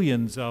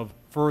billions of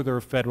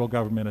further federal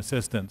government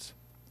assistance.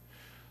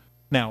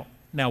 Now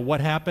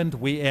what happened?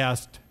 We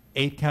asked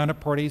 8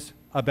 counterparties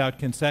about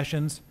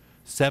concessions.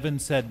 7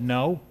 said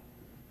no.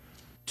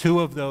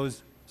 2 of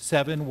those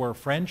 7 were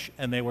French,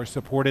 and they were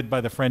supported by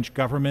the French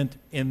government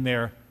in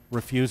their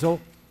refusal.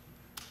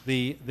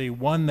 The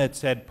one that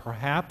said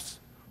perhaps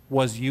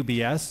was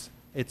UBS.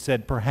 It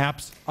said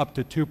perhaps up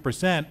to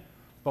 2%,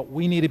 but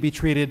we need to be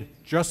treated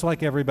just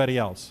like everybody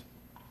else.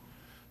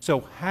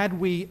 So had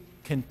we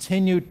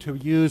continued to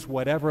use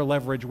whatever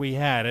leverage we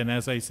had, and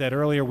as I said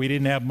earlier, we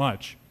didn't have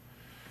much,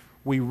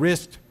 we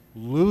risked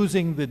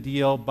losing the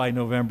deal by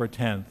November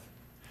 10th,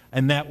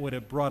 and that would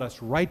have brought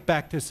us right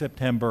back to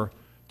September,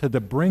 to the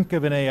brink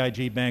of an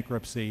AIG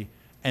bankruptcy,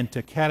 and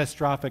to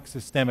catastrophic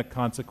systemic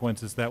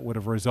consequences that would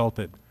have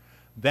resulted.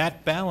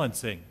 That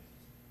balancing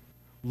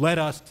led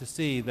us to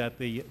see that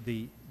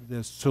the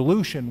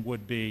solution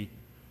would be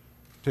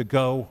to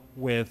go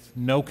with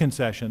no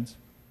concessions.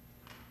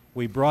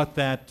 We brought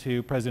that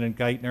to President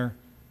Geithner.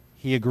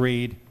 He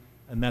agreed,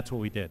 and that's what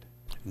we did.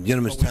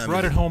 Gentleman's But we time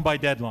brought is- it home by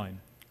deadline.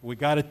 We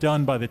got it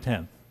done by the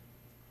 10th.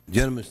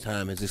 Gentleman's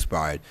time has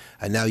expired.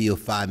 I now yield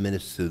 5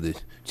 minutes to the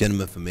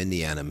gentleman from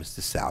Indiana,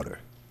 Mr. Souder.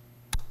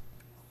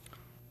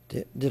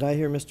 Did I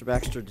hear, Mr.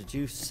 Baxter, did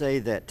you say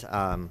that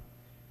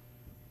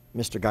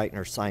Mr.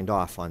 Geithner signed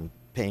off on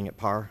paying at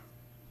par?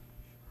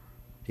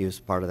 He was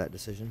part of that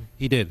decision?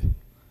 He did.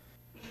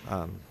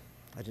 I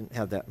didn't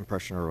have that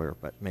impression earlier,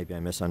 but maybe I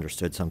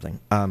misunderstood something.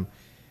 I'm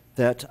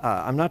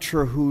not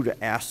sure who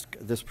to ask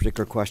this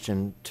particular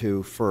question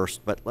to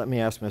first, but let me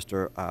ask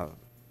Mr.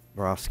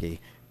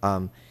 Borowski.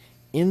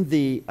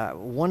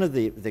 One of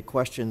the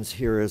questions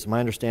here is, my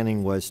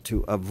understanding was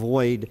to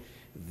avoid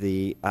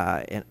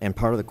and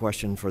part of the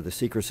question for the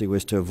secrecy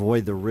was to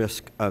avoid the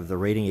risk of the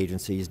rating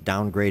agencies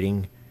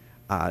downgrading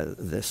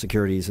the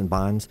securities and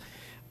bonds.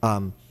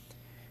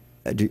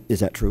 Is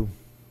that true?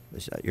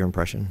 Is that your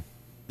impression?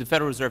 The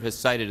Federal Reserve has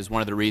cited as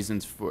one of the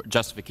reasons for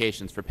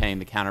justifications for paying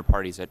the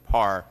counterparties at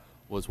par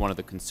was one of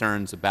the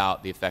concerns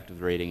about the effect of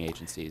the rating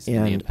agencies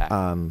and the impact.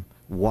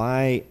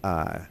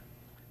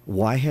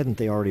 Why hadn't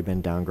they already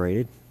been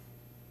downgraded?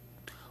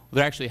 Well,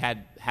 they actually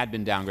had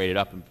been downgraded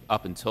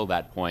up until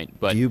that point.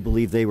 But do you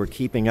believe they were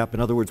keeping up? In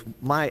other words,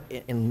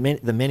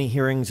 the many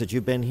hearings that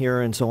you've been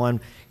here and so on,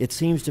 it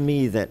seems to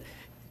me that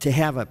to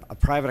have a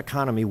private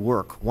economy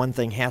work, one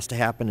thing has to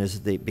happen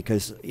is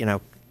because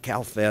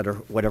CalFed or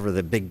whatever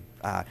the big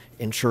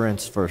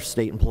insurance for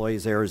state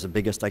employees there is the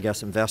biggest, I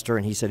guess, investor,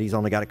 and he said he's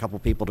only got a couple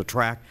people to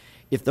track.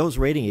 If those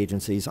rating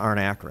agencies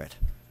aren't accurate,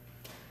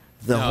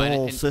 the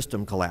whole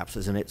system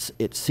collapses, and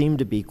it seemed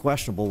to be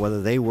questionable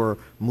whether they were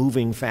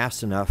moving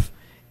fast enough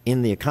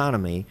in the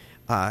economy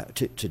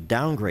to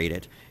downgrade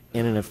it.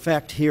 And in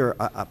effect here,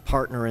 a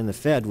partner in the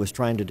Fed was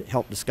trying to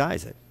help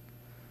disguise it.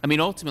 I mean,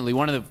 ultimately,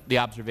 one of the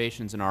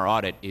observations in our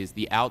audit is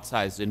the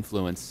outsized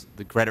influence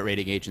the credit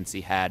rating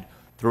agency had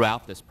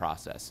throughout this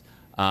process.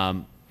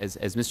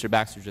 As Mr.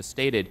 Baxter just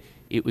stated,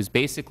 it was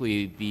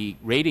basically the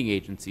rating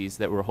agencies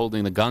that were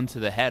holding the gun to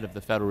the head of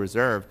the Federal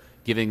Reserve,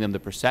 giving them the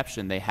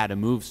perception they had to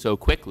move so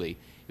quickly.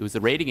 It was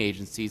the rating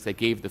agencies that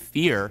gave the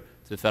fear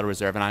to the Federal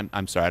Reserve, and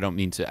I'm sorry, I don't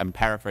mean to, I'm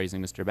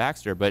paraphrasing Mr.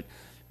 Baxter, but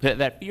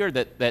that fear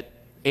that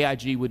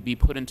AIG would be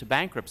put into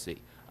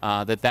bankruptcy.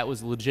 That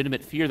was a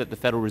legitimate fear that the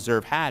Federal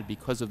Reserve had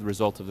because of the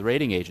result of the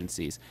rating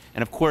agencies.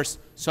 And of course,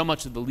 so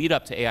much of the lead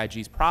up to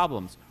AIG's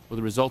problems were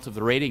the result of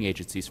the rating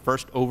agencies,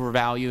 first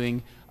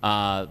overvaluing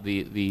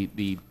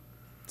the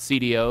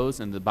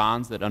CDOs and the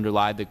bonds that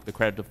underlie the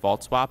credit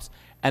default swaps,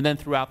 and then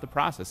throughout the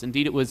process.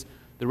 Indeed, it was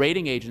the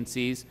rating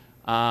agencies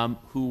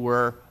who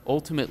were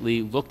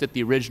ultimately looked at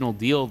the original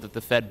deal that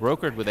the Fed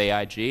brokered with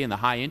AIG and the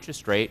high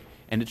interest rate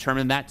and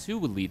determined that too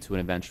would lead to an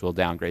eventual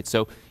downgrade.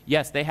 So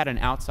yes, they had an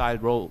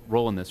outside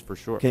role in this for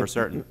sure, for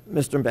certain.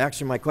 Mr.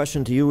 Baxter, my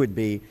question to you would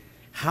be,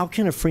 how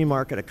can a free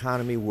market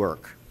economy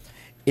work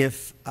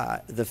if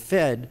the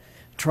Fed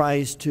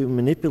tries to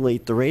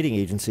manipulate the rating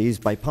agencies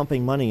by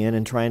pumping money in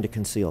and trying to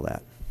conceal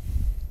that?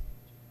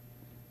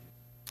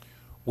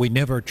 We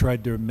never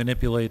tried to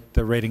manipulate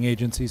the rating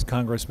agencies,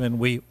 Congressman.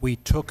 We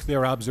took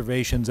their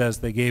observations as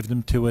they gave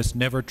them to us,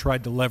 never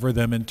tried to lever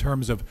them in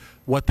terms of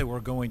what they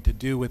were going to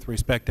do with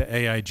respect to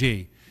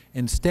AIG.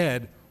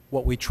 Instead,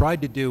 what we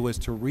tried to do was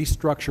to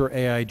restructure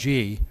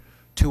AIG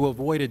to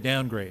avoid a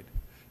downgrade.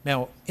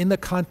 Now, in the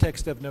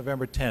context of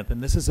November 10th,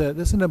 and this is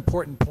an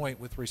important point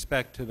with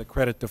respect to the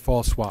credit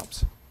default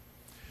swaps,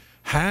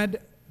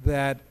 had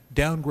that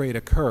downgrade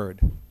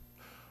occurred,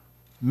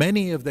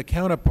 many of the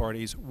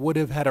counterparties would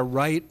have had a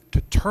right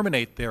to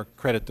terminate their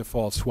credit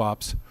default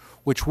swaps,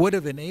 which would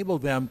have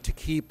enabled them to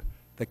keep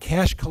the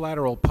cash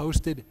collateral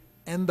posted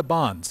and the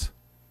bonds.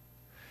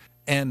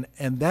 And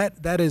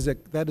that is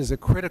a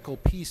critical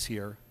piece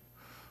here,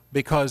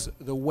 because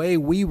the way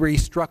we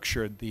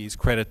restructured these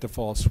credit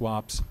default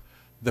swaps,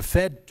 the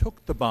Fed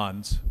took the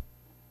bonds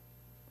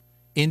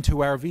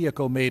into our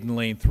vehicle Maiden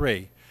Lane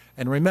 3.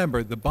 And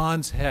remember, the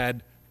bonds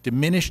had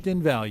diminished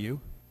in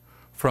value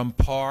from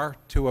par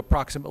to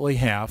approximately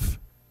half,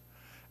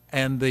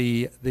 and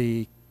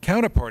the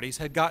counterparties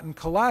had gotten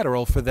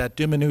collateral for that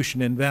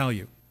diminution in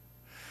value.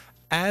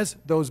 As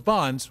those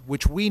bonds,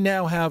 which we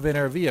now have in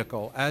our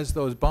vehicle, as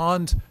those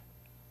bonds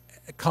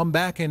come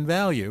back in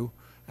value,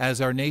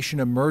 as our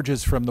nation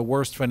emerges from the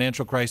worst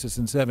financial crisis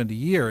in 70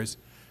 years,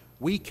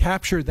 we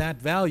capture that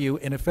value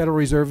in a Federal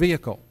Reserve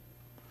vehicle.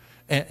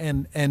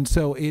 And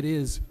so it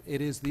is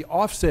the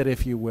offset,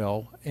 if you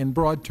will, in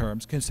broad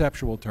terms,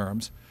 conceptual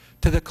terms,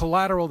 to the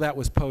collateral that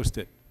was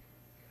posted.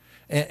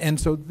 And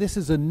so this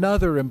is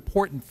another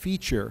important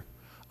feature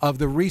of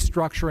the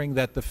restructuring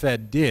that the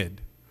Fed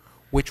did,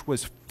 which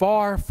was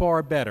far,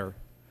 far better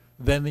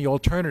than the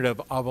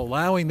alternative of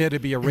allowing there to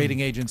be a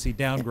rating agency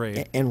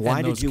downgrade and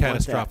why those did you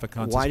catastrophic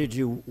consequences. Why did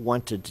you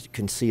want to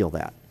conceal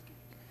that?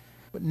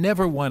 But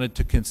never wanted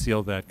to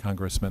conceal that,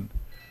 Congressman.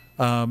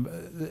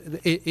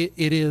 It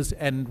is,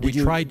 and we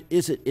tried.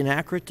 Is it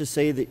inaccurate to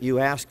say that you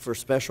asked for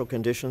special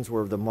conditions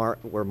where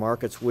where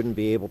markets wouldn't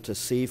be able to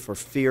see for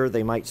fear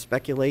they might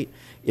speculate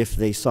if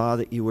they saw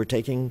that you were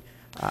taking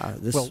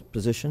this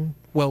position?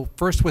 Well,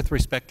 first with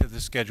respect to the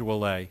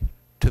Schedule A,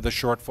 to the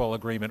shortfall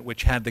agreement,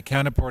 which had the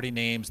counterparty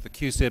names, the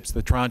QSIPs,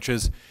 the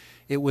tranches,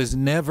 it was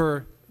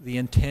never the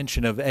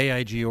intention of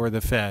AIG or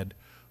the Fed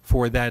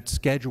for that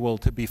schedule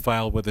to be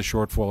filed with a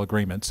shortfall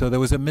agreement. So there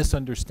was a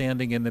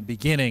misunderstanding in the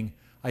beginning,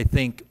 I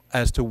think,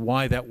 as to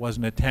why that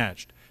wasn't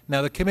attached.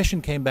 Now the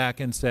Commission came back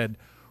and said,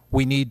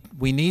 we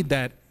need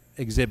that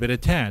exhibit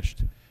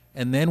attached.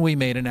 And then we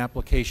made an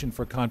application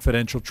for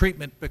confidential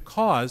treatment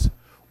because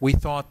we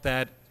thought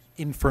that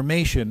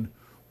information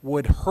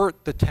would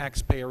hurt the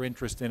taxpayer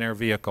interest in our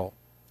vehicle.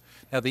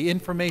 Now the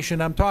information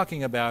I'm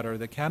talking about are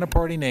the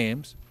counterparty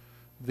names,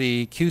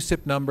 the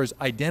QSIP numbers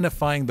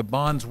identifying the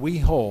bonds we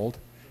hold,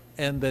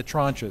 and the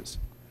tranches.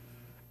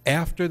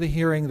 After the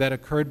hearing that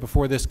occurred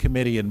before this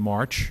committee in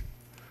March,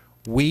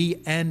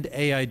 we and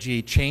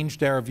AIG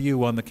changed our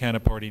view on the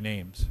counterparty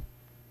names.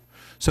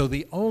 So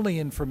the only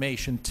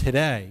information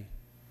today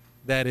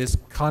that is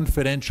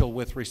confidential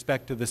with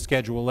respect to the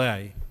Schedule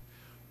A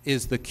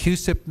is the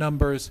QSIP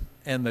numbers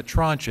and the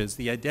tranches,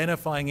 the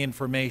identifying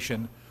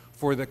information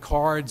for the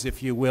cards,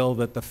 if you will,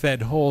 that the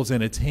Fed holds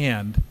in its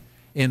hand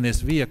in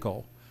this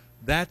vehicle.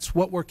 That's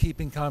what we're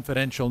keeping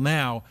confidential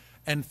now,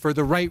 and for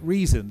the right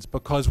reasons,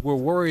 because we're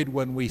worried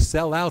when we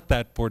sell out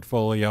that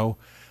portfolio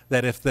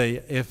that if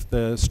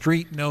the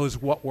street knows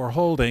what we're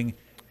holding,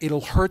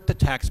 it'll hurt the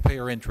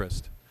taxpayer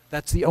interest.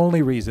 That's the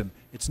only reason.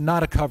 It's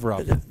not a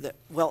cover-up.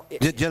 Well,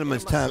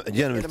 gentleman's time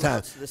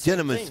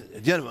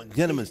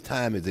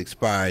is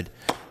expired.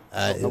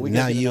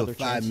 Now yield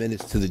 5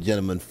 minutes to the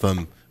gentleman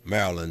from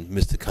Maryland,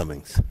 Mr.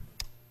 Cummings.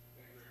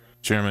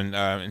 Chairman,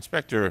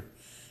 Inspector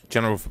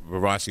General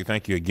Borowski,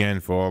 thank you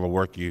again for all the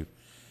work you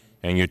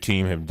and your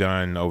team have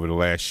done over the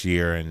last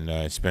year, and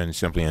it's been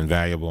simply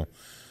invaluable.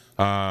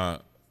 One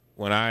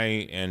when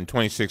I and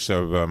 26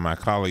 of my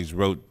colleagues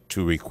wrote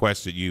to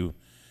request that you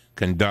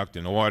conduct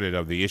an audit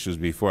of the issues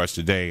before us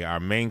today, our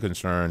main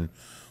concern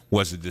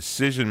was the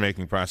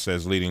decision-making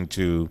process leading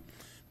to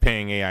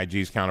paying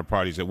AIG's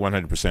counterparties at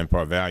 100%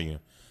 par value.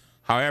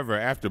 However,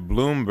 after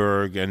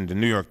Bloomberg and the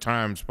New York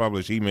Times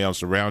published emails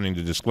surrounding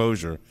the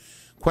disclosure,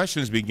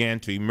 questions began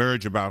to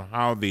emerge about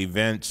how the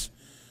events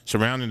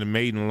surrounding the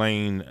Maiden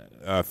Lane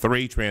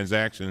 3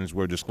 transactions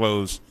were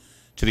disclosed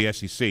to the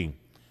SEC.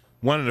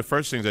 One of the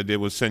first things I did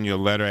was send you a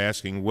letter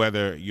asking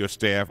whether your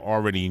staff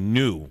already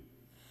knew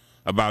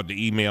about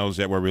the emails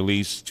that were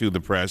released to the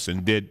press,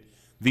 and did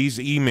these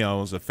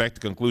emails affect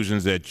the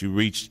conclusions that you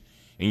reached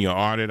in your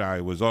audit?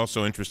 I was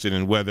also interested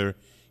in whether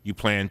you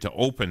plan to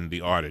open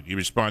the audit. You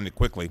responded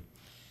quickly,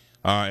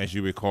 as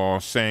you recall,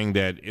 saying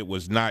that it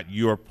was not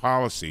your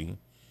policy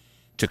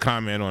to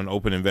comment on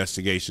open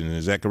investigation.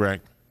 Is that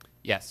correct?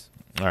 Yes.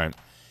 All right.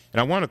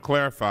 And I want to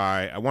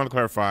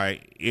clarify,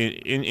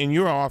 in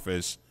your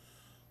office,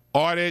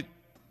 audit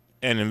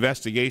and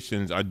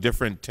investigations are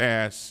different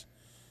tasks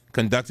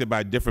conducted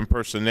by different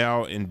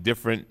personnel in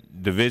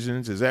different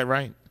divisions. Is that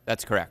right?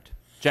 That's correct,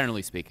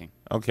 generally speaking.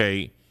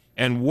 Okay.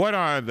 And what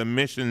are the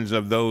missions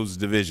of those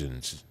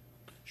divisions?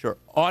 Sure.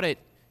 Audit,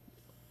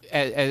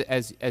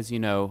 as you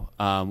know,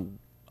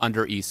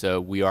 under ESA,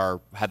 we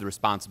have the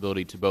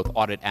responsibility to both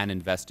audit and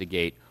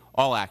investigate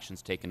all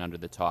actions taken under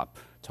the TARP.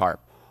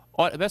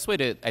 The best way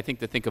to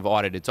think of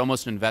audit, it's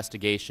almost an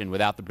investigation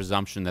without the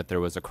presumption that there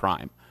was a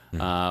crime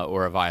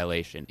or a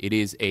violation. It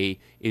is a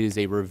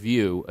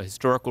review, a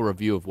historical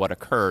review of what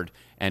occurred,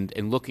 and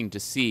looking to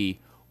see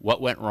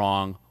what went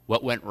wrong,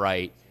 what went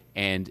right,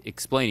 and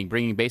explaining,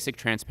 bringing basic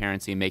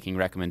transparency and making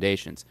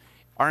recommendations.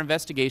 Our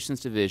investigations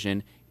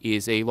division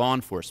is a law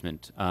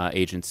enforcement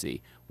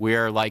agency.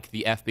 We're like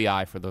the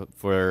FBI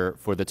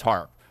for the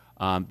TARP.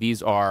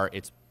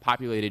 It's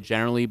populated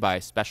generally by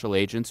special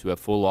agents who have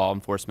full law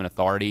enforcement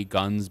authority,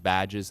 guns,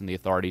 badges, and the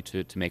authority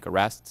to make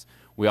arrests.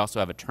 We also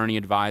have attorney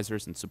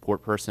advisors and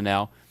support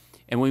personnel.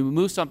 And when we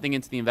move something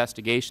into the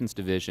investigations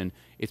division,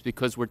 it's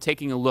because we're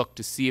taking a look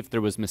to see if there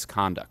was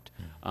misconduct.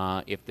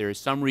 If there is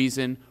some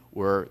reason,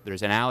 or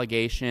there's an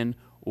allegation,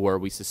 or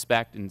we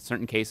suspect in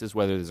certain cases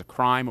whether there's a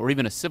crime or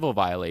even a civil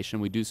violation,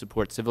 we do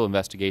support civil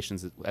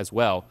investigations as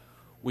well,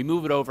 we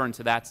move it over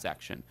into that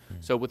section.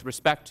 So with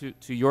respect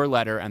to your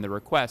letter and the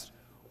request,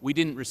 we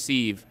didn't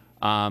receive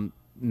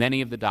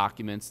many of the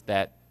documents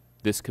that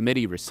this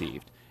committee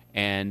received,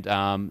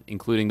 and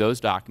including those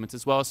documents,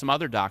 as well as some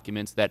other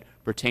documents that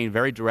pertain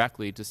very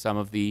directly to some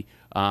of the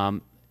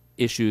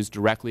issues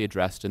directly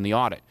addressed in the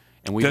audit.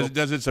 And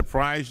does it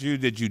surprise you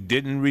that you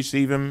didn't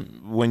receive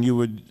them when you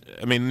would,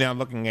 I mean, now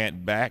looking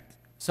back?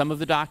 Some of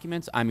the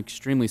documents I'm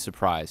extremely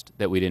surprised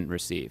that we didn't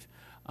receive.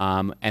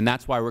 And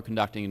that's why we're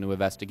conducting a new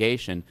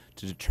investigation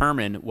to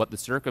determine what the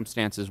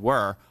circumstances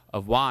were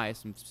of why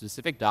some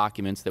specific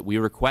documents that we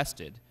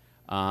requested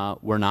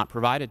were not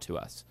provided to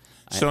us.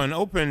 So an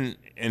open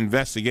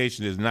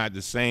investigation is not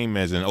the same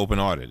as an open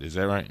audit, is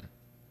that right?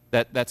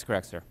 That's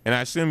correct, sir. And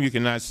I assume you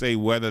cannot say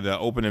whether the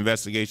open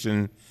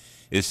investigation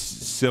is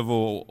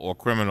civil or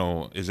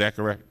criminal, is that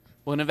correct?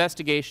 Well, an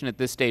investigation at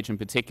this stage in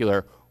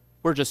particular,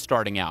 we're just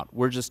starting out.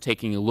 We're just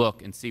taking a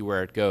look and see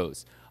where it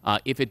goes.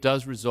 If it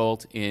does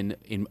result in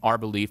our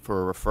belief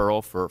for a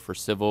referral for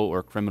civil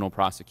or criminal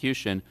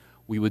prosecution,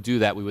 we would do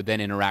that. We would then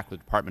interact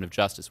with the Department of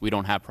Justice. We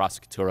don't have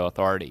prosecutorial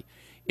authority.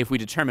 If we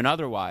determine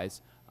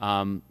otherwise,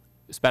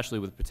 especially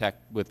with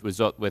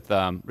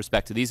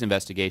respect to these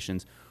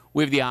investigations,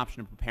 we have the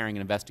option of preparing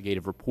an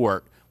investigative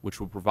report, which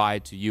will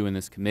provide to you and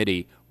this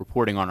committee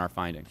reporting on our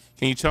findings.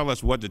 Can you tell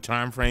us what the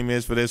time frame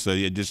is for this, or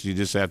you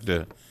just have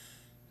to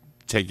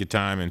take your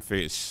time and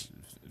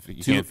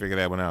you can't figure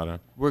that one out, huh?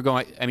 We're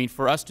going, I mean,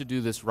 for us to do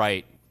this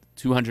right,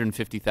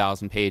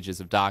 250,000 pages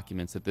of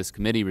documents that this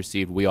committee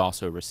received, we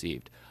also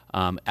received.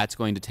 That's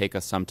going to take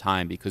us some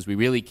time because we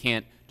really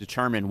can't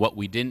determine what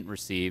we didn't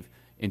receive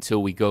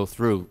until we go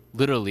through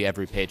literally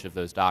every page of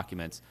those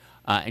documents.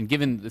 And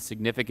given the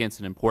significance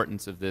and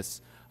importance of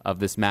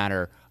this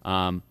matter,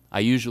 I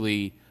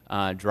usually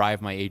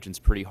drive my agents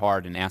pretty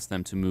hard and ask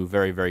them to move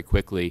very, very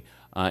quickly.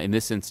 In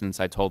this instance,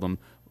 I told them,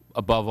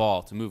 above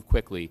all, to move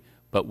quickly,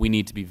 but we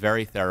need to be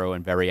very thorough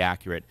and very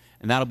accurate.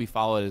 And that will be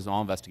followed, as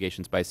all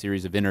investigations, by a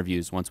series of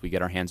interviews once we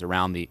get our hands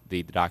around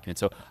the document.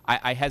 So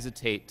I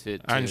hesitate to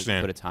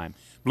put a time.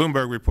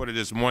 Bloomberg reported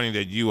this morning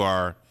that you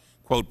are,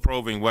 quote,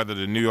 probing whether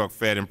the New York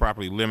Fed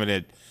improperly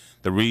limited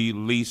the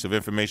release of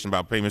information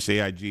about payments to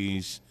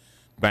AIG's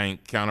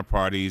bank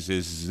counterparties.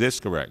 Is this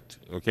correct?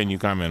 Or can you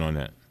comment on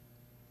that?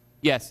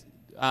 Yes.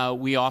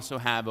 We also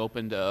have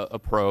opened a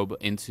probe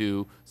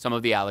into some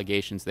of the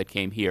allegations that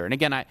came here. And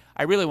again,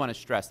 I really want to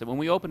stress that when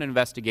we open an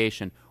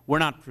investigation, we're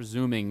not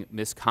presuming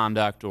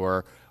misconduct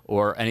or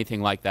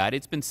anything like that.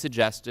 It's been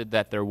suggested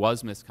that there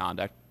was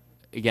misconduct.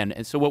 Again,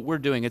 and so what we're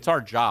doing, it's our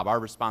job, our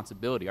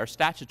responsibility, our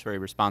statutory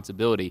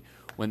responsibility,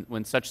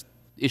 when such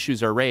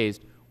issues are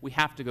raised, we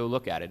have to go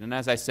look at it. And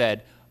as I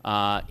said,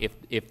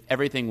 if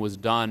everything was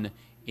done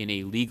in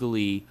a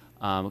legally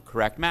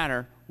correct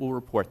manner, we'll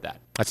report that.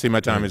 I see my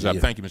time is up.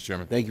 Thank you, Mr.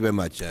 Chairman. Thank you very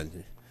much.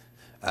 And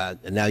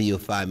now you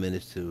have 5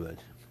 minutes to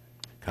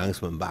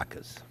Congressman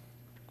Bacchus.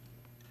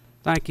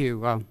 Thank you.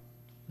 Mr.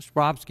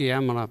 Brofsky,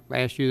 I'm going to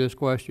ask you this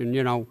question.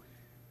 You know,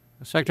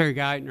 Secretary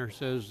Geithner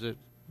says that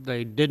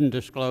they didn't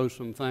disclose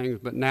some things,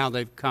 but now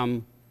they've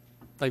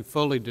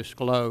fully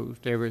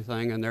disclosed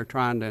everything, and they're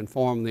trying to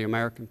inform the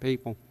American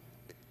people.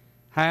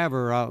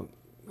 However,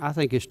 I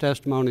think his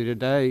testimony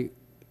today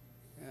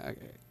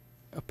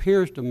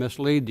appears to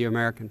mislead the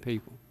American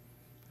people.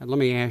 And let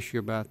me ask you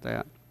about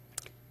that.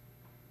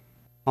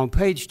 On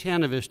page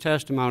 10 of his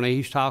testimony,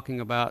 he's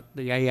talking about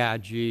the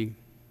AIG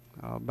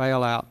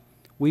bailout.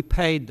 We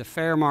paid the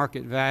fair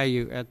market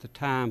value at the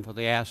time for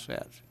the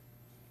assets.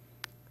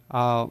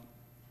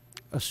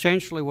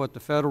 Essentially what the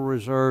Federal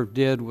Reserve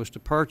did was to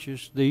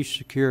purchase these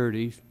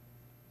securities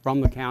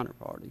from the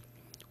counterparty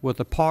with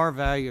a par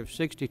value of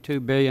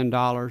 $62 billion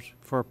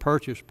for a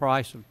purchase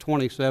price of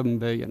 $27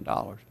 billion.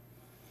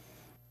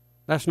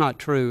 That's not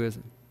true, is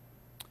it?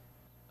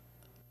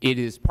 It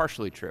is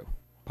partially true.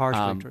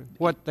 Partially true.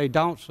 What they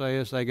don't say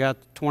is they got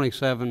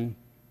 $27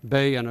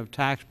 billion of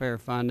taxpayer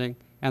funding,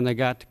 and they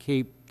got to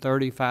keep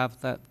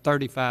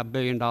 $35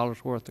 billion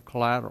worth of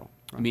collateral.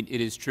 Right? I mean,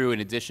 it is true, in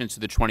addition to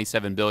the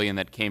 $27 billion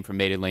that came from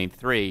Maiden Lane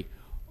 3,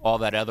 all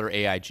that other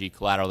AIG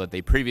collateral that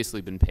they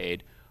previously been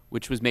paid,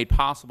 which was made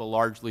possible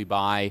largely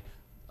by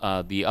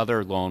the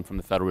other loan from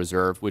the Federal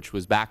Reserve, which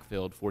was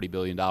backfilled $40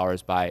 billion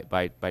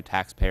by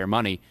taxpayer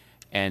money.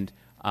 And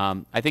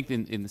I think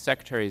in the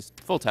Secretary's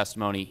full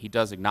testimony, he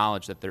does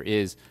acknowledge that there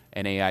is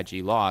an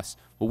AIG loss.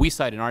 What we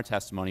cite in our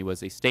testimony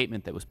was a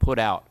statement that was put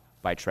out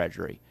by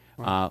Treasury,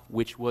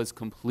 which was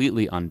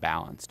completely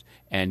unbalanced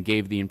and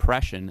gave the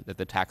impression that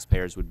the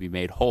taxpayers would be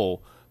made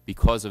whole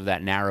because of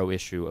that narrow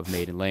issue of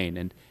Maiden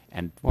Lane.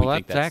 And well, we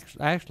think that's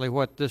actually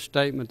what this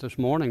statement this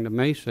morning to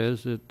me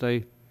says, that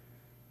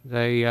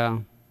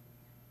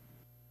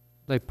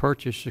they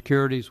purchased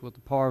securities with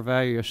a par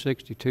value of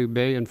 $62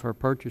 billion for a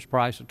purchase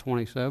price of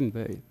 $27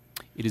 billion.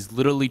 It is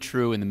literally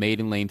true in the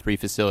Maiden Lane 3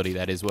 facility.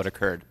 That is what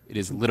occurred. It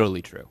is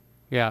literally true.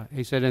 Yeah,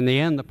 he said in the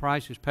end the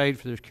prices paid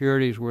for the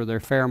securities were their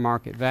fair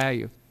market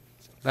value.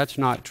 That's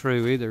not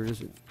true either,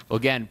 is it? Well,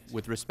 again,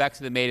 with respect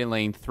to the Maiden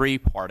Lane 3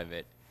 part of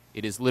it,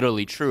 it is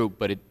literally true,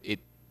 but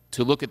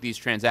to look at these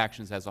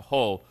transactions as a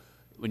whole,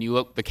 when you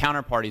look, the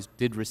counterparties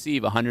did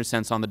receive 100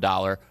 cents on the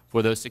dollar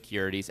for those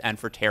securities and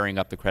for tearing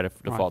up the credit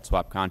default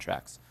swap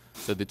contracts.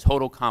 So the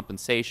total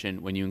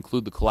compensation, when you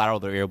include the collateral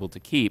they were able to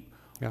keep,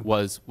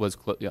 was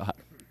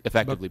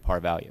effectively par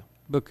value.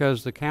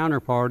 Because the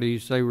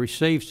counterparties, they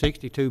received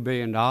 $62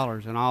 billion,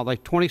 and all they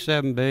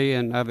 $27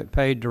 billion of it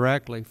paid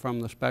directly from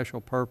the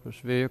special purpose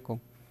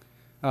vehicle.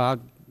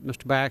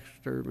 Mr.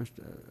 Baxter,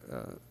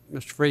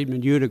 Mr.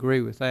 Friedman, you'd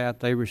agree with that.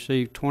 They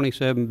received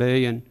 $27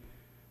 billion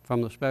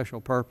from the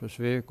special purpose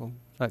vehicle.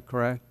 Is that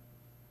correct?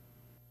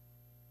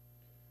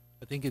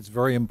 I think it's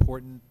very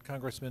important,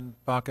 Congressman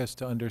Bacchus,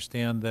 to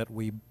understand that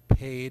we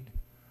paid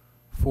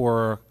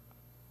for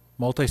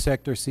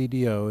multi-sector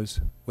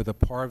CDOs with a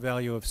par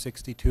value of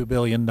 $62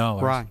 billion.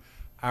 Right.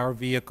 Our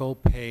vehicle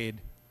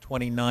paid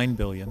 $29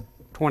 billion.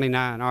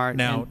 29, all right.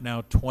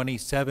 Now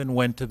 27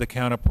 went to the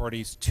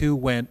counterparties, 2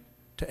 went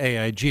to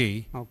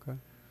AIG. Okay.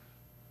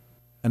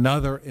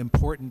 Another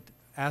important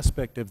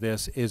aspect of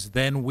this is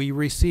then we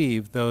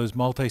received those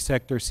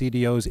multi-sector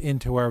CDOs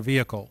into our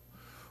vehicle.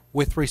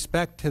 With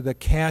respect to the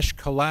cash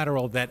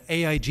collateral that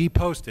AIG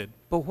posted,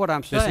 but what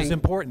I'm saying, this is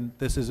important.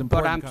 This is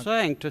important. But I'm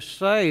saying to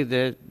say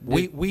that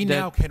we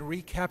now can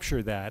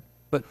recapture that,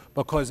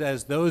 because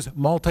as those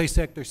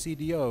multi-sector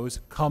CDOs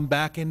come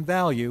back in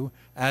value,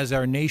 as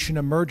our nation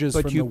emerges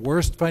from the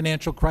worst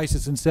financial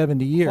crisis in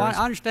 70 years. Well,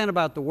 I understand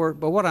about the work,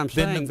 but what I'm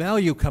saying, then the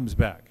value comes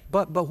back.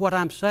 But what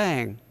I'm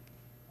saying,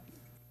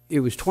 it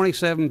was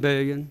 $27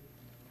 billion,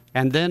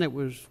 and then it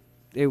was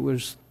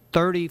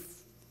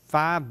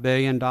 $35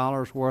 billion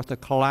worth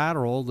of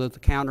collateral that the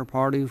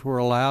counterparties were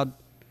allowed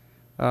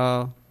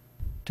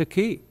to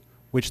keep.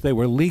 Which they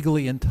were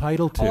legally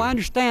entitled to. Oh, I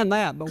understand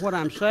that, but what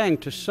I'm saying,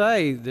 to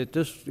say that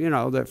this, you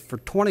know, that for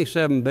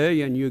 $27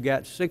 billion you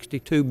got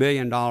 $62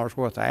 billion worth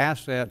of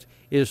assets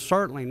is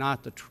certainly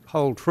not the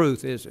whole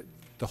truth, is it?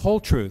 The whole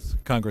truth,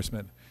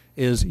 Congressman,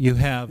 is you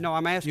have. No,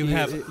 I'm asking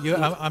you.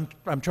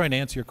 I'm trying to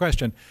answer your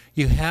question.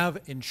 You have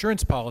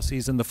insurance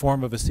policies in the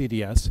form of a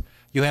CDS.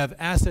 You have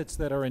assets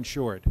that are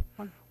insured.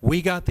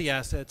 We got the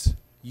assets.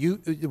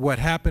 What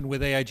happened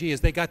with AIG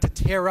is they got to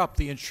tear up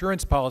the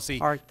insurance policy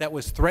that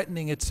was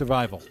threatening its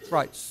survival.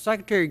 Right,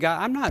 Secretary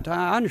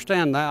I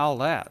understand all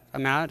that. I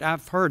mean,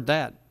 I've heard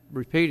that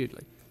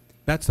repeatedly.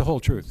 That's the whole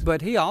truth.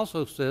 But he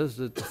also says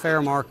that the fair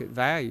market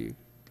value,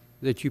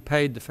 that you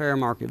paid the fair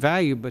market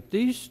value, but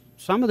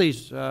some of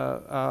these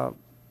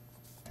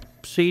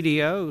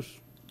CDOs,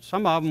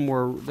 some of them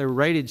were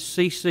rated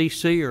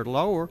CCC or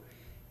lower,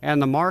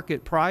 and the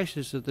market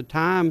prices at the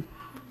time,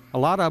 a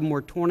lot of them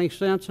were 20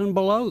 cents and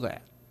below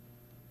that.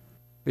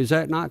 Is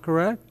that not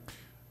correct?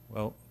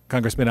 Well,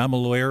 Congressman, I'm a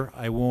lawyer.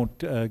 I won't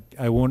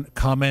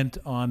comment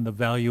on the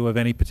value of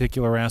any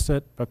particular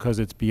asset because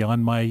it's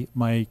beyond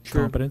my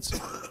competence.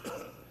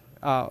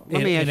 let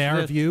me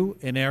ask you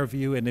this. In our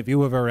view, and the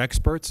view of our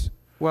experts,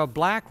 well,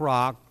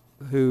 BlackRock,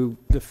 who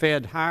the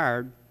Fed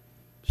hired,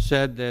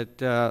 said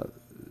that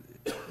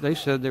they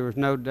said there was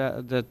no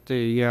doubt that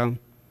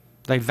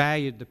they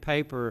valued the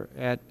paper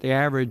at the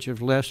average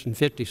of less than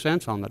 50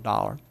 cents on the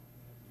dollar.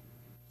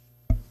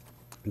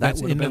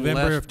 That's in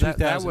November of 2008.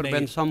 That would have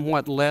been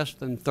somewhat less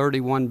than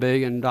 $31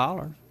 billion.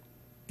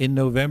 In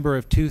November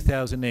of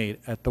 2008,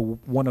 at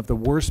one of the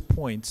worst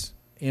points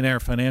in our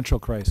financial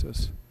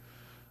crisis,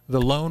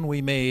 the loan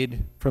we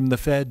made from the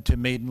Fed to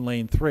Maiden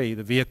Lane 3,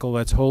 the vehicle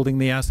that's holding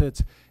the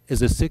assets,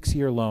 is a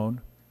 6-year loan,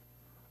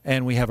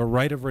 and we have a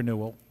right of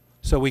renewal.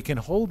 So we can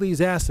hold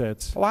these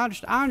assets. Well,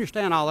 I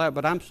understand all that,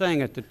 but I'm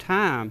saying at the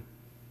time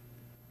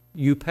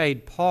you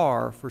paid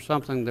par for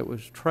something that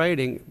was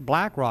trading.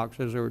 BlackRock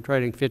says they were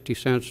trading 50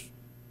 cents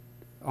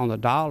on the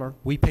dollar.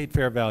 We paid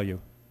fair value.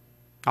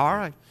 All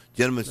right.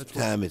 Gentleman's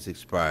time has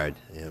expired.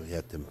 Yeah, we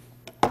have to.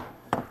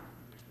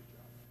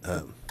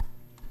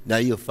 Now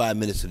you have 5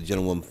 minutes to the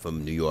gentlewoman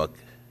from New York,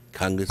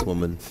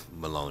 Congresswoman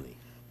Maloney.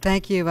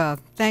 Thank you.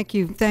 Thank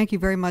you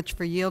very much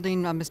for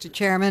yielding, Mr.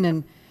 Chairman,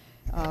 and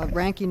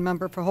Ranking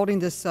Member for holding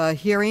this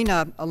hearing.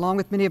 Along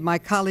with many of my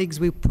colleagues,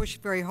 we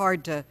pushed very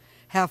hard to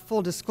have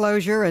full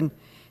disclosure,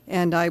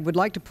 and I would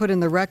like to put in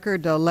the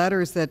record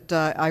letters that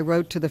I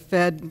wrote to the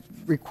Fed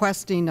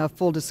requesting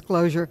full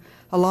disclosure,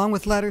 along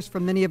with letters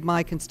from many of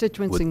my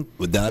constituents.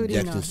 Without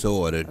objection, so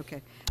ordered.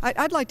 Okay.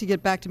 I'd like to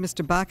get back to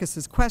Mr.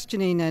 Backus's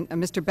questioning, and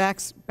Mr.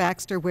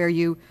 Baxter, where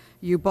you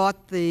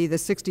bought the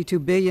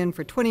 $62 billion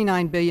for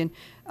 $29 billion.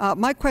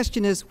 My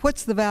question is,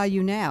 what's the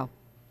value now?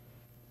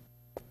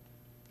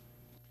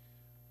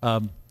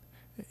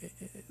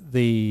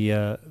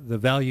 The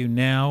value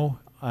now,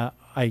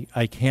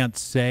 I can't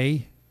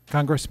say,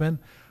 Congressman.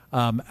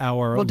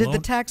 Well, did the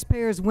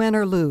taxpayers win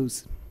or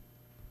lose?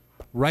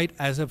 Right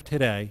as of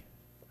today,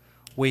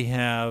 we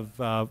have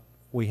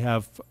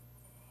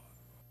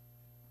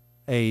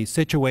a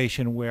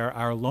situation where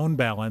our loan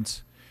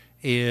balance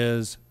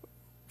is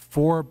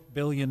 $4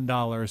 billion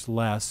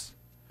less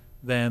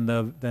than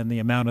the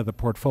amount of the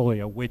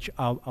portfolio, which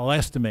I'll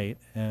estimate,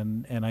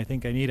 and I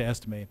think I need to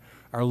estimate.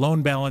 Our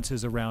loan balance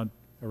is around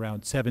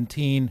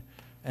 17,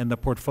 and the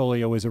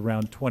portfolio is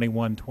around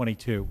 21,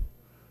 22.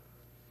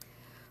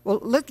 Well,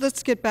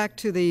 let's get back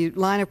to the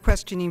line of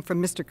questioning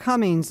from Mr.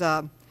 Cummings.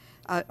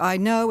 I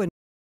know, and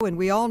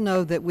we all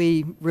know, that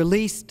we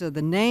released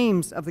the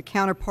names of the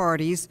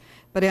counterparties,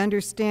 but I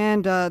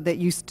understand that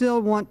you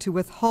still want to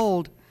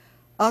withhold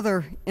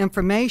other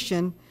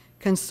information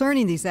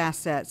concerning these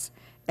assets.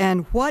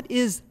 And what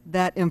is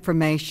that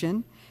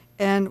information,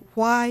 and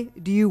why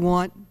do you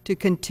want to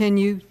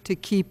continue to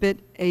keep it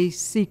a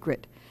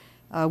secret?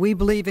 We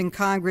believe in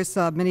Congress,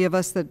 many of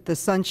us, that the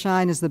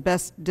sunshine is the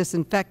best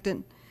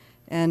disinfectant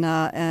and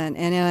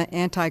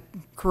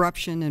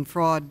anti-corruption and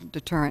fraud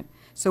deterrent.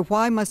 So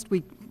why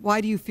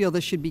do you feel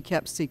this should be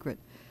kept secret?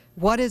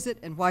 What is it,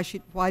 and why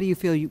do you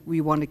feel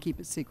we want to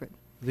keep it secret?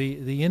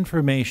 The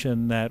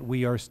information that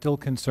we are still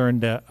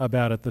concerned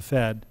about at the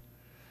Fed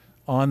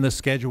on the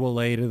Schedule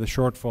A to the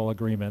shortfall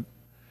agreement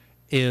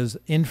is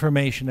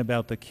information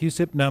about the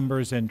CUSIP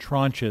numbers and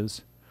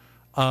tranches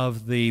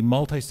of the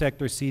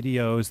multi-sector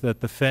CDOs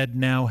that the Fed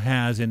now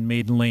has in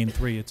Maiden Lane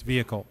 3, its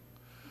vehicle.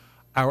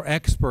 Our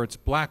experts,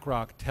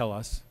 BlackRock, tell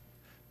us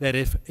that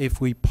if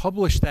we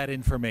publish that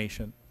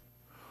information,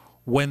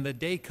 when the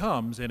day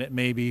comes, and it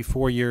may be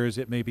 4 years,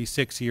 it may be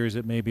 6 years,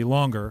 it may be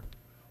longer,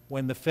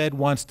 when the Fed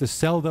wants to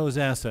sell those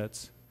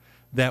assets,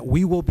 that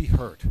we will be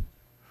hurt.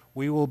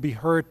 We will be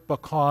hurt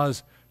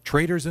because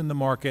traders in the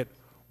market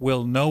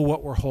will know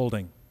what we're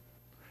holding.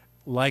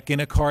 Like in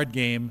a card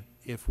game,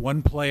 if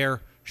one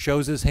player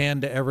shows his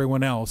hand to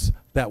everyone else,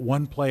 that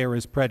one player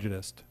is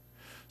prejudiced.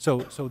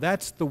 So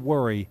that's the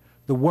worry.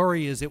 The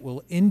worry is it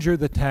will injure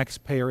the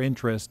taxpayer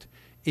interest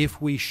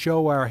if we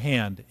show our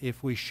hand,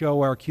 if we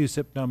show our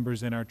CUSIP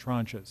numbers and our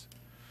tranches.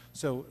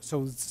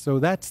 So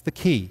that's the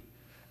key.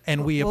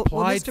 And we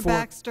applied Mr.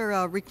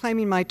 Baxter,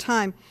 reclaiming my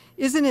time,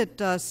 isn't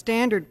it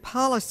standard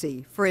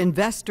policy for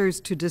investors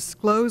to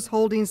disclose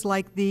holdings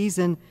like these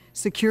in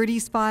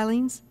securities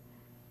filings?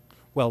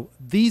 Well,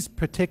 these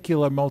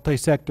particular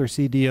multi-sector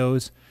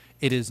CDOs,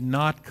 it is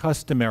not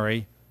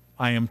customary,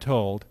 I am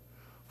told,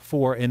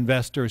 for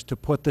investors to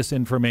put this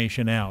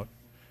information out.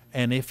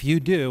 And if you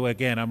do,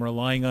 again, I'm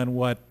relying on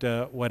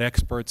what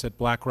experts at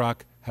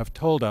BlackRock have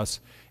told us,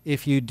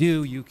 if you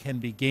do, you can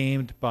be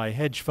gamed by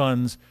hedge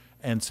funds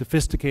and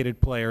sophisticated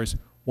players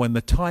when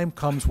the time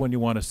comes when you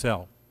want to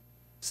sell.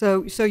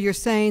 So you're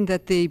saying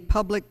that the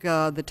public,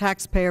 the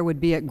taxpayer,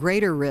 would be at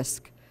greater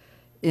risk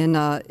in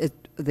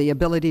the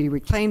ability to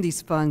reclaim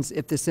these funds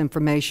if this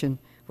information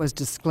was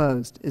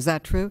disclosed. Is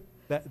that true?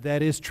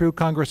 That is true,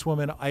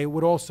 Congresswoman. I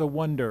would also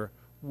wonder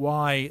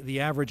why the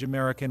average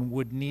American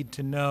would need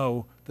to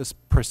know the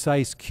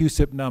precise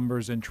CUSIP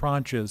numbers and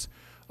tranches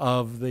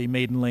of the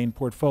Maiden Lane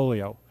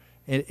portfolio.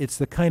 It's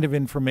the kind of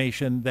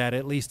information that,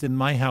 at least in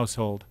my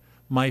household,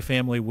 my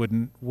family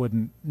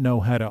wouldn't know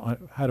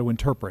how to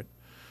interpret.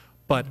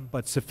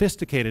 But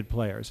sophisticated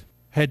players,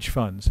 hedge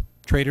funds,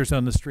 traders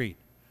on the street,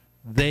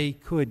 they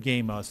could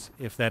game us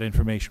if that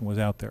information was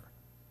out there.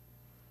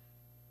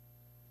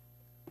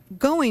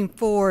 Going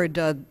forward,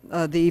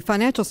 the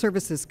Financial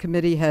Services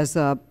Committee has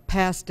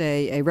passed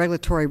a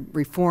regulatory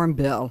reform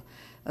bill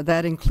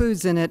that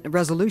includes in it a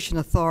resolution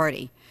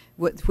authority,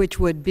 which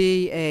would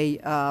be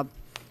a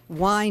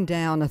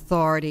wind-down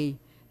authority,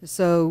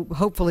 so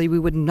hopefully we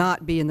would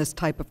not be in this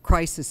type of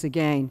crisis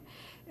again.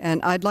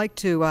 And I'd like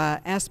to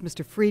ask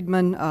Mr.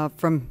 Friedman,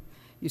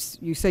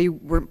 you say you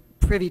were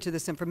privy to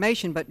this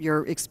information, but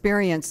your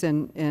experience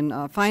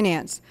in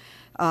finance,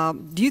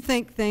 do you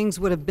think things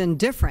would have been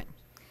different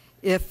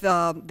if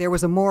there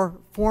was a more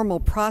formal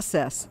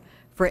process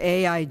for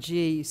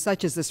AIG,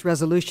 such as this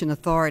resolution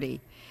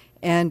authority?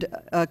 And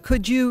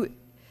could you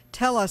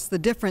tell us the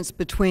difference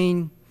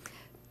between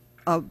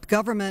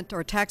government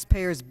or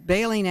taxpayers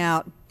bailing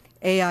out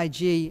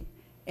AIG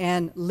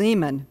and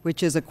Lehman,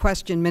 which is a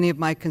question many of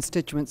my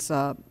constituents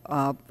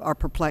are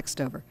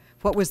perplexed over?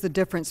 What was the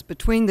difference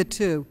between the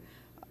two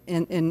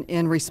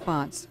in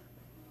response?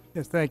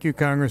 Yes, thank you,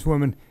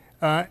 Congresswoman.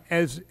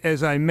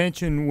 As I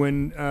mentioned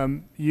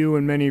when you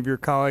and many of your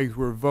colleagues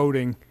were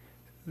voting,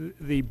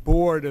 the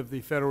board of the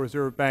Federal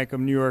Reserve Bank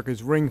of New York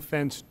is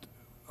ring-fenced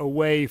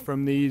away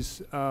from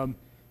these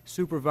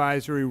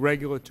supervisory,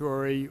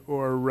 regulatory,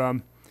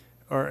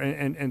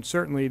 and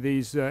certainly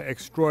these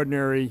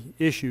extraordinary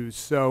issues.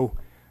 So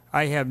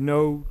I have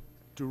no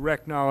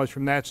direct knowledge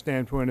from that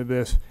standpoint of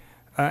this.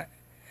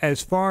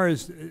 As far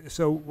as,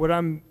 so what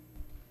I'm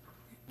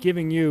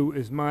giving you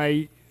is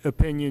my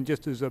opinion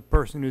just as a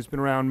person who's been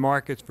around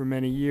markets for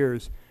many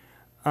years.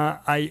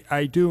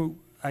 I do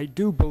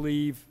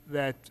believe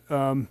that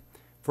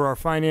for our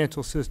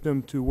financial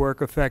system to work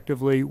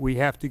effectively, we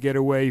have to get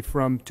away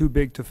from too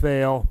big to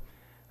fail,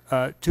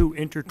 too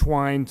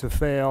intertwined to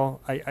fail.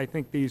 I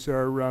think these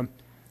are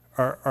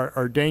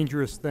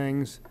dangerous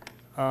things,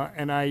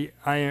 and I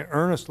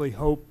earnestly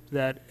hope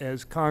that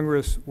as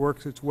Congress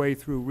works its way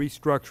through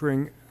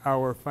restructuring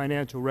our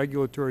financial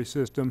regulatory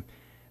system,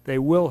 they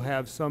will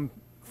have some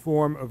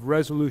form of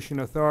resolution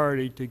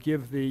authority to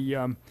give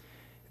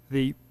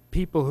the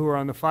people who are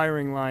on the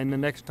firing line the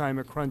next time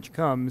a crunch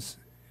comes,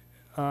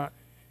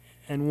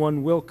 and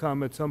one will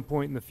come at some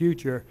point in the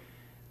future,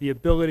 the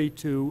ability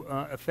to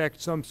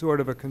effect some sort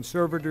of a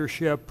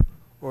conservatorship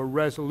or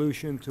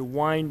resolution to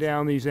wind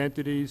down these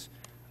entities.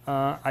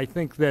 I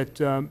think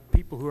that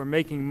people who are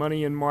making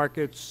money in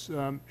markets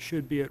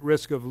should be at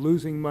risk of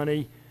losing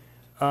money,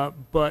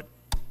 but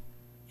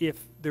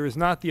if there is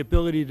not the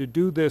ability to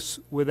do this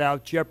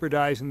without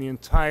jeopardizing the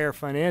entire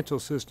financial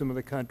system of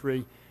the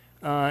country,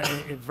 and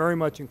very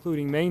much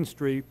including Main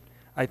Street,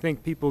 I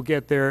think people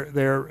get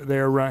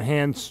their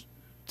hands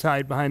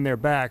tied behind their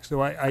back.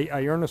 So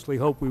I earnestly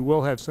hope we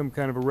will have some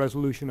kind of a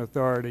resolution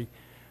authority.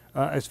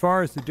 As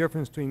far as the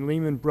difference between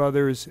Lehman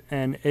Brothers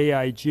and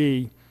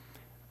AIG,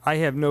 I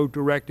have no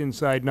direct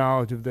inside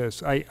knowledge of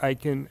this. I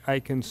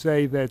can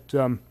say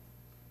that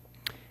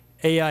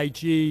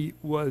AIG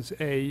was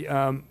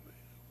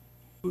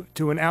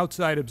to an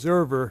outside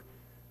observer,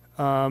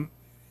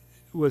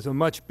 was a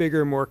much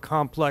bigger, more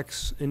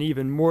complex, and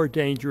even more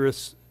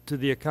dangerous to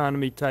the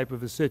economy type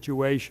of a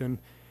situation.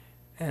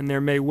 And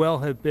there may well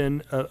have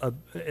been,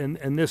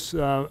 and this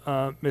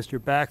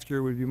Mr.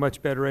 Baxter would be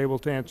much better able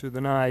to answer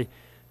than I,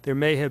 there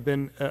may have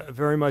been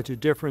very much a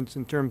difference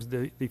in terms of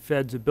the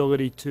Fed's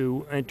ability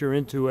to enter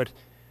into it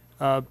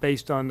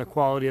based on the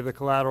quality of the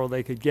collateral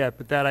they could get.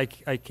 But that I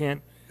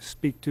can't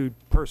speak to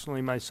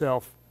personally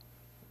myself.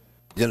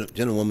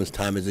 Gentlewoman's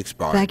time has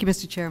expired. Thank you,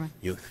 Mr. Chairman.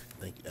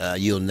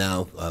 Yield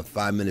now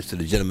 5 minutes to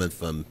the gentleman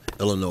from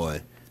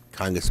Illinois,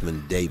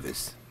 Congressman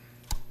Davis.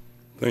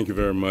 Thank you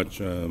very much,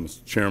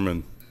 Mr.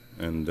 Chairman,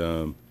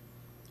 and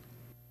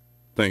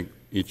thank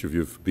each of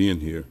you for being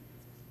here.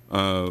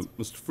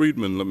 Mr.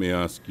 Friedman, let me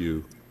ask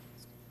you,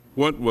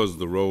 what was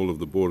the role of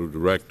the Board of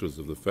Directors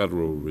of the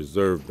Federal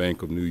Reserve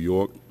Bank of New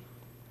York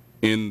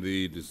in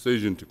the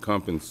decision to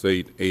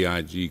compensate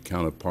AIG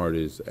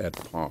counterparties at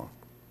par?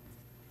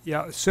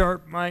 Yeah,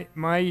 sir, my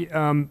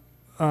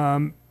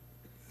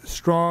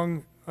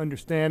strong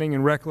understanding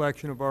and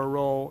recollection of our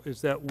role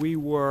is that we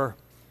were,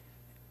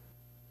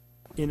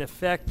 in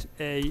effect,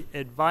 an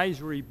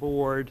advisory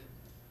board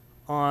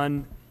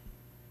on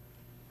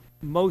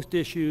most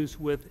issues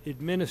with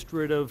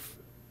administrative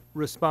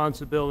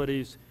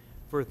responsibilities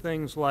for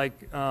things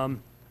like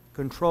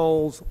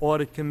controls,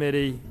 audit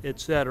committee, et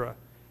cetera.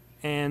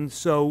 And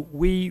so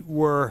we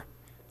were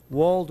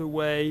walled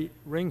away,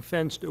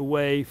 ring-fenced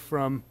away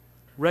from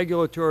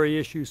regulatory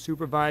issues,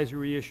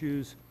 supervisory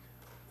issues,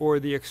 or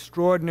the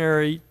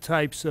extraordinary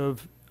types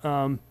of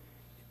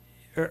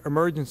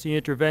emergency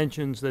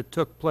interventions that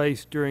took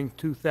place during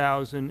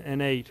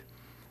 2008.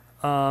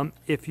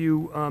 If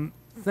you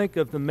think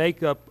of the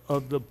makeup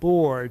of the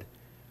board,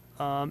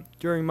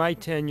 during my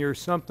tenure,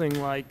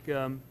 something like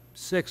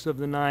 6 of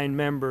the 9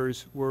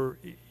 members were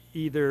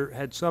either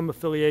had some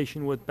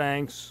affiliation with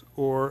banks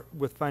or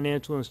with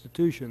financial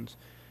institutions.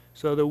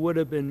 So there would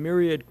have been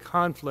myriad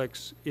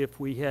conflicts if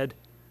we had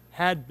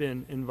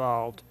been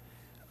involved.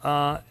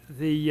 In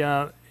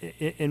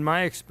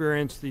my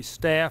experience, the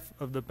staff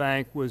of the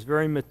bank was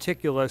very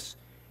meticulous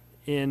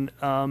in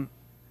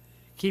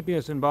keeping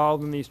us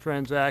involved in these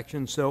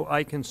transactions, so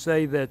I can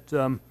say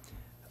that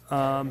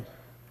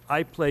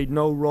I played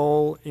no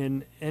role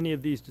in any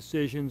of these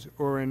decisions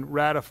or in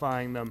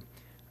ratifying them.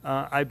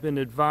 I've been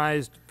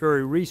advised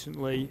very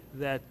recently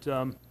that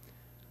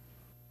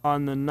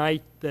on the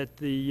night that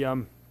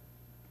the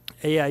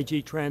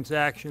AIG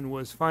transaction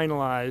was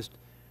finalized,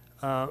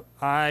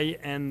 I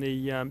and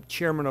the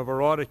chairman of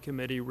our audit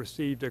committee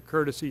received a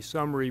courtesy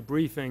summary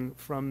briefing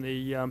from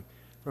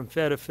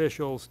Fed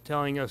officials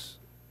telling us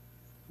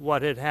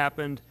what had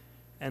happened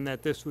and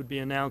that this would be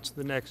announced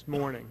the next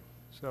morning.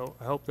 So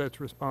I hope that's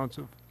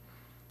responsive.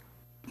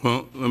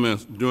 Well, let me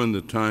ask, during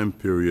the time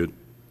period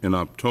in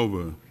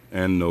October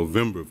and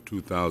November of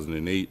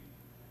 2008,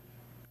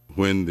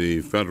 when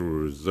the Federal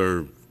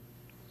Reserve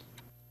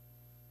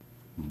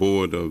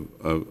Board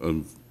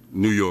of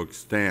New York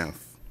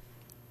staff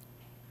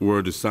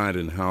were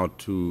deciding how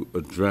to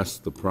address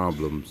the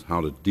problems,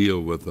 how to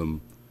deal with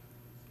them,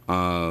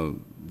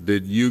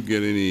 did you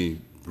get any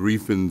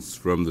briefings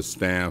from the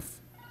staff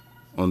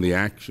on the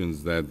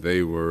actions that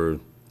they were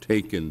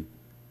taking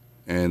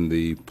and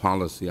the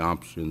policy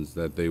options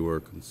that they were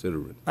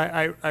considering?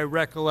 I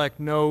recollect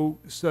no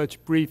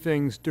such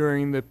briefings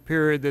during the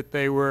period that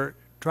they were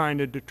trying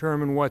to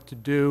determine what to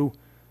do.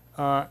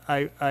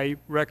 I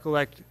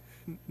recollect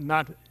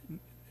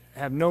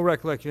have no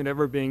recollection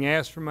ever being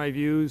asked for my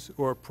views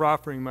or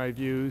proffering my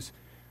views.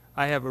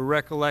 I have a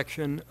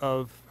recollection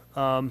of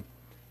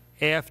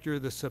after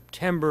the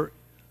September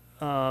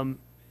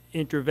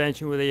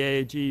intervention with the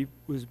AIG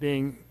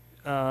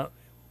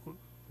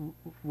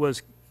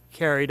was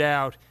carried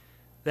out,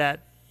 that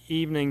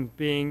evening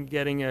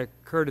getting a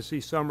courtesy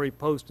summary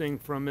posting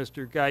from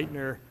Mr.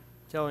 Geithner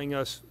telling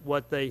us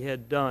what they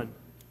had done,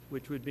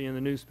 which would be in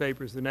the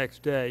newspapers the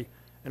next day.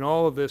 And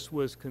all of this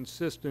was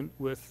consistent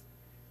with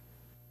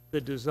the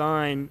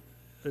design,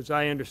 as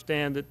I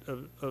understand it,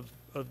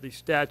 of the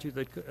statute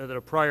that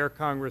a prior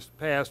Congress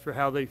passed for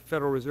how the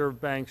Federal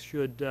Reserve banks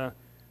should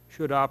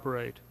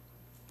operate.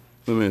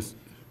 Let me ask,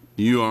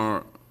 you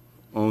are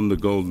on the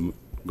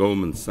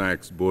Goldman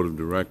Sachs Board of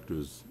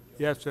Directors.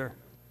 Yes, sir.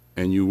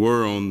 And you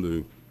were on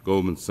the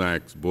Goldman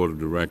Sachs Board of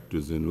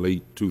Directors in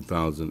late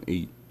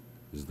 2008.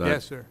 Is that?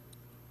 Yes, sir.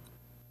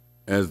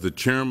 As the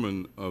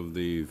chairman of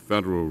the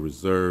Federal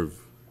Reserve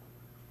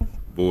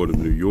Board of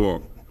New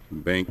York,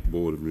 Bank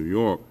Board of New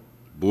York,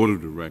 Board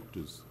of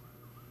Directors,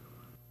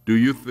 do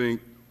you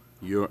think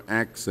your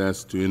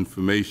access to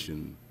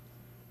information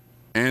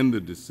and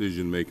the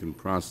decision-making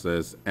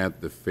process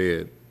at the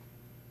Fed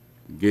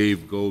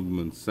gave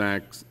Goldman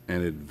Sachs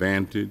an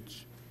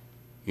advantage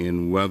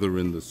in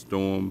weathering the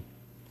storm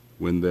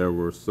when there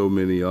were so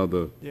many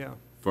other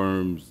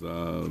firms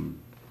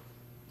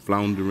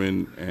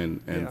floundering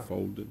and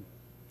folding?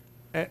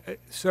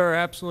 Sir,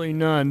 absolutely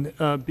none,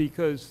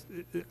 because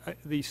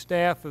the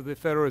staff of the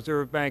Federal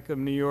Reserve Bank of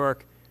New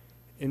York,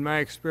 in my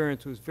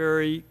experience, was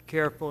very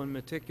careful and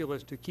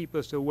meticulous to keep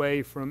us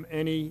away from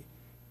any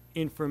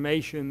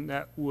information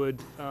that would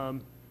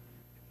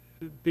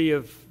be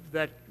of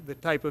the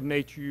type of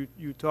nature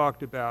you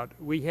talked about.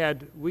 We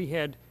had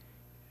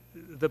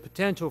the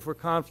potential for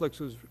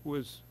conflicts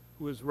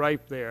was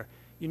ripe there.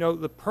 You know,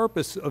 the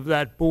purpose of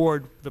that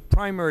board, the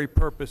primary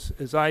purpose,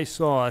 as I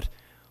saw it,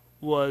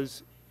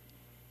 was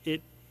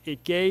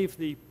it gave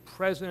the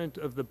president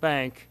of the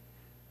bank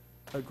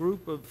a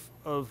group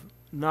of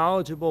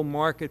knowledgeable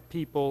market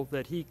people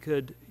that he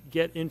could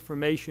get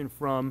information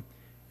from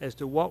as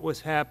to what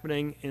was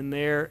happening in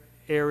their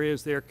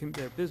areas, their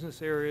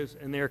business areas,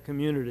 and their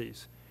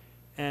communities.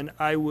 And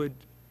I would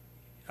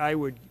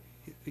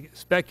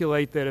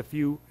speculate that if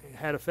you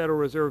had a Federal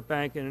Reserve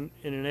Bank in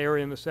an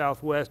area in the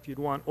Southwest, you'd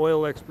want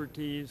oil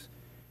expertise.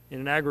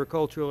 In an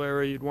agricultural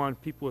area, you'd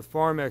want people with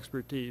farm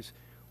expertise.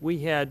 We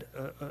had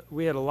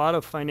a lot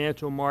of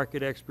financial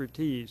market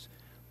expertise,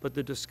 but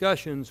the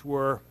discussions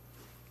were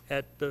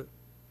at the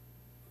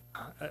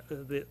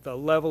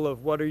level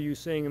of what are you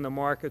seeing in the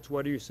markets,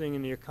 what are you seeing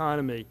in the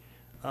economy.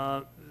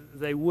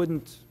 They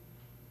wouldn't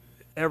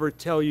ever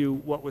tell you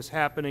what was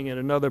happening at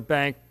another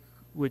bank,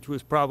 which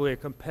was probably a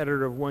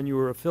competitor of one you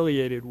were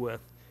affiliated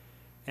with.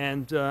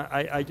 And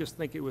I just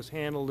think it was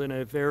handled in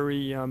a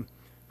very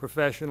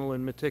professional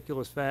and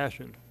meticulous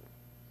fashion.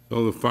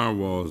 So the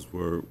firewalls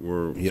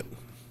were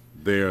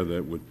there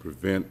that would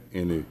prevent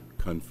any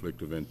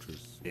conflict of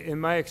interest? In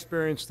my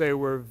experience, they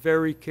were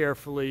very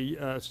carefully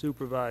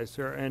supervised,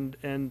 sir,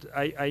 and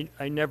I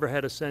never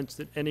had a sense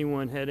that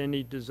anyone had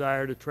any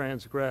desire to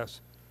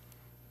transgress.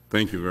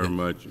 Thank you very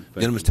much.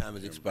 Gentleman's time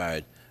has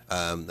expired.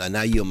 I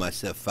now yield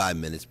myself 5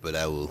 minutes, but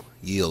I will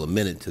yield a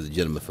minute to the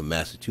gentleman from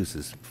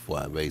Massachusetts before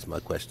I raise my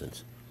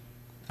questions.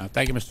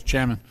 Thank you, Mr.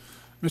 Chairman.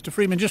 Mr.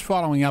 Friedman, just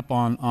following up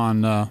on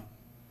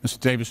Mr.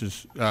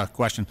 Davis's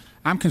question,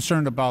 I'm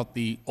concerned about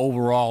the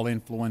overall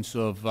influence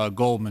of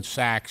Goldman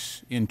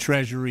Sachs in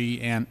Treasury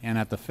and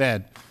at the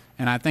Fed,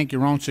 and I think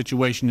your own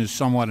situation is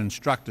somewhat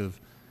instructive.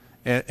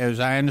 as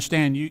I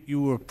understand,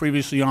 you were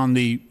previously on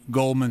the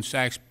Goldman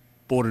Sachs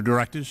Board of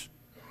Directors?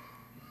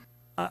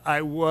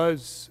 I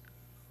was,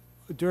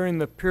 during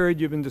the period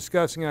you've been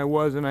discussing, I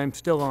was, and I'm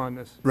still on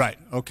this. Right,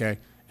 okay.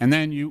 And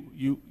then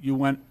you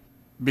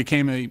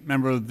became a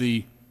member of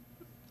the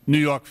New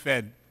York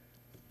Fed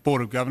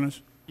Board of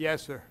Governors?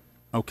 Yes, sir.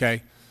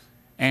 Okay.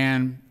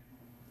 And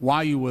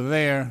while you were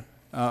there,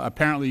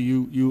 apparently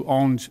you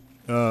owned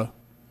a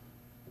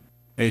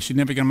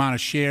significant amount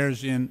of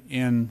shares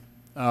in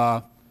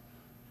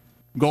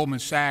Goldman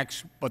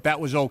Sachs, but that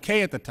was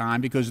okay at the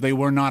time because they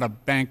were not a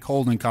bank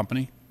holding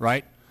company,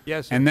 right?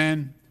 Yes, sir. And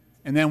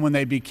then when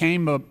they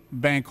became a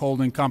bank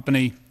holding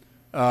company,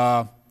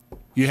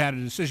 you had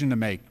a decision to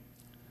make,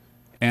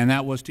 and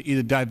that was to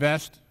either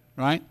divest,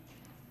 right,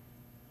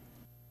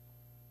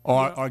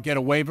 or get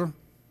a waiver.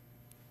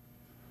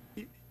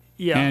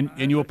 Yeah.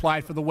 And you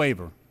applied for the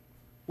waiver.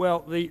 Well,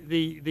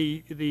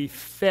 the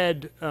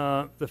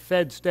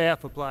Fed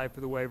staff applied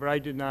for the waiver. I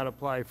did not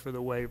apply for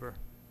the waiver.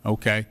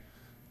 Okay.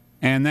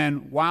 And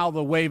then while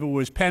the waiver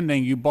was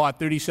pending, you bought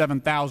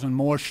 37,000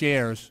 more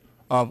shares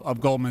of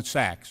Goldman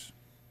Sachs.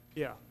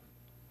 Yeah.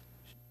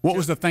 What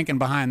was the thinking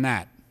behind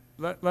that?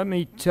 Let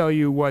me tell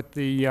you what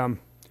the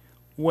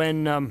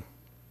when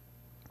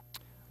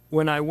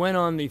I went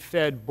on the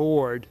Fed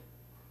board,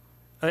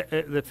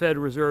 the Fed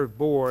Reserve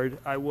Board,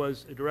 I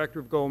was a director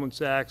of Goldman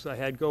Sachs. I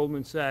had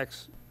Goldman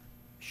Sachs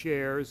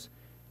shares,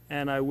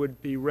 and I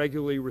would be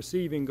regularly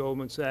receiving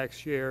Goldman Sachs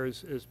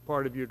shares as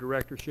part of your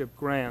directorship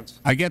grants.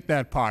 I get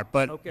that part,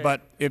 but Okay.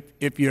 but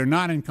if you're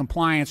not in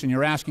compliance and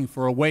you're asking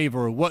for a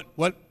waiver, what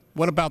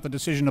about the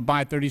decision to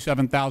buy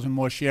 37,000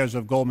 more shares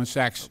of Goldman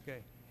Sachs? Okay.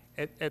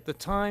 At the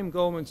time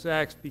Goldman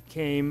Sachs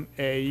became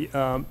a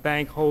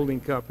bank holding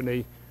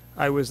company,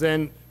 I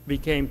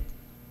became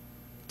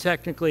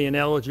technically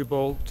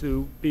ineligible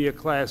to be a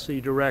Class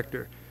C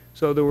director.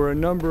 So there were a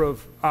number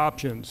of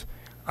options.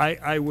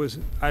 I was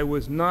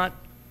not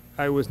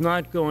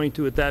going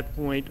to, at that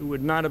point, it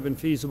would not have been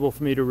feasible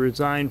for me to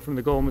resign from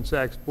the Goldman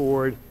Sachs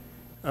board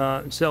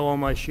and sell all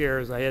my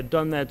shares. I had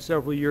done that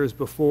several years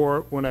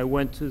before when I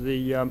went to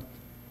the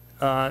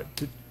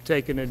to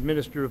take an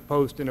administrative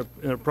post in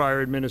a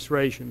prior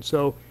administration.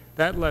 So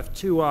that left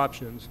two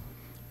options.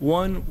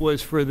 One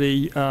was for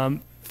the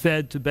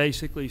Fed to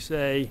basically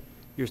say,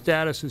 your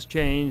status has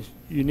changed,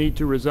 you need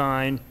to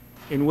resign,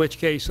 in which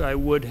case I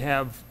would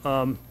have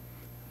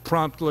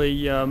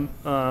promptly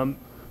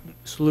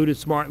saluted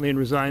smartly and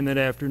resigned that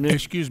afternoon.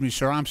 Excuse me,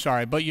 sir, I'm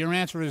sorry, but your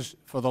answer is,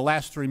 for the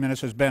last 3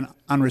 minutes, has been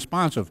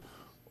unresponsive.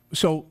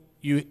 So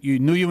you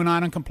knew you were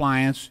not in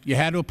compliance, you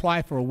had to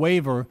apply for a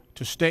waiver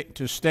to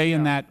stay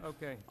in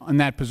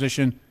that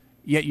position,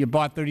 yet you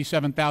bought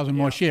 37,000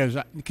 more shares.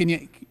 Can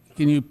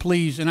you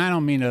please, and I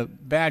don't mean to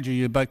badger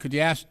you, but could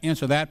you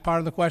answer that part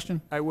of the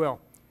question? I will.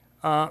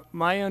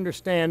 My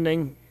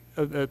understanding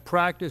of the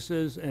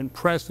practices and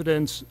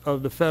precedents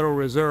of the Federal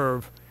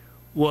Reserve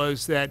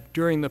was that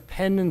during the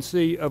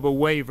pendency of a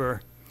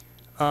waiver,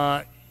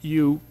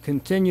 you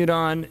continued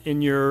on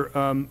in your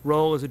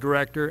role as a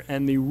director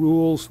and the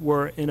rules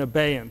were in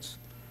abeyance.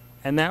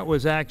 And that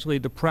was actually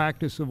the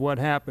practice of what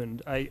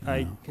happened.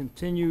 I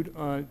continued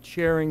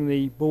chairing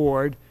the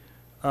board.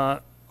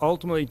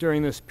 Ultimately,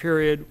 during this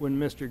period when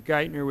Mr.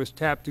 Geithner was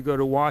tapped to go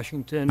to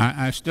Washington.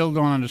 I still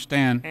don't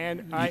understand.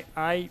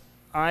 And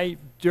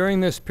during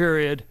this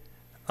period,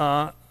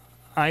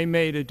 I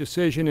made a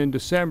decision in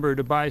December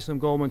to buy some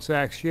Goldman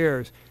Sachs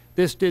shares.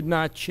 This did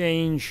not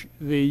change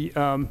the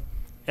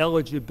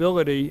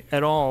eligibility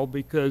at all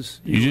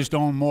because you just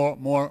own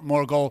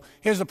more gold.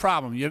 Here's the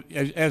problem: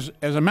 as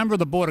a member of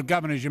the Board of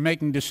Governors, you're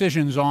making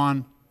decisions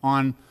on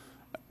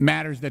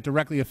matters that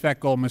directly affect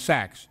Goldman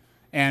Sachs,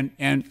 and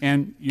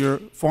you're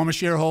former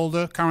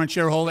shareholder, current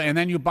shareholder, and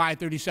then you buy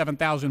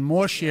 37,000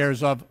 more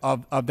shares of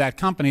that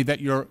company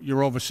that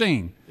you're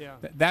overseeing.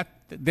 Yeah.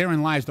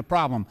 Therein lies the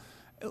problem.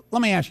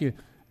 Let me ask you,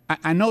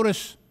 I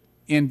notice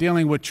in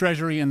dealing with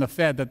Treasury and the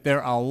Fed that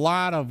there are a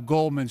lot of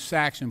Goldman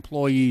Sachs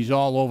employees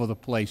all over the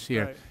place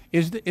here.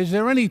 Right. Is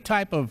there any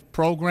type of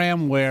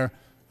program where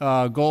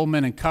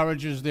Goldman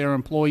encourages their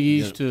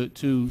employees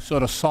to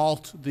sort of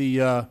salt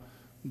the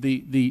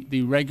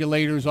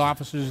regulators'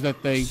 offices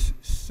that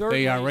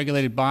they are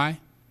regulated by?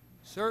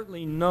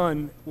 Certainly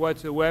none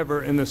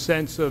whatsoever in the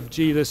sense of,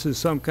 gee, this is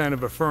some kind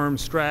of a firm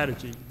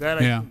strategy. That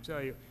I can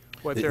tell you.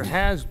 What there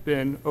has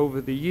been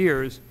over the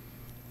years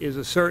is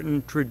a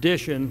certain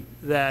tradition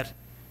that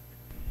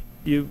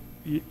you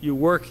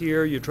work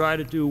here, you try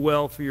to do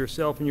well for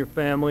yourself and your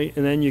family,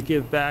 and then you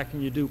give back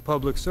and you do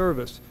public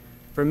service.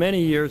 For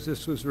many years,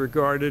 this was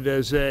regarded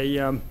as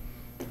a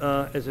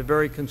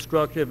very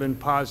constructive and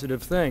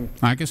positive thing.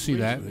 I can see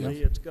that.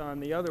 Recently, it's gone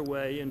the other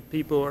way, and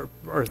people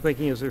are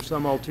thinking, is there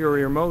some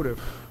ulterior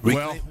motive?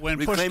 Well, when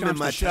push comes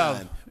to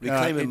shove,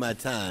 reclaiming my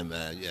time.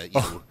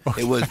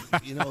 It was,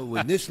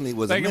 initially it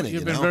was a minute.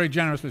 You've been very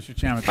generous, Mr.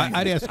 Chairman.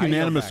 I'd ask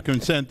unanimous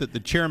consent that the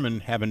chairman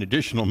have an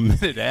additional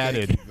minute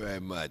added. Thank you very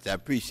much. I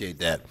appreciate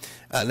that.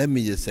 Let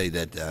me just say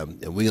that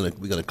we're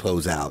gonna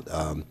close out.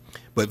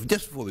 But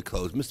just before we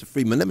close, Mr.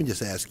 Friedman, let me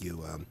just ask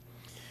you.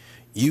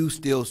 you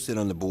still sit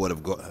on the board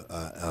of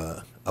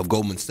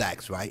Goldman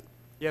Sachs, right?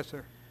 Yes,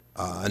 sir.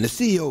 And the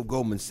CEO of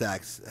Goldman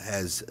Sachs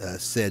has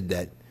said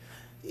that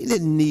he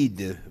didn't need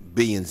the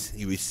billions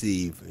he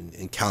received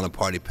in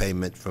counterparty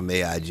payment from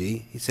AIG.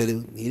 He said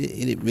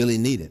he didn't really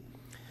need it.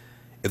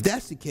 If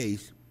that's the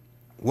case,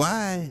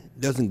 why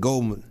doesn't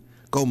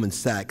Goldman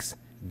Sachs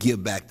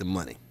give back the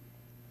money?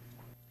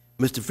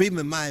 Mr.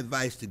 Friedman, my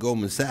advice to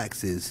Goldman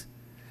Sachs is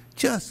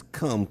just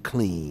come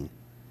clean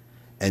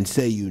and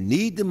say you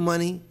need the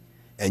money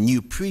and you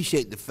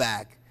appreciate the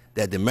fact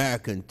that the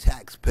American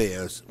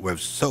taxpayers were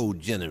so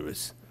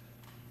generous.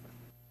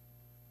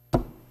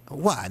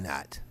 Why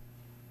not?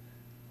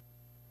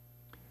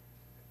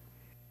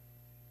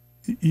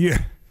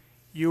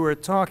 You were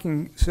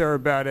talking, sir,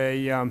 about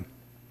a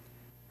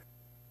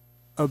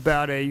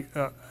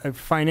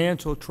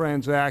financial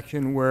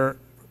transaction where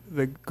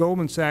the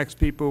Goldman Sachs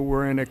people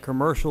were in a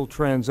commercial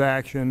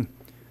transaction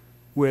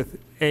with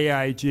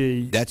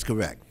AIG. That's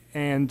correct.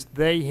 And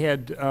they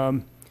had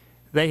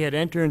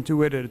entered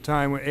into it at a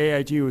time when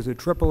AIG was a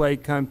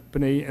AAA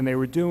company, and they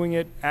were doing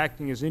it,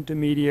 acting as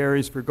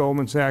intermediaries for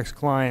Goldman Sachs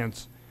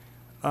clients.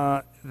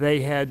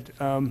 They had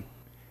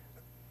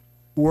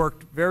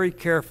worked very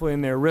carefully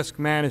in their risk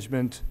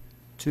management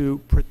to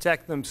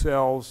protect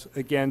themselves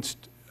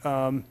against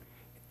a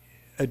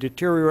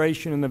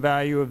deterioration in the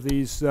value of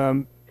these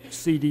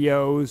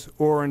CDOs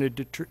or in a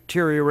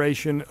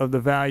deterioration of the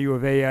value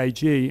of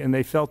AIG, and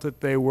they felt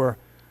that they were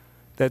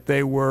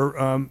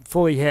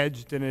fully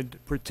hedged and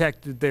had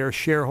protected their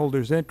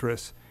shareholders'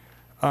 interests.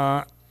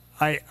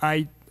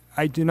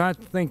 I do not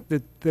think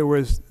that there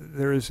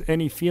is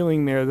any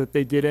feeling there that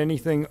they did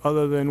anything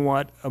other than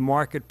what a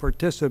market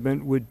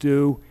participant would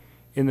do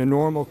in the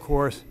normal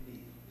course.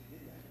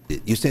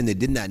 You're saying they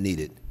did not need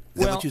it.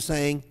 Is that what you're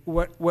saying?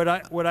 What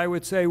I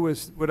would say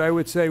was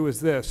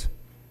this.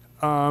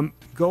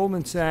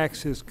 Goldman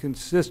Sachs has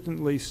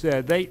consistently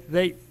said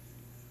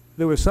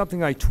there was something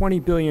like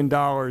 $20 billion,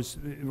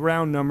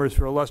 round numbers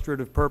for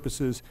illustrative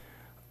purposes,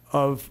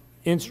 of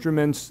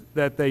instruments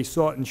that they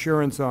sought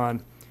insurance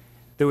on.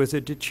 There was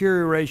a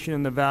deterioration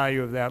in the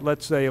value of that,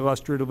 let's say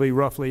illustratively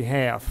roughly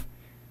half.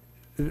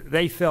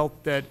 They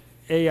felt that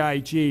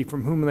AIG,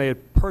 from whom they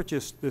had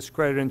purchased this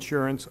credit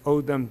insurance,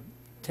 owed them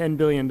 $10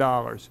 billion.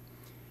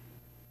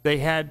 They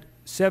had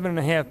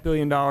 $7.5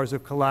 billion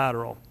of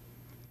collateral.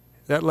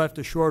 That left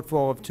a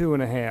shortfall of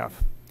 $2.5.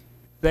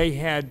 They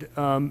had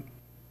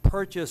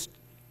purchased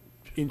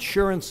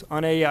insurance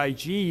on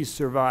AIG's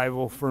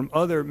survival from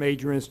other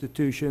major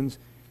institutions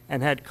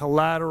and had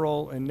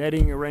collateral and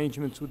netting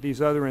arrangements with these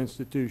other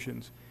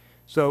institutions.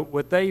 So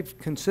what they've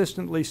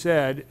consistently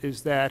said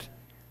is that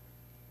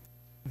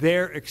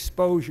their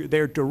exposure,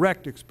 their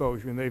direct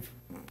exposure, and they've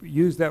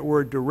used that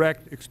word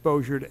direct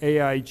exposure to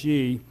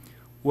AIG,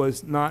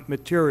 was not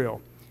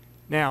material.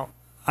 Now,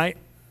 I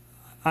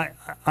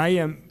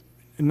am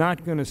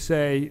not going to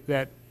say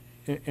that,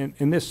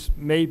 and this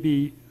may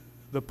be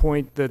the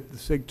point that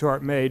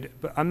Sigtart made,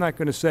 but I'm not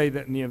going to say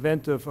that in the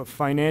event of a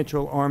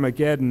financial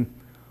Armageddon,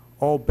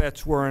 all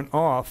bets weren't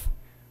off,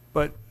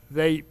 but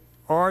they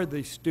are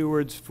the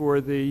stewards for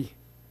the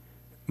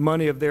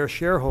money of their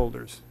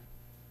shareholders.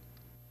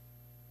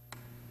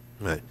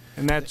 Right.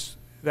 And that's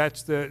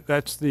the.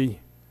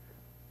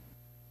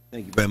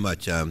 Thank you very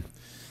much.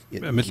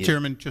 Mr.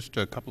 Chairman, just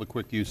a couple of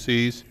quick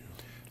UCs.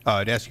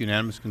 I'd ask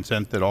unanimous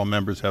consent that all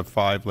members have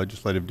 5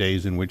 legislative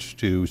days in which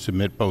to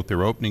submit both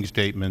their opening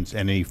statements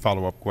and any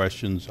follow-up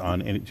questions on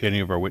to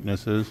any of our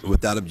witnesses.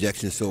 Without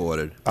objection, so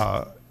ordered.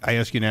 I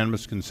ask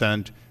unanimous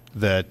consent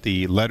that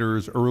the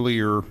letters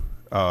earlier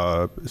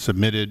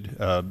submitted,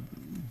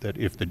 that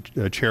if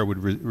the chair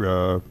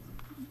would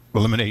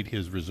eliminate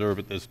his reserve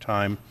at this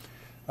time,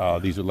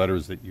 these are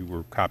letters that you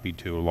were copied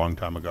to a long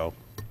time ago.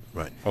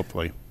 Right.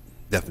 Hopefully.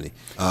 Definitely.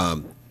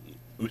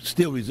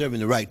 Still reserving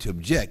the right to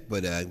object,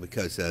 but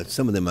because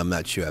some of them I'm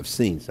not sure I've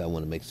seen, so I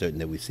want to make certain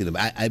that we see them.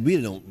 I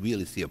really don't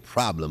see a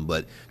problem,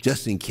 but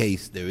just in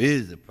case there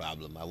is a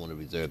problem, I want to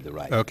reserve the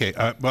right. Okay.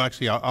 Well,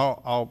 actually,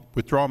 I'll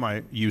withdraw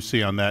my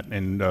UC on that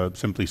and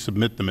simply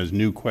submit them as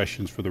new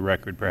questions for the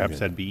record. Perhaps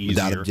that'd be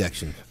easier. Without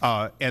objection.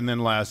 And then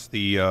last,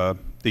 the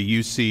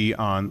UC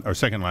on, or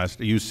second last,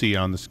 the UC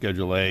on the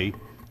Schedule A.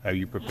 Are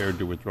you prepared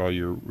to withdraw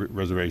your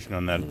reservation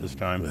on that at this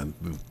time?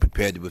 I'm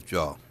prepared to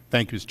withdraw.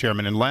 Thank you, Mr.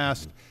 Chairman. And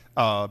last,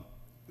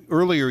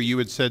 earlier you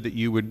had said that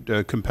you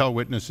would compel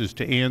witnesses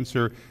to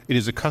answer. It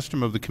is a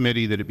custom of the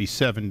committee that it be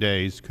 7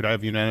 days. Could I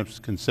have unanimous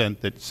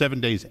consent that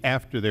 7 days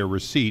after their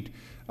receipt,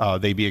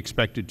 they be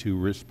expected to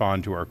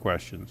respond to our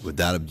questions?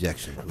 Without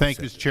objection. Thank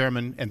you, Mr.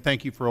 Chairman, and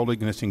thank you for holding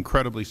this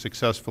incredibly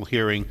successful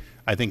hearing.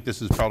 I think this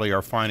is probably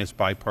our finest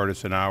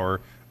bipartisan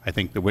hour. I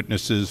think the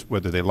witnesses,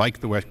 whether they like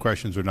the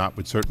questions or not,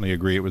 would certainly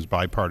agree it was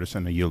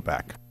bipartisan. I yield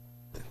back.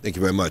 Thank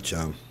you very much.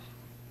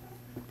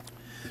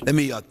 Let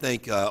me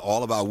thank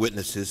all of our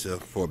witnesses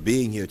for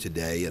being here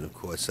today, and of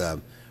course,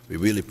 we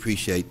really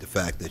appreciate the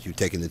fact that you've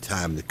taken the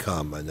time to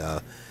come.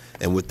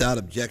 And without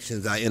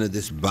objections, I enter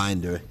this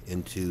binder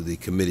into the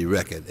committee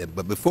record.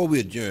 But before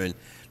we adjourn,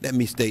 let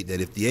me state that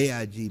if the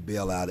AIG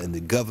bailout and the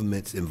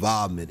government's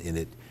involvement in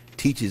it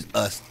teaches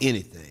us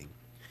anything,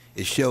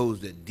 it shows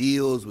that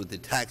deals with the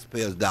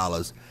taxpayers'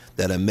 dollars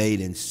that are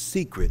made in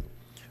secret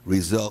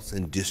results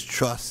in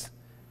distrust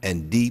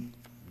and deep,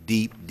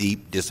 deep,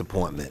 deep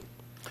disappointment.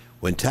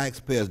 When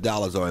taxpayers'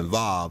 dollars are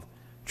involved,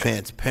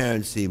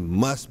 transparency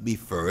must be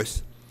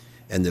first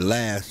and the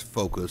last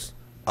focus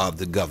of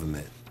the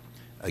government.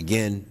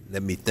 Again,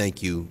 let me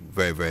thank you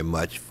very, very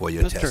much for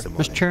your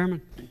testimony. Mr.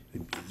 Chairman?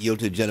 Yield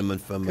to the gentleman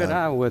from... Could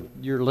I, with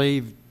your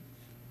leave,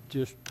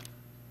 just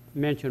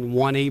mention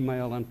one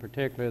email in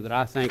particular that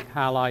I think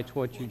highlights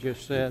what you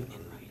just said?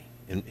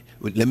 And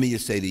let me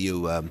just say to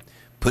you,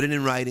 put it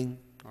in writing.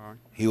 All right.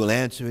 He will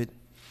answer it,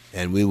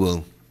 and we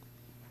will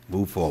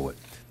move forward.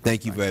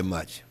 Thank you very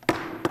much.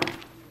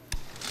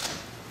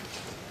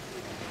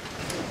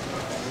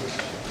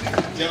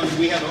 Gentlemen,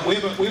 we have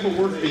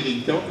a work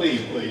meeting. Don't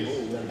leave, please.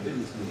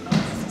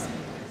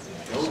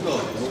 Don't go.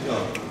 Don't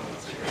go.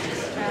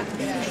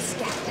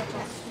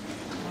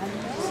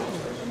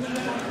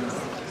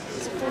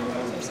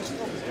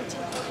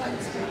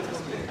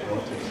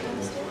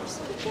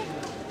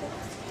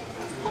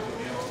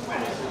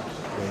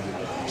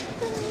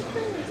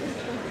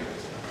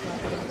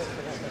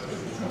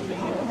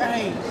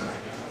 Right.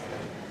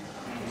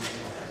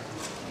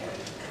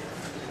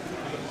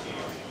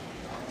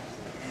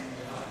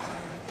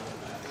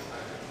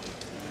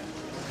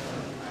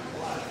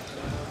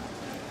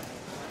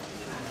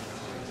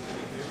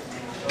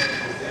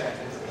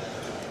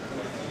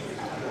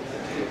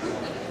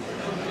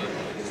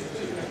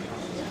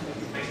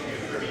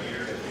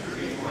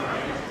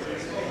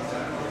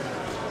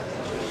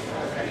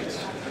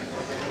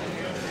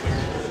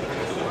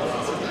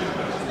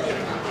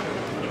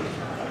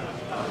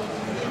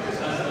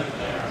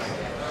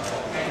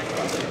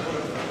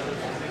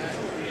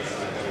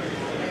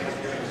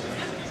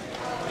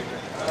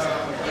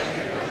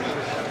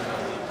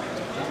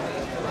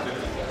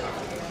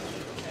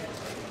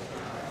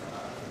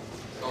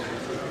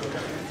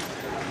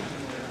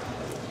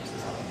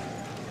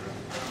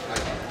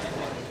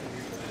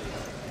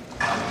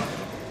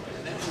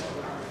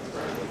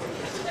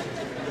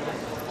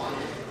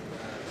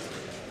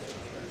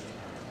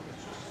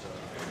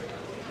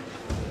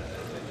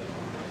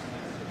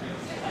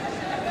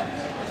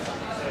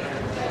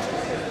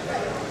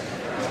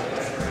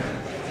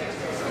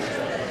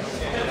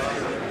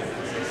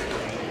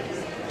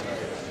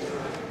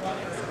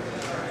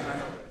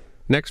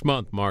 Next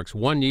month marks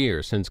 1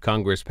 year since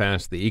Congress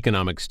passed the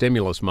economic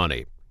stimulus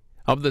money.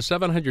 Of the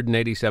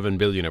 $787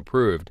 billion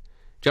approved,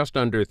 just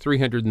under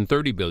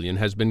 $330 billion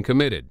has been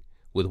committed,